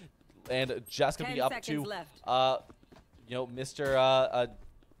Pikachu, and just going to be up to Mr.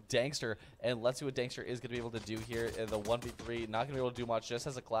 Dankster, and let's see what Dankster is going to be able to do here in the 1v3. Not going to be able to do much, just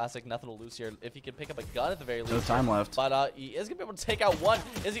as a classic, nothing to lose here. If he can pick up a gun at the very least. No time left. But he is going to be able to take out one.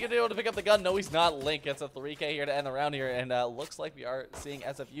 Is he going to be able to pick up the gun? No, he's not. Link gets a 3K here to end the round here, and looks like we are seeing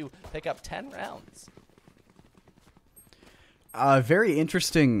SFU pick up 10 rounds. Very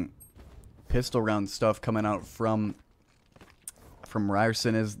interesting pistol round stuff coming out from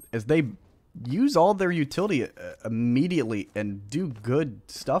Ryerson as they use all their utility immediately and do good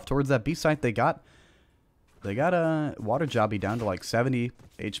stuff towards that B site. They got a Water Jobby down to like 70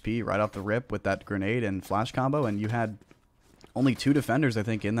 HP right off the rip with that grenade and flash combo, and you had only 2 defenders, I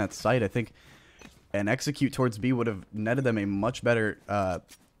think, in that site. I think an execute towards B would have netted them a much better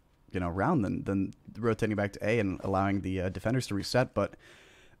round than rotating back to A and allowing the defenders to reset. But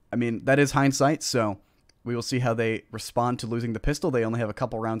I mean, that is hindsight, so we will see how they respond to losing the pistol. They only have a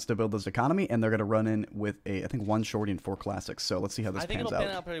couple rounds to build this economy, and they're going to run in with I think 1 shorty and 4 classics. So let's see how this pans out. I think it'll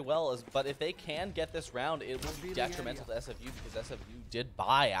pan out pretty well, but if they can get this round, it will be detrimental to SFU because SFU did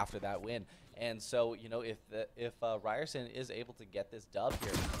buy after that win. And so, if Ryerson is able to get this dub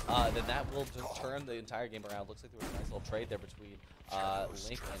here, then that will turn the entire game around. Looks like there was a nice little trade there between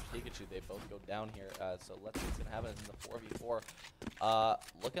Link and Pikachu. They both go down here. So let's see what's going to happen in the 4v4.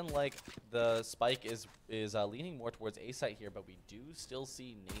 Looking like the spike is leaning more towards A site here, but we do still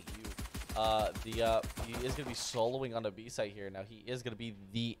see Nate Yu. He is going to be soloing on the B site here. Now, he is going to be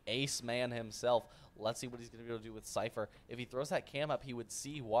the ace man himself. Let's see what he's going to be able to do with Cypher. If he throws that cam up, he would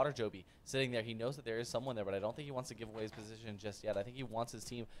see Water Joby sitting there. He knows that there is someone there, but I don't think he wants to give away his position just yet. I think he wants his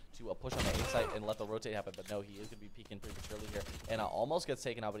team to push on the A site and let the rotate happen, but no, he is going to be peeking prematurely here. And almost gets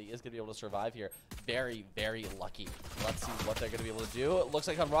taken out, but he is going to be able to survive here. Very, very lucky. Let's see what they're going to be able to do. It looks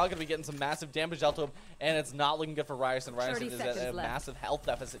like Hunra going to be getting some massive damage out to him, and it's not looking good for Ryerson. Ryerson is at a massive health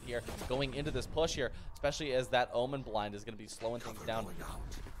deficit here going into this push here, especially as that Omen blind is going to be slowing things down.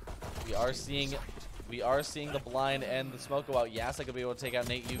 We are seeing the blind and the smoke go out. Yasa going to be able to take out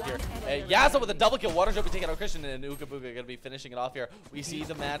Nate Yu here. Yasa with a double kill. Water Joby taking out Christian, and Uka Buka going to be finishing it off here. We see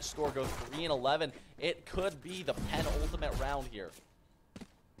the match score go 3-11. It could be the penultimate round here.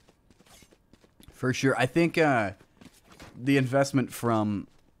 For sure. I think the investment from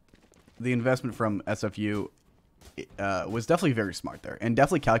SFU was definitely very smart there and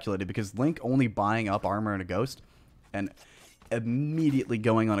definitely calculated, because Link only buying up armor and a ghost and immediately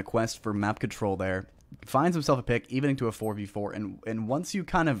going on a quest for map control there finds himself a pick even into a 4v4, and once you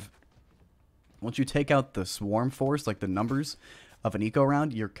take out the swarm force, like the numbers of an eco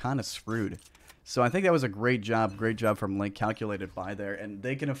round, you're kind of screwed. So I think that was a great job from Link, calculated by there, and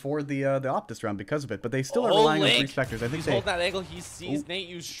they can afford the Optus round because of it. But they still are relying on 3 Spectres. I think he's holding that angle. He sees Nate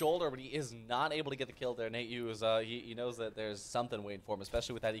Yu's shoulder, but he is not able to get the kill there. Nate Yu is he knows that there's something waiting for him,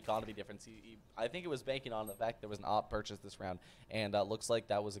 especially with that economy difference. I think it was banking on the fact there was an op purchase this round, and looks like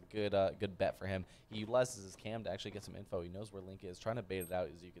that was a good bet for him. He utilizes his cam to actually get some info. He knows where Link is, trying to bait it out,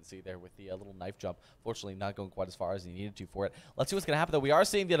 as you can see there with the little knife jump. Fortunately, not going quite as far as he needed to for it. Let's see what's going to happen, though. We are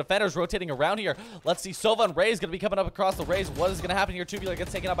seeing the defenders rotating around here. Let's see, Sova and Ray's going to be coming up across the Rays. What is going to happen here? Tubular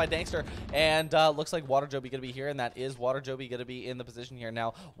gets taken out by Dankster, and looks like Water Joby going to be here, and that is Water Joby going to be in the position here.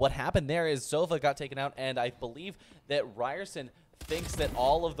 Now, what happened there is Sova got taken out, and I believe that Ryerson thinks that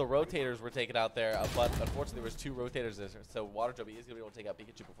all of the rotators were taken out there, but unfortunately there was 2 rotators there, so Water Joby is going to be able to take out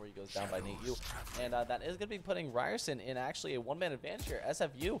Pikachu before he goes down by Nate Yu, and that is going to be putting Ryerson in actually a one-man advantage here.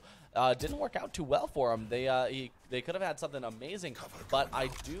 SFU didn't work out too well for him. They could have had something amazing, but I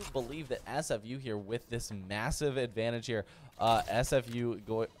do believe that SFU here with this massive advantage here,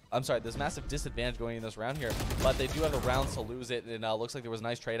 this massive disadvantage going in this round here, but they do have the rounds to lose it, and looks like there was a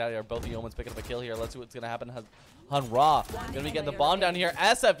nice trade out here. Both the Yeomans picking up a kill here. Let's see what's going to happen. Hun-Ra going to be getting the bomb down here.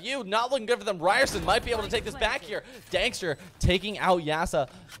 SFU not looking good for them. Ryerson might be able to take this back here. Dankster taking out Yasa,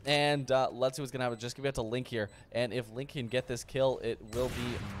 and let's see what's going to happen. Just give it to Link here, and if Link can get this kill, it will be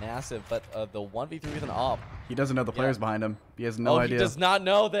massive, but the 1v3 with an AWP. He doesn't know the players behind him. He has no idea. He does not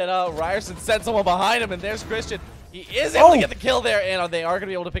know that Ryerson sent someone behind him, and there's Christian. He is able to get the kill there, and they are going to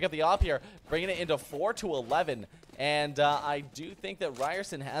be able to pick up the AWP here, bringing it into 4-11. And I do think that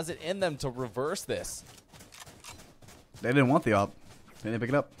Ryerson has it in them to reverse this. They didn't want the AWP. They didn't pick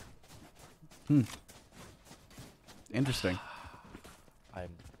it up. Interesting. I've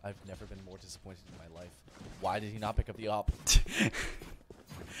never been more disappointed in my life. Why did he not pick up the AWP?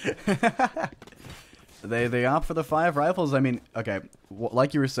 They opt for the 5 rifles. I mean, okay,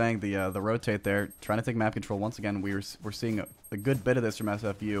 like you were saying, the rotate there, trying to take map control. Once again, we're seeing a good bit of this from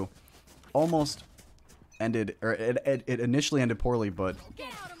SFU. Almost ended, or it initially ended poorly, but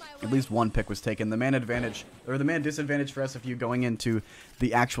at least one pick was taken. The man advantage, or the man disadvantage for SFU going into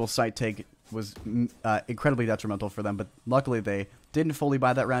the actual site take was incredibly detrimental for them, but luckily they didn't fully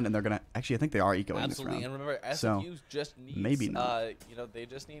buy that round, and they're gonna actually, I think they are ecoing this round. Absolutely, and remember, SFU so, just needs maybe not. They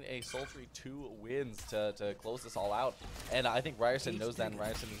just need a sultry 2 wins to close this all out, and I think Ryerson knows that, and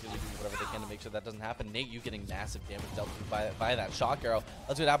Ryerson is going to do whatever they can to make sure that doesn't happen. Nate, you getting massive damage dealt by that shock arrow.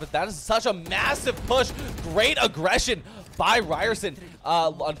 Let's see what happens. That is such a massive push. Great aggression by Ryerson.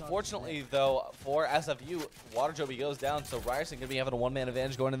 Unfortunately, though, for SFU, Water Joby goes down, so Ryerson going to be having a one-man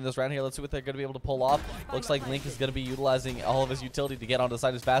advantage going into this round here. Let's see what they're going to be able to pull off. Looks like Link is going to be utilizing all of his utility to get onto the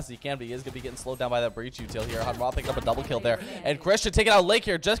side as fast as he can, but he is going to be getting slowed down by that breach util here. Hun-Ra picking up a double kill there, and Christian taking out Lake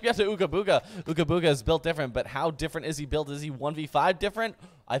here. Just after Uga Booga. Uga Booga is built different, but how different is he built? Is he 1v5 different?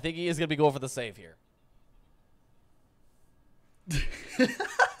 I think he is going to be going for the save here.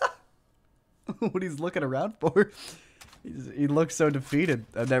 What he's looking around for? He looks so defeated.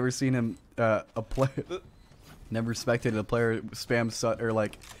 I've never seen him never expected a player spam or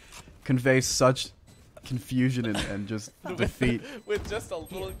like convey such confusion and just defeat with just a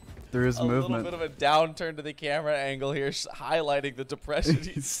little through his movement. A little bit of a downturn to the camera angle here, highlighting the depression.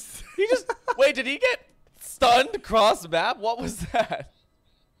 He just wait, did he get stunned cross map? What was that?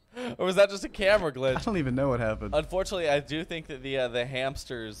 Or was that just a camera glitch? I don't even know what happened. Unfortunately, I do think that the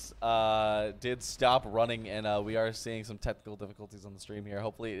hamsters did stop running, and we are seeing some technical difficulties on the stream here.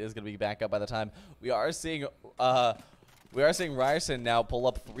 Hopefully, it is going to be back up by the time. We are seeing Ryerson now pull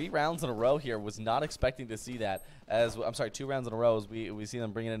up 3 rounds in a row here. Was not expecting to see that. I'm sorry, 2 rounds in a row as we see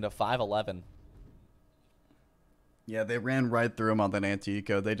them bring it into 5-11. Yeah, they ran right through him on that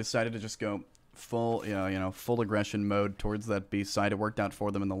anti-eco. They decided to just go full, full aggression mode towards that B side. It worked out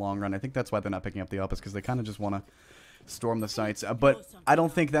for them in the long run. I think that's why they're not picking up the opus, because they kind of just want to storm the sites. But I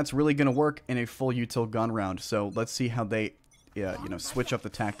don't think that's really going to work in a full util gun round. So let's see how they, switch up the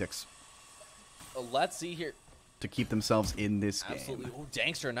tactics. Let's see here. To keep themselves in this game. Absolutely. Oh,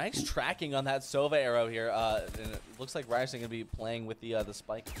 Dankster, nice tracking on that Sova arrow here. And it looks like Ryerson going to be playing with the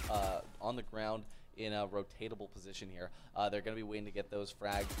spike on the ground in a rotatable position here. They're going to be waiting to get those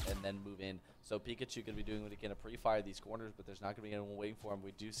fragged and then move in. So Pikachu going to be doing what he can to pre-fire these corners, but there's not going to be anyone waiting for him.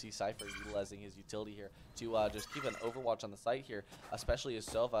 We do see Cypher utilizing his utility here to just keep an overwatch on the site here, especially as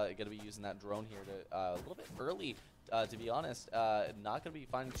Sova going to be using that drone here to a little bit early. To be honest, not going to be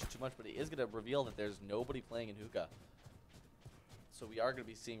finding too much, but it is going to reveal that there's nobody playing in hookah. So we are going to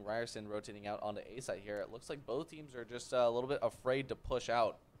be seeing Ryerson rotating out onto A site here. It looks like both teams are just a little bit afraid to push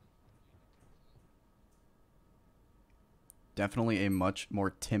out. Definitely a much more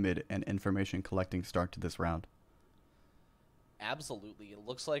timid and information collecting start to this round. Absolutely. It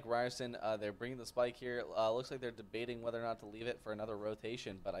looks like Ryerson, they're bringing the spike here. Looks like they're debating whether or not to leave it for another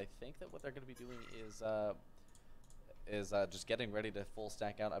rotation, but I think that what they're going to be doing is just getting ready to full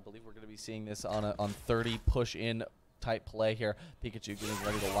stack out. I believe we're going to be seeing this on 30 push in type play here. Pikachu getting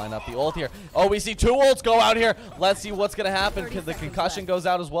ready to line up the ult here. Oh, we see 2 ults go out here. Let's see what's going to happen. The concussion goes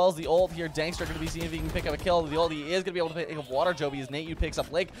out as well as the ult here. Dankster going to be seeing if he can pick up a kill. The ult, he is going to be able to pick up Water Joby as Nate picks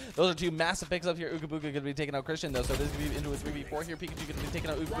up Link. Those are 2 massive picks up here. Ooga Booga going to be taking out Christian, though, so this is going to be into a 3v4 here. Pikachu going to be taking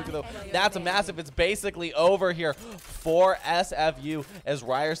out Ooga Booga, though. That's a massive. It's basically over here for SFU as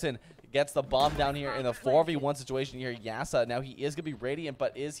Ryerson gets the bomb down here in the 4v1 situation here. Yasa, now he is going to be Radiant,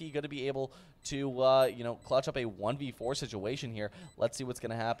 but is he going to be able to, you know, clutch up a 1v4 situation here? Let's see what's going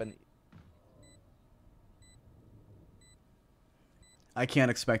to happen. I can't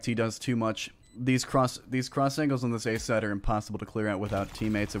expect he does too much. These cross angles on this A set are impossible to clear out without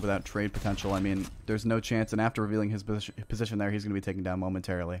teammates or without trade potential. I mean, there's no chance, and after revealing his position there, he's going to be taken down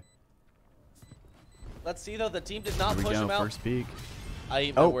momentarily. Let's see, though. The team did not push him out. First peek. I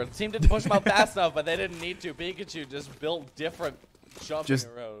eat my words. The team didn't push him out fast enough, but they didn't need to. Pikachu just built different jumping Just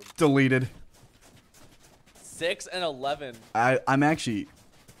road. Deleted. 6 and 11.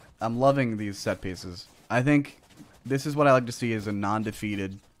 I'm loving these set pieces. I think this is what I like to see as a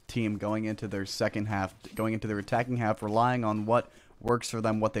non-defeated team going into their second half, going into their attacking half, relying on what works for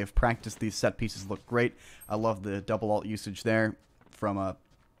them, what they've practiced. These set pieces look great. I love the double ult usage there from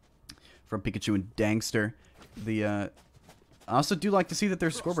Pikachu and Dankster. I also do like to see that their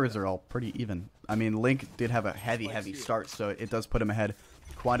scoreboards are all pretty even. I mean, Link did have a heavy start, so it does put him ahead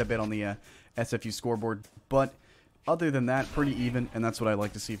quite a bit on the SFU scoreboard. But other than that, pretty even, and that's what I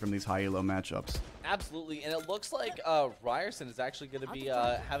like to see from these high elo matchups. Absolutely, and it looks like Ryerson is actually going to be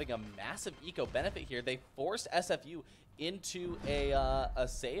having a massive eco benefit here. They forced SFU into a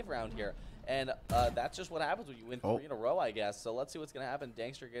save round here. And that's just what happens when you win 3 in a row, I guess. So let's see what's going to happen.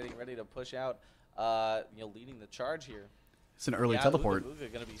 Dankster getting ready to push out, you know, leading the charge here. It's an early teleport. Ooga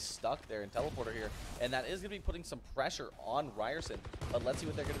Booga going to be stuck there in teleporter here, and that is going to be putting some pressure on Ryerson. But let's see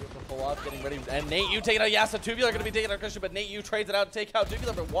what they're going to be able to pull off. Getting ready, and Nate, you taking out Yasa. Tubular going to be taking out Christian, but Nate, you trades it out to take out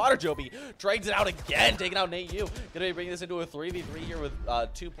Tubular. But Water Joby trades it out again, taking out Nate, you going to be bringing this into a 3v3 here with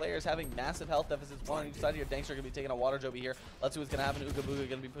 2 players having massive health deficits. One on each side here. Dankster going to be taking out Water Joby here. Let's see what's going to happen. Ooga Booga going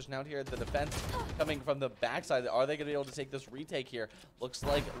to be pushing out here. The defense coming from the backside. Are they going to be able to take this retake here? Looks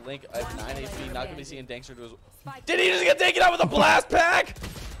like Link at 9 HP. Not going to be seeing Dankster do his. Did he just get taken out with a blast pack?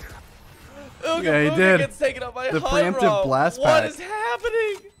 Ooga Yeah, he Booga did. Gets taken out by The Hunro. preemptive blast What pack. is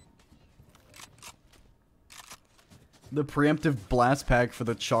happening? The preemptive blast pack for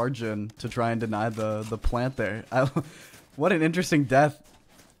the charge in to try and deny the plant there. What an interesting death.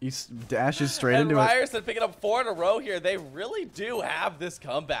 He dashes straight And into it. Ryerson picking up 4 in a row here. They really do have this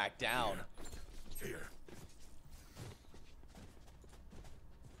comeback down.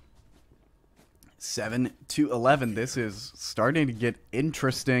 7-11. This is starting to get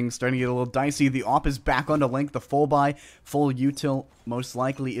interesting, starting to get a little dicey. The AWP is back onto Link. The full buy, full util most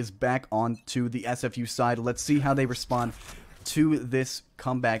likely is back onto the SFU side. Let's see how they respond to this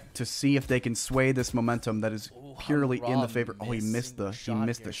comeback to see if they can sway this momentum that is purely in the favor. Oh, he missed the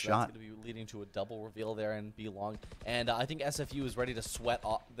shot. Leading to a double reveal there and be long. And I think SFU is ready to sweat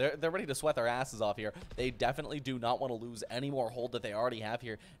off. They're ready to sweat their asses off here. They definitely do not want to lose any more hold that they already have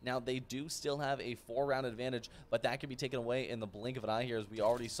here. Now, they do still have a 4-round advantage, but that could be taken away in the blink of an eye here, as we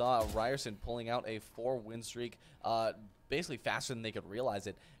already saw Ryerson pulling out a 4-win streak basically faster than they could realize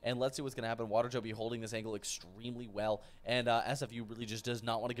it. And let's see what's going to happen. Water Joby holding this angle extremely well, and SFU really just does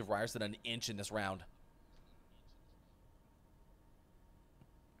not want to give Ryerson an inch in this round.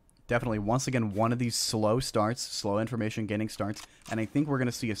 Definitely, once again, one of these slow starts, slow information gaining starts, and I think we're going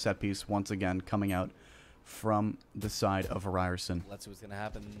to see a set piece once again coming out from the side of Ryerson. Let's see what's going to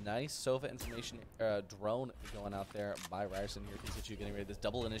happen. Nice Sofa information drone going out there by Ryerson here. Pikachu getting ready. This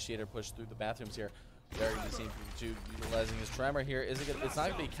double initiator push through the bathrooms here. Very good to see Pikachu utilizing his tremor here. It's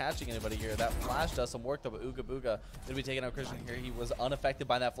not going to be catching anybody here. That flash does some work though, but Ooga Booga going to be taking out Christian here. He was unaffected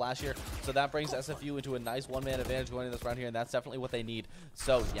by that flash here. So that brings SFU into a nice one-man advantage going in this round here, and that's definitely what they need.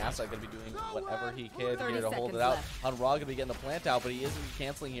 So Yasa going to be doing whatever he can here to hold it out. Hunra going to be getting the plant out, but he isn't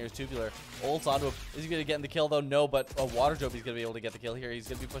canceling here. His Tubular ults onto him. Is he going to get in the kill though? No, but Water Joby's going to be able to get the kill here. He's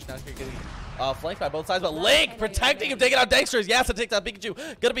going to be pushed down here, getting flanked by both sides, but Link protecting him, taking out Dankster. Yasa takes out Pikachu.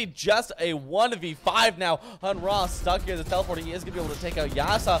 Going to be just a 1v5 now. Hunra stuck here as a teleport. He is going to be able to take out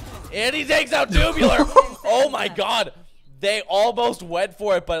Yasa, and he takes out Tubular. Oh my god. They almost went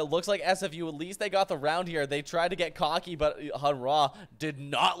for it, but it looks like SFU, at least they got the round here. They tried to get cocky, but Hunra did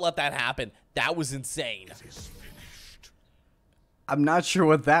not let that happen. That was insane. I'm not sure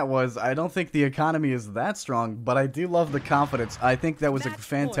what that was. I don't think the economy is that strong, but I do love the confidence. I think that was a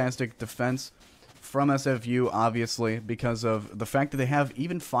fantastic defense from SFU, obviously, because of the fact that they have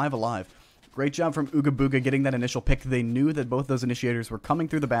even 5 alive. Great job from Ooga Booga getting that initial pick. They knew that both those initiators were coming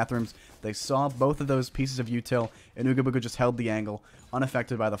through the bathrooms. They saw both of those pieces of util, and Ooga Booga just held the angle,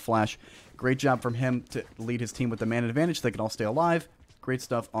 unaffected by the flash. Great job from him to lead his team with the man advantage. They can all stay alive. Great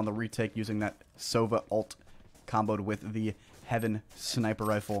stuff on the retake using that Sova ult comboed with the Heaven sniper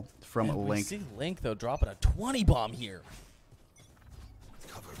rifle from And Link. We see Link, though, dropping a 20 bomb here.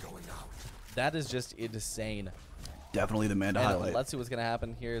 Cover going out. That is just insane. Definitely the man to highlight. Let's see what's going to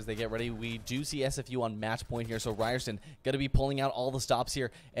happen here as they get ready. We do see SFU on match point here, so Ryerson going to be pulling out all the stops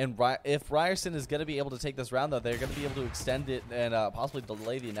here. And if Ryerson is going to be able to take this round, though, they're going to be able to extend it and possibly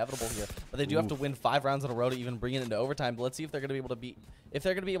delay the inevitable here. But they do have to win 5 rounds in a row to even bring it into overtime. But let's see if they're going to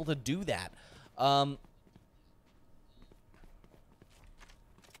be able to do that.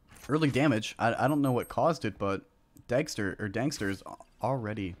 Early damage. I don't know what caused it, but Dangster is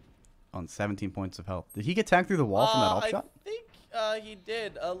already on 17 points of health. Did he get tagged through the wall from that off shot? I think he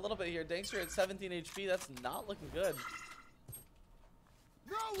did a little bit here. Dangster at 17 HP. That's not looking good.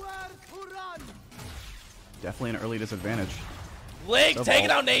 Nowhere to run. Definitely an early disadvantage. Link Sova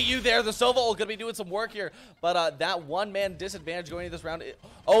taking ult. out Nate Yu there. The Sova ult going to be doing some work here. But that one-man disadvantage going into this round.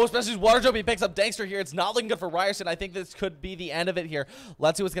 Especially as Waterloo picks up Dangster here. It's not looking good for Ryerson. I think this could be the end of it here.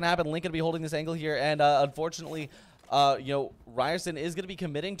 Let's see what's going to happen. Link going to be holding this angle here. And unfortunately, Ryerson is going to be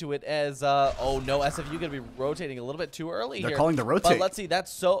committing to it as, oh no, SFU going to be rotating a little bit too early here. They're calling the rotate. But let's see,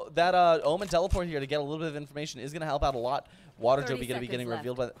 that Omen teleport here to get a little bit of information is going to help out a lot. Water Joby going to be getting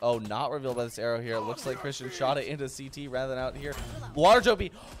revealed by, not revealed by this arrow here. It looks like Christian shot it into CT rather than out here. Water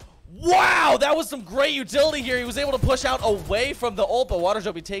Joby, wow, that was some great utility here. He was able to push out away from the ult, but Water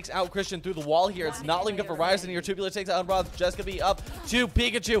Joby takes out Christian through the wall here. It's not looking good for Ryerson here. Tubular takes out Unbroth, just going to be up to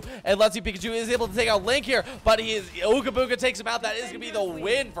Pikachu, and let's see, Pikachu is able to take out Link here, but Ooga Booga takes him out. That is going to be the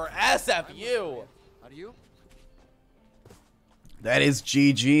win for SFU. Are you? That is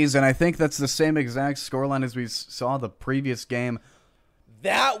GG's, and I think that's the same exact scoreline as we saw the previous game.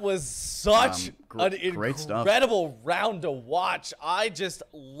 That was such an great stuff. incredible round to watch. I just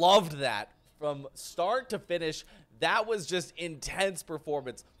loved that from start to finish. That was just intense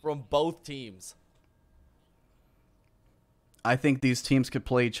performance from both teams. I think these teams could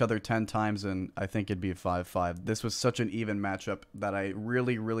play each other 10 times, and I think it'd be a 5-5. This was such an even matchup that I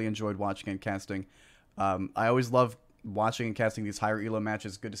really, really enjoyed watching and casting. I always love watching and casting these higher elo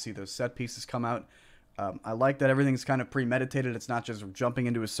matches. Good to see those set pieces come out. I like that everything's kind of premeditated. It's not just jumping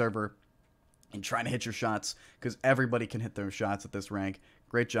into a server and trying to hit your shots, because everybody can hit their shots at this rank.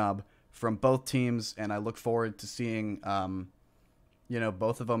 Great job from both teams, and I look forward to seeing,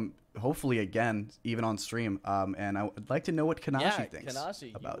 both of them hopefully again, even on stream. And I would like to know what Kanashi thinks about this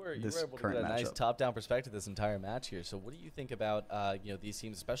you were able current to get a nice matchup. top-down perspective this entire match here. So what do you think about these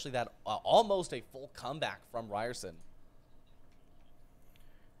teams, especially that almost a full comeback from Ryerson?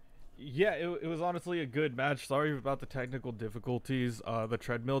 Yeah, it was honestly a good match. Sorry about the technical difficulties. The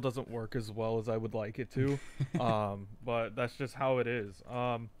treadmill doesn't work as well as I would like it to, but that's just how it is.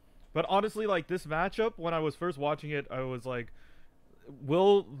 But honestly, like, this matchup, when I was first watching it, I was like,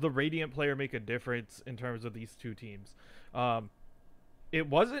 will the Radiant player make a difference in terms of these two teams? It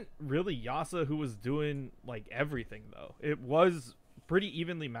wasn't really Yasa who was doing, like, everything, though. It was pretty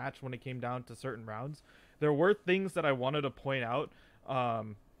evenly matched when it came down to certain rounds. There were things that I wanted to point out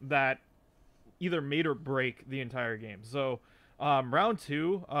that either made or break the entire game. So round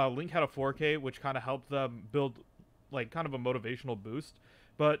 2, Link had a 4K, which kind of helped them build like kind of a motivational boost.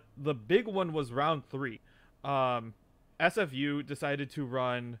 But the big one was round 3. SFU decided to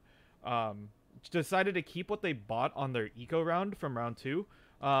run, decided to keep what they bought on their eco round from round 2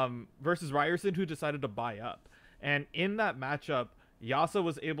 versus Ryerson, who decided to buy up. And in that matchup, Yasa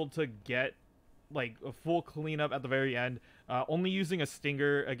was able to get like a full cleanup at the very end, only using a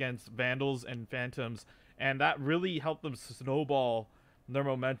stinger against Vandals and Phantoms, and that really helped them snowball their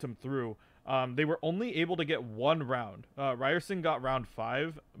momentum through. They were only able to get one round. Ryerson got round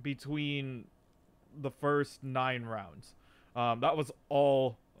 5 between the first 9 rounds. That was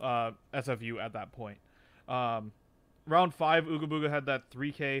all SFU at that point. Round 5, Ooga Booga had that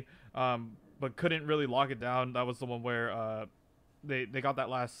 3K, but couldn't really lock it down. That was the one where they got that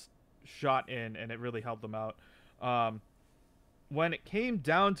last shot in, and it really helped them out. When it came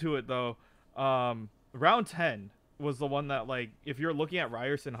down to it, though, round 10 was the one that, like, if you're looking at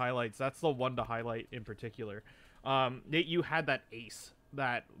Ryerson highlights, that's the one to highlight in particular. Nate, you had that ace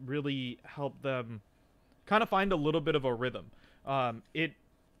that really helped them kind of find a little bit of a rhythm. If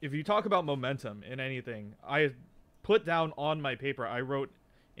you talk about momentum in anything, I put down on my paper, I wrote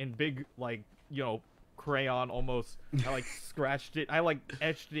in big, like, crayon almost, I like scratched it, I like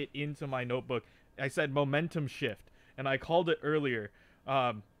etched it into my notebook. I said momentum shift, and I called it earlier.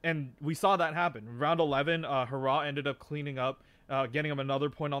 And we saw that happen. Round 11, Hurrah ended up cleaning up, getting him another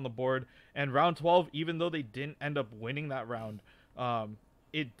point on the board. And round 12, even though they didn't end up winning that round,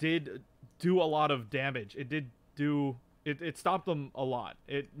 it did do a lot of damage. It stopped them a lot.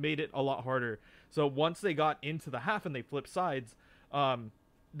 It made it a lot harder. So once they got into the half and they flipped sides,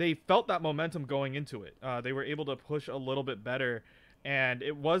 they felt that momentum going into it. They were able to push a little bit better, and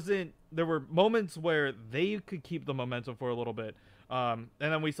there were moments where they could keep the momentum for a little bit. And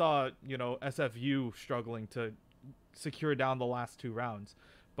then we saw, SFU struggling to secure down the last 2 rounds.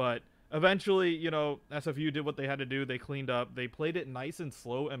 But eventually, SFU did what they had to do. They cleaned up. They played it nice and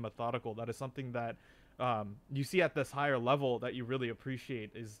slow and methodical. That is something that you see at this higher level that you really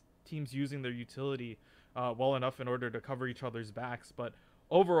appreciate, is teams using their utility well enough in order to cover each other's backs. But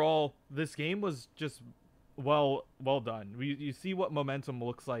overall, this game was just well done. You see what momentum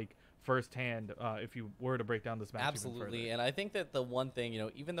looks like firsthand if you were to break down this match. Absolutely. And I think that the one thing,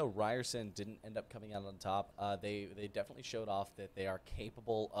 even though Ryerson didn't end up coming out on top, they definitely showed off that they are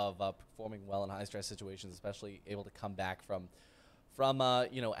capable of performing well in high stress situations, especially able to come back from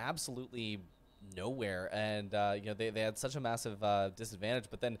absolutely nowhere. And they had such a massive disadvantage,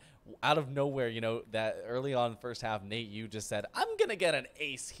 but then out of nowhere, that early on first half, Nate, you just said, I'm gonna get an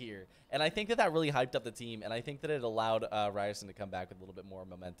ace here, and I think that really hyped up the team, and I think that it allowed Ryerson to come back with a little bit more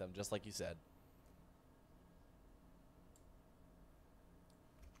momentum, just like you said.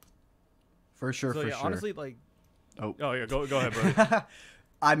 For sure. Honestly, oh yeah, go ahead, bro.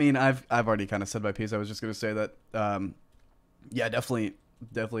 I mean, I've already kind of said my piece. I was just gonna say that yeah, definitely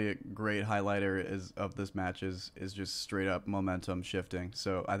a great highlighter of this match is just straight up momentum shifting.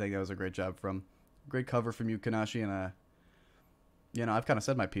 So I think that was a great cover from you, Kanashi, and I've kind of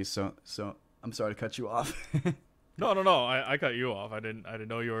said my piece, so I'm sorry to cut you off. No, I cut you off. I didn't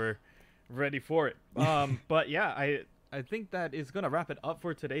know you were ready for it. But yeah, I think that is gonna wrap it up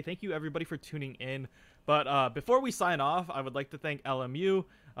for today. Thank you everybody for tuning in. But before we sign off, I would like to thank LMU,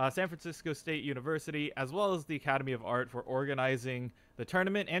 San Francisco State University, as well as the Academy of Art for organizing the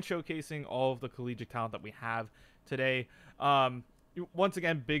tournament and showcasing all of the collegiate talent that we have today. Once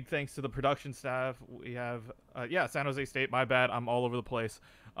again, big thanks to the production staff. We have, San Jose State, my bad, I'm all over the place.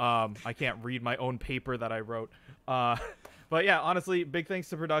 I can't read my own paper that I wrote. But yeah, honestly, big thanks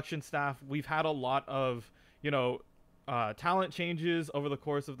to production staff. We've had a lot of, talent changes over the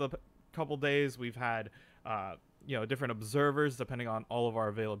course of the couple days. We've had different observers depending on all of our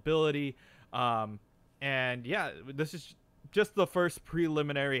availability, and yeah, this is just the first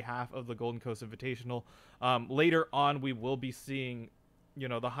preliminary half of the Golden Coast Invitational. Later on, we will be seeing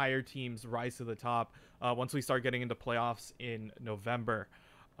the higher teams rise to the top once we start getting into playoffs in November.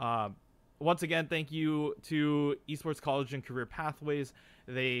 Once again, thank you to Esports College and Career Pathways.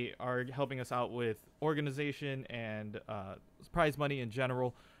 They are helping us out with organization and prize money in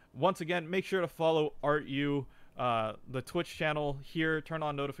general. Once again, make sure to follow ArtU, the Twitch channel here. Turn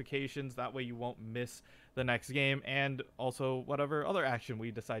on notifications. That way you won't miss the next game, and also whatever other action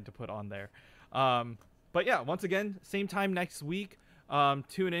we decide to put on there. But yeah, once again, same time next week.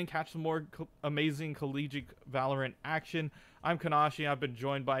 Tune in, catch some more amazing collegiate Valorant action. I'm Kanashi. I've been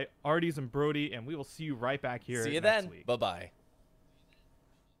joined by Arties and Brody, and we will see you right back here. See you next then. week. Bye-bye.